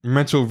estate,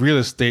 mental real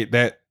estate,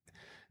 that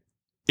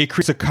it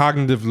creates a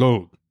cognitive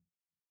load.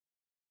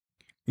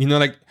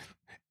 Like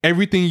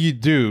everything you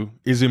do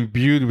is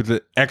imbued with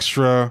the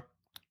extra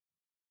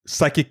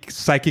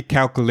psychic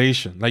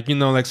calculation. Like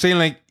saying,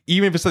 like,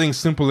 even if it's something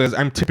simple as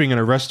I'm tipping in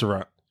a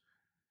restaurant,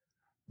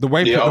 the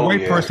white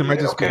person might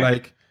just be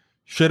like,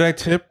 should I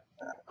tip?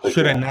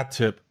 Should I not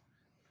tip?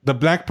 The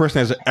black person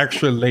has an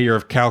extra layer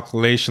of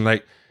calculation.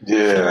 Like,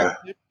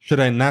 should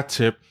I not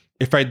tip?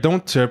 If I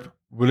don't tip,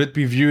 will it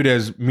be viewed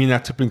as me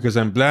not tipping because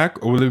I'm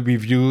black, or will it be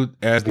viewed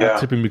as not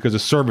tipping because the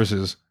service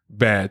is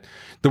bad?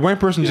 The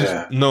white person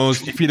just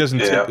knows if he doesn't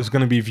tip, it's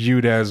going to be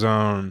viewed as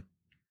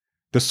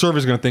the server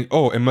is going to think,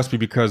 oh, it must be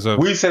because of.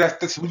 We said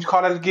that's what you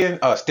call that again?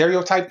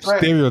 Stereotype threat.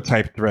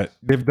 Stereotype threat.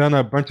 They've done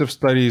a bunch of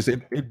studies.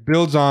 It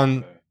builds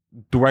on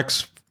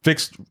Dweck's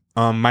fixed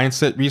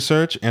mindset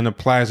research and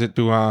applies it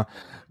to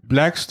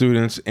black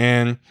students,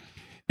 and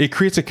it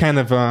creates a kind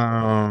of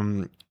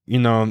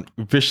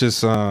vicious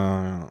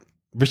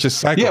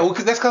cycle. Yeah, well,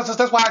 that's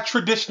why I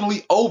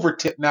traditionally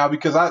overtip now,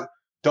 because I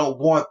don't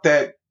want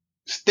that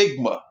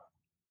stigma.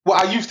 Well,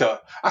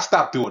 I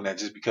stopped doing that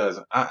just because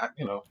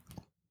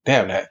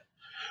damn that.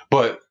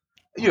 But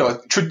I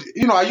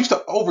used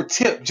to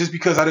overtip just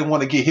because I didn't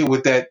want to get hit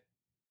with that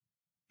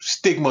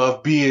stigma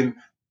of being,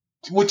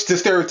 which the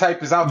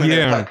stereotype is out there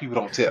that black people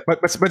don't tip.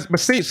 But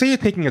say you're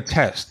taking a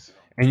test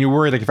and you're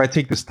worried, like, if I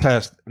take this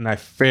test and I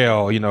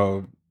fail,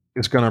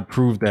 it's gonna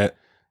prove that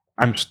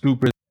I'm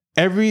stupid.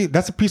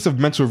 That's a piece of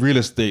mental real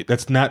estate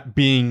that's not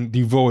being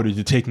devoted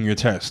to taking your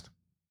test.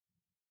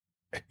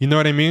 You know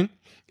what I mean?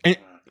 And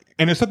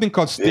there's something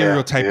called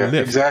stereotype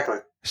lift. Exactly.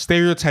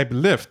 Stereotype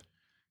lift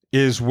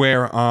is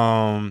where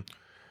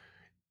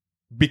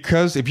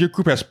because if your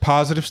group has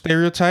positive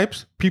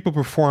stereotypes, people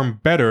perform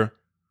better.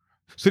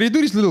 So they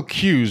do these little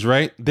cues,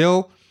 right?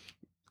 They'll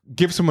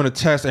give someone a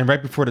test, and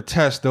right before the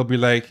test, they'll be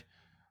like,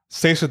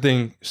 say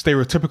something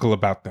stereotypical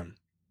about them,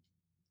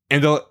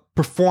 and they'll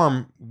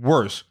perform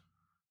worse.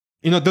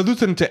 They'll do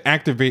something to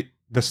activate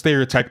the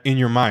stereotype in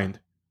your mind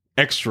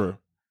extra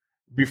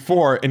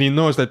before, and he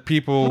knows that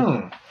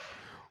people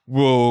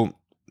will,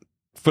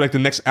 for like the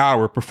next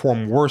hour,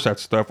 perform worse at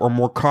stuff, or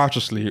more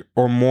cautiously,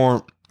 or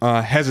more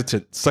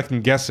hesitant,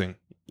 second guessing.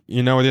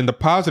 And then the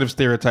positive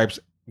stereotypes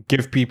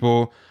give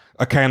people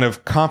a kind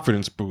of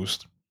confidence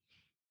boost.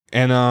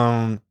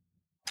 And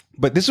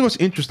but this is what's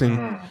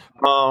interesting.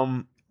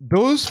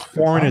 Those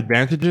foreign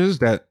advantages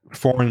that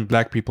foreign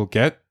black people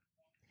get,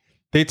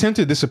 they tend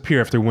to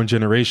disappear after one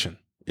generation.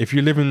 If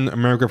you live in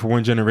America for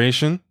one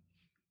generation,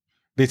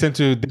 they tend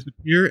to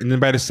disappear, and then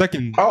by the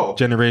second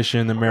generation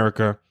in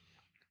America,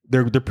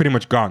 they're pretty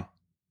much gone.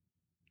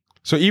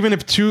 So even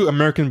if two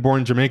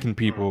American-born Jamaican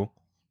people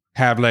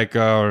have like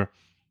a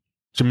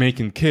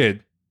Jamaican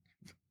kid,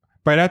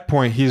 by that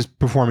point he's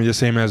performing the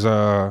same as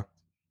a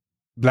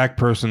black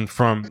person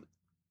from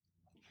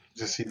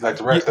just like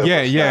the rest of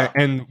us. Yeah.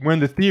 And one of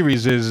the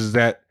theories is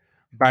that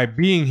by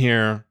being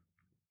here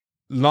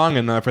long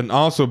enough and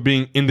also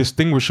being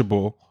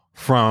indistinguishable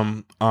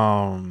from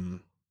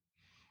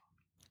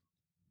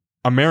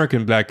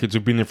American black kids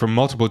who've been here for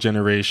multiple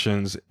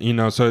generations,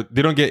 so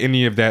they don't get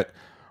any of that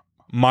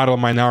model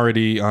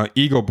minority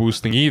ego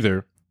boosting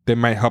either. That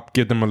might help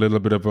give them a little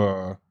bit of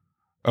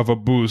a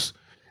boost.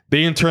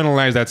 They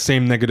internalize that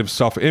same negative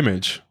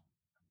self-image,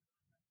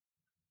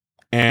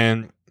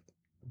 and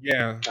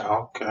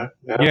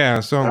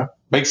so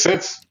makes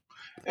sense.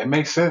 It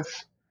makes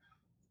sense.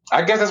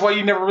 I guess that's why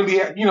you never really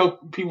had,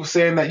 people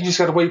saying that you just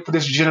got to wait for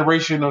this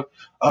generation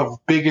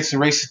of bigots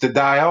and racists to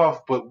die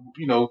off. But,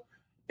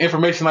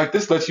 information like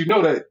this lets you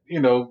know that,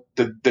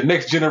 the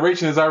next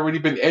generation has already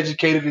been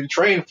educated and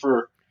trained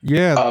for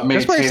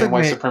maintaining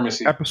white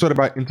supremacy. Episode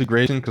about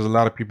integration, because a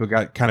lot of people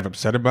got kind of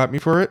upset about me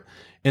for it.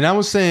 And I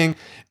was saying,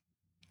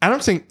 I'm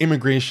not saying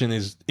integration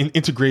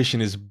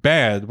is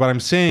bad. What I'm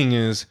saying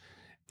is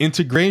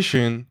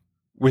integration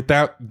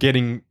without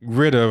getting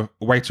rid of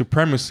white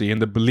supremacy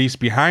and the beliefs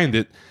behind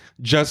it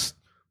just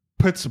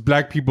puts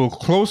black people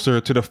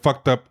closer to the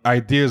fucked up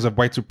ideas of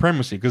white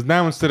supremacy. Because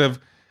now instead of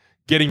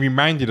getting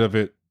reminded of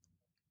it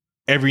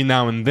every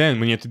now and then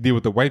when you have to deal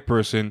with a white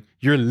person,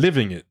 you're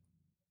living it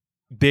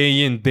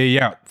day in, day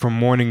out, from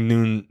morning,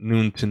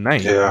 noon to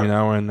night. Yeah.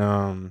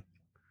 And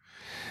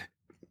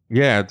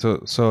yeah,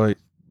 so like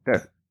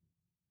that.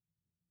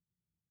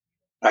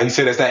 Like you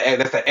said, that's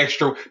that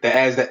extra that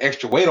adds that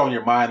extra weight on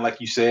your mind,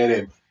 like you said,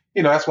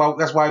 and that's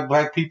why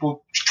black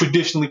people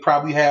traditionally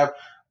probably have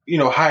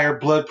higher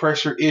blood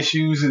pressure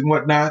issues and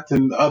whatnot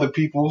than other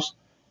people's.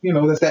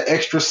 That's that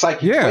extra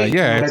psychic Yeah, weight.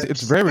 yeah, That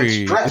it's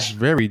stress.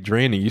 very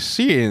draining. You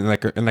see it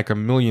in like a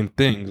million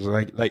things.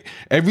 Like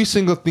every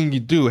single thing you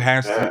do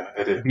has to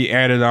Yeah, it is. be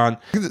added on.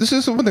 This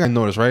is one thing I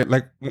noticed, right?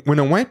 Like when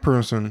a white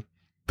person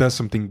does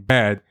something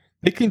bad,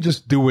 they can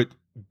just do it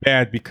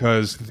bad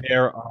because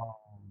they're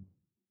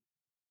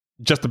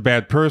just a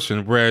bad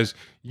person. Whereas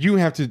you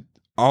have to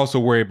also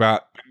worry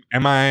about,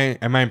 am I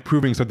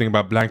improving something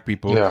about black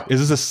people? Yeah, Is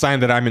this a sign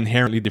that I'm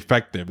inherently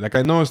defective? Like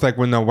I noticed, like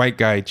when a white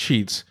guy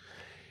cheats,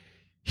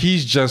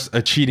 he's just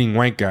a cheating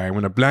white guy.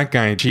 When a black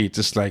guy cheats,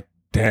 it's like,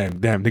 damn,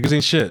 niggas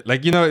ain't shit.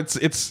 Like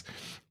it's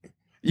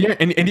yeah,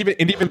 and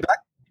even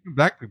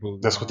black people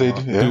that's what they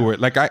do. Yeah, do it.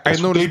 Like I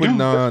that's what they noticed when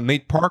do.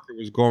 Nate Parker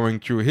was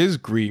going through his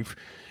grief,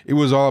 it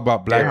was all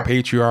about black Yeah,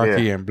 yeah.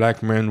 patriarchy and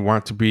black men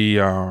want to be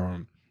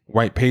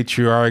white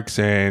patriarchs,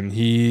 and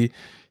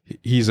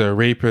he's a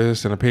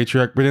rapist and a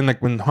patriarch. But then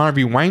like when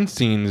Harvey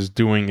Weinstein is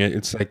doing it,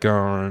 it's like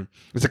a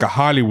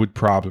Hollywood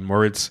problem,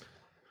 or it's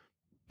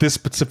this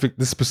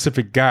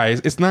specific guy.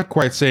 It's not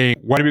quite saying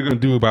what are we going to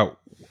do about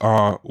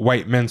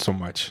white men so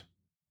much.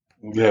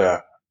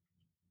 Yeah,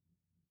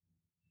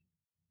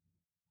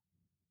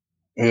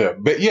 yeah,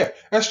 but yeah,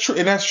 that's true,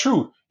 and that's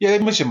true. Yeah,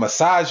 they mentioned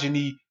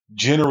misogyny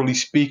generally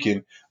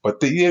speaking, but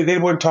they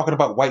weren't talking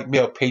about white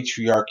male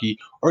patriarchy,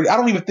 or I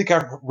don't even think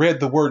I've read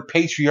the word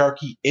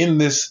patriarchy in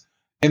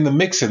the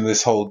mix in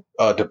this whole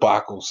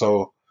debacle.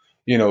 So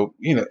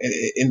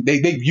and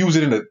they use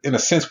it in a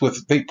sense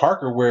with Nate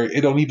Parker where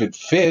it don't even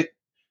fit.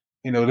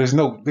 There's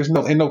no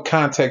in no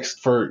context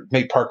for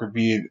Nate Parker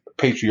being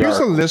Here's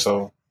a patriarchal. list.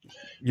 So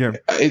Yeah.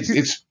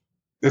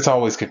 it's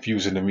always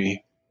confusing to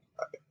me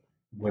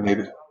when they.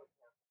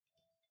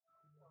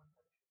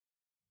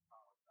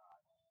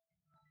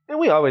 And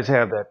we always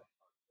have that.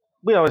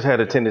 We always had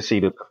a tendency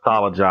to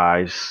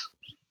pathologize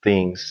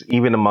things,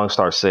 even amongst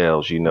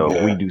ourselves. If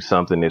we Yeah, do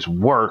something that's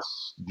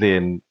worse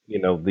than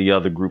the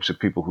other groups of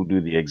people who do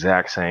the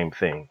exact same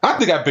thing. I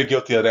think I've been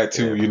guilty of that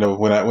too. Yeah.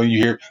 When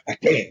you hear like,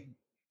 damn,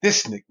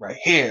 this nigga right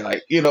here,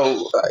 like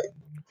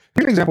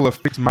Here's an example of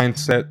fixed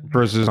mindset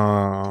versus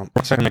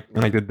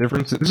like the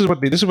difference. This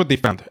is what they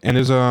found, and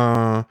there's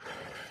a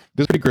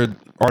pretty good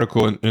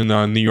article in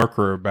New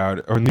Yorker about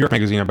it, or New York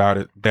Magazine about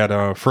it,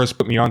 that first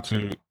put me on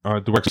to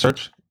do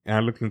research, and I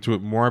looked into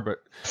it more. But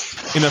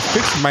in a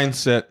fixed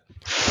mindset,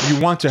 you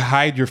want to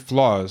hide your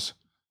flaws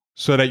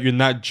so that you're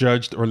not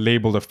judged or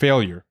labeled a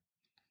failure.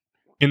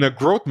 In a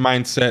growth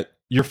mindset,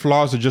 your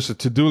flaws are just a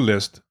to-do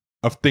list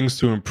of things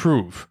to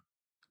improve.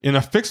 In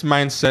a fixed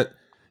mindset,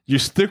 you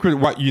stick with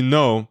what you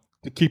know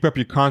to keep up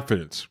your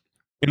confidence.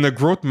 In a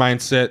growth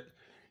mindset,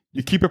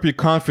 you keep up your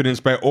confidence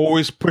by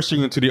always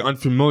pushing into the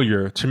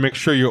unfamiliar to make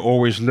sure you're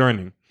always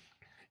learning.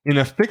 In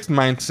a fixed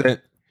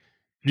mindset,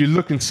 you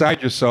look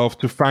inside yourself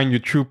to find your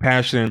true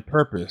passion and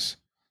purpose,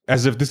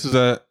 as if this is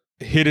a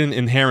hidden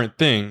inherent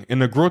thing.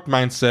 In a growth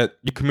mindset,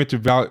 you commit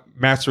to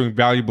mastering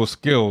valuable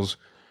skills,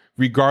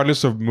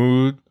 regardless of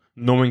mood,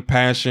 knowing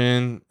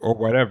passion, or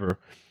whatever.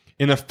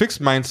 In a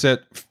fixed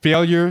mindset,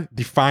 failure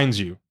defines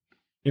you.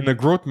 In a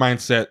growth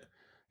mindset,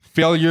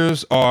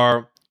 failures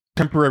are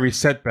temporary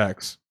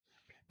setbacks.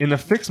 In a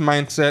fixed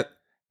mindset,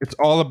 it's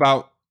all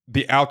about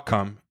the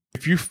outcome.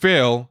 If you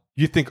fail,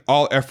 you think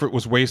all effort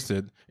was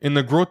wasted. In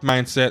the growth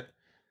mindset,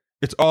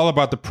 it's all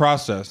about the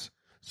process.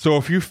 So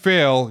if you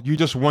fail, you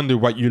just wonder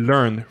what you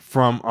learned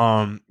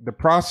from the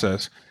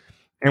process.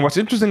 And what's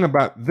interesting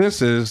about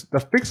this is the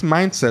fixed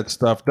mindset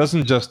stuff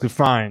doesn't just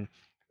define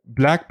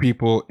black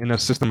people in a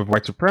system of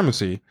white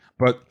supremacy,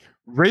 but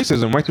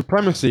racism, white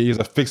supremacy is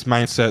a fixed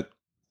mindset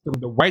from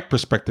the white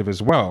perspective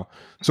as well.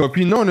 So if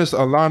you notice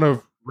a lot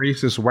of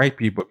racist white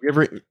people, if you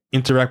ever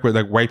interact with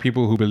like white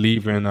people who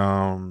believe in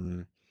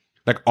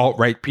like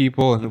alt-right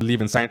people and who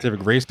believe in scientific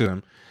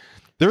racism,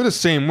 they're the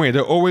same way.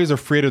 They're always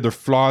afraid of their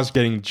flaws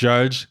getting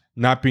judged,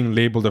 not being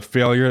labeled a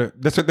failure.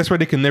 That's why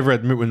they can never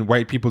admit when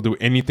white people do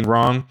anything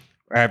wrong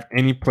or have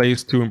any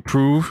place to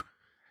improve.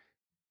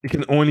 It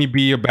can only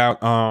be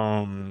about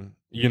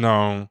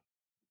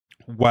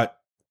what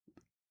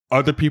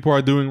other people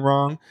are doing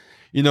wrong.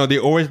 They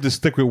always just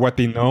stick with what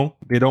they know.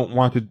 They don't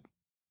want to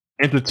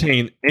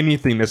entertain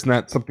anything that's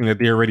not something that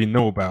they already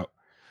know about.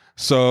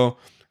 So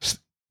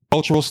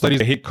cultural studies,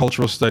 they hate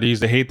cultural studies.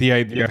 They hate the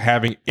idea of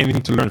having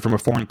anything to learn from a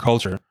foreign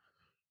culture.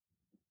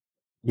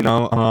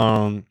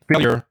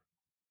 Failure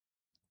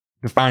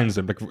defines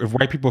them. Like if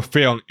white people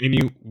fail in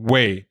any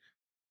way,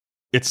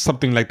 it's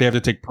something like they have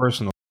to take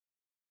personal.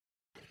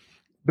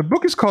 The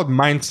book is called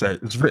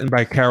Mindset. It's written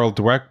by Carol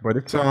Dweck, but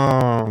it's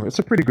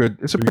a pretty good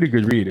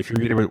read if you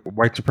read it with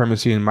white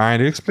supremacy in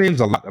mind. It explains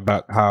a lot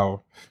about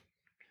how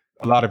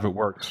a lot of it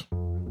works.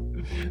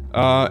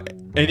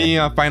 Any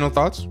final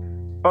thoughts?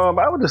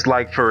 I would just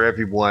like for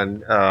everyone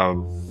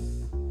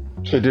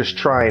to just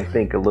try and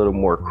think a little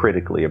more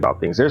critically about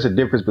things. There's a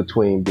difference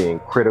between being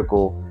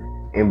critical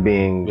and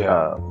being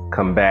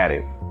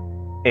combative.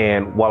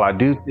 And while I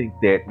do think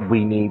that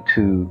we need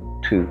to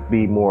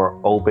be more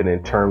open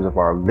in terms of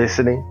our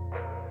listening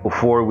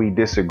before we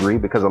disagree,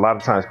 because a lot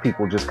of times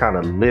people just kind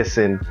of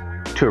listen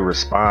to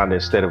respond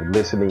instead of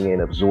listening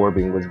and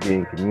absorbing what's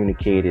being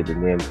communicated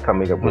and then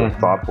coming up with a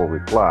thoughtful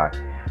reply.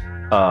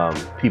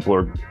 People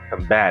are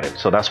combative.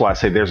 So that's why I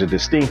say there's a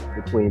distinction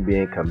between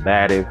being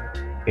combative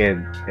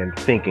and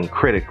thinking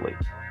critically.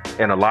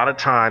 And a lot of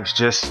times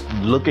just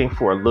looking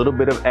for a little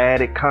bit of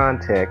added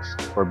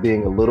context or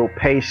being a little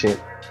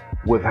patient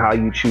with how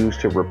you choose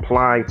to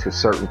reply to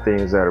certain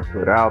things that are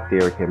put out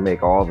there can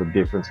make all the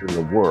difference in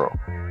the world.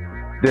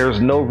 There's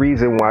no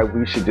reason why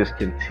we should just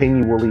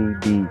continually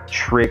be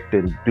tricked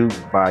and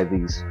duped by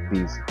these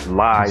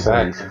lies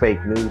and these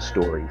fake news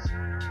stories.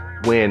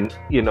 When,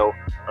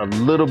 a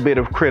little bit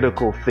of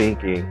critical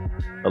thinking,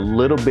 a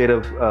little bit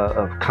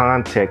of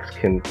context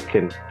can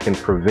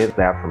prevent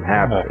that from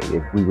happening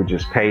if we were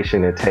just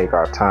patient and take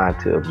our time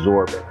to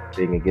absorb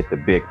everything and get the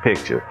big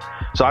picture.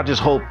 So I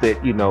just hope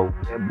that,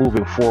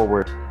 moving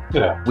forward,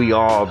 we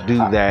all do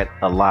that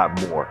a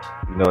lot more,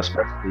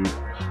 especially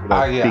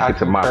speaking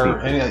to my people.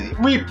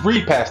 And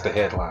read past the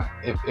headline.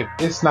 If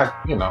it's not,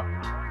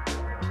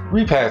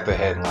 read past the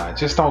headline.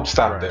 Just don't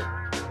stop there.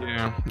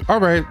 Yeah. All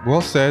right.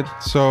 Well said.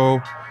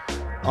 So,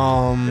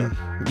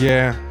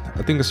 yeah,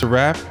 I think it's a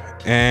wrap,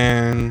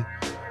 and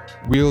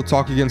we'll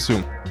talk again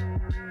soon.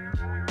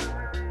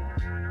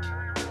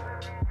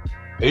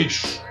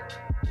 Peace.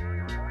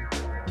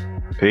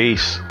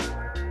 Peace.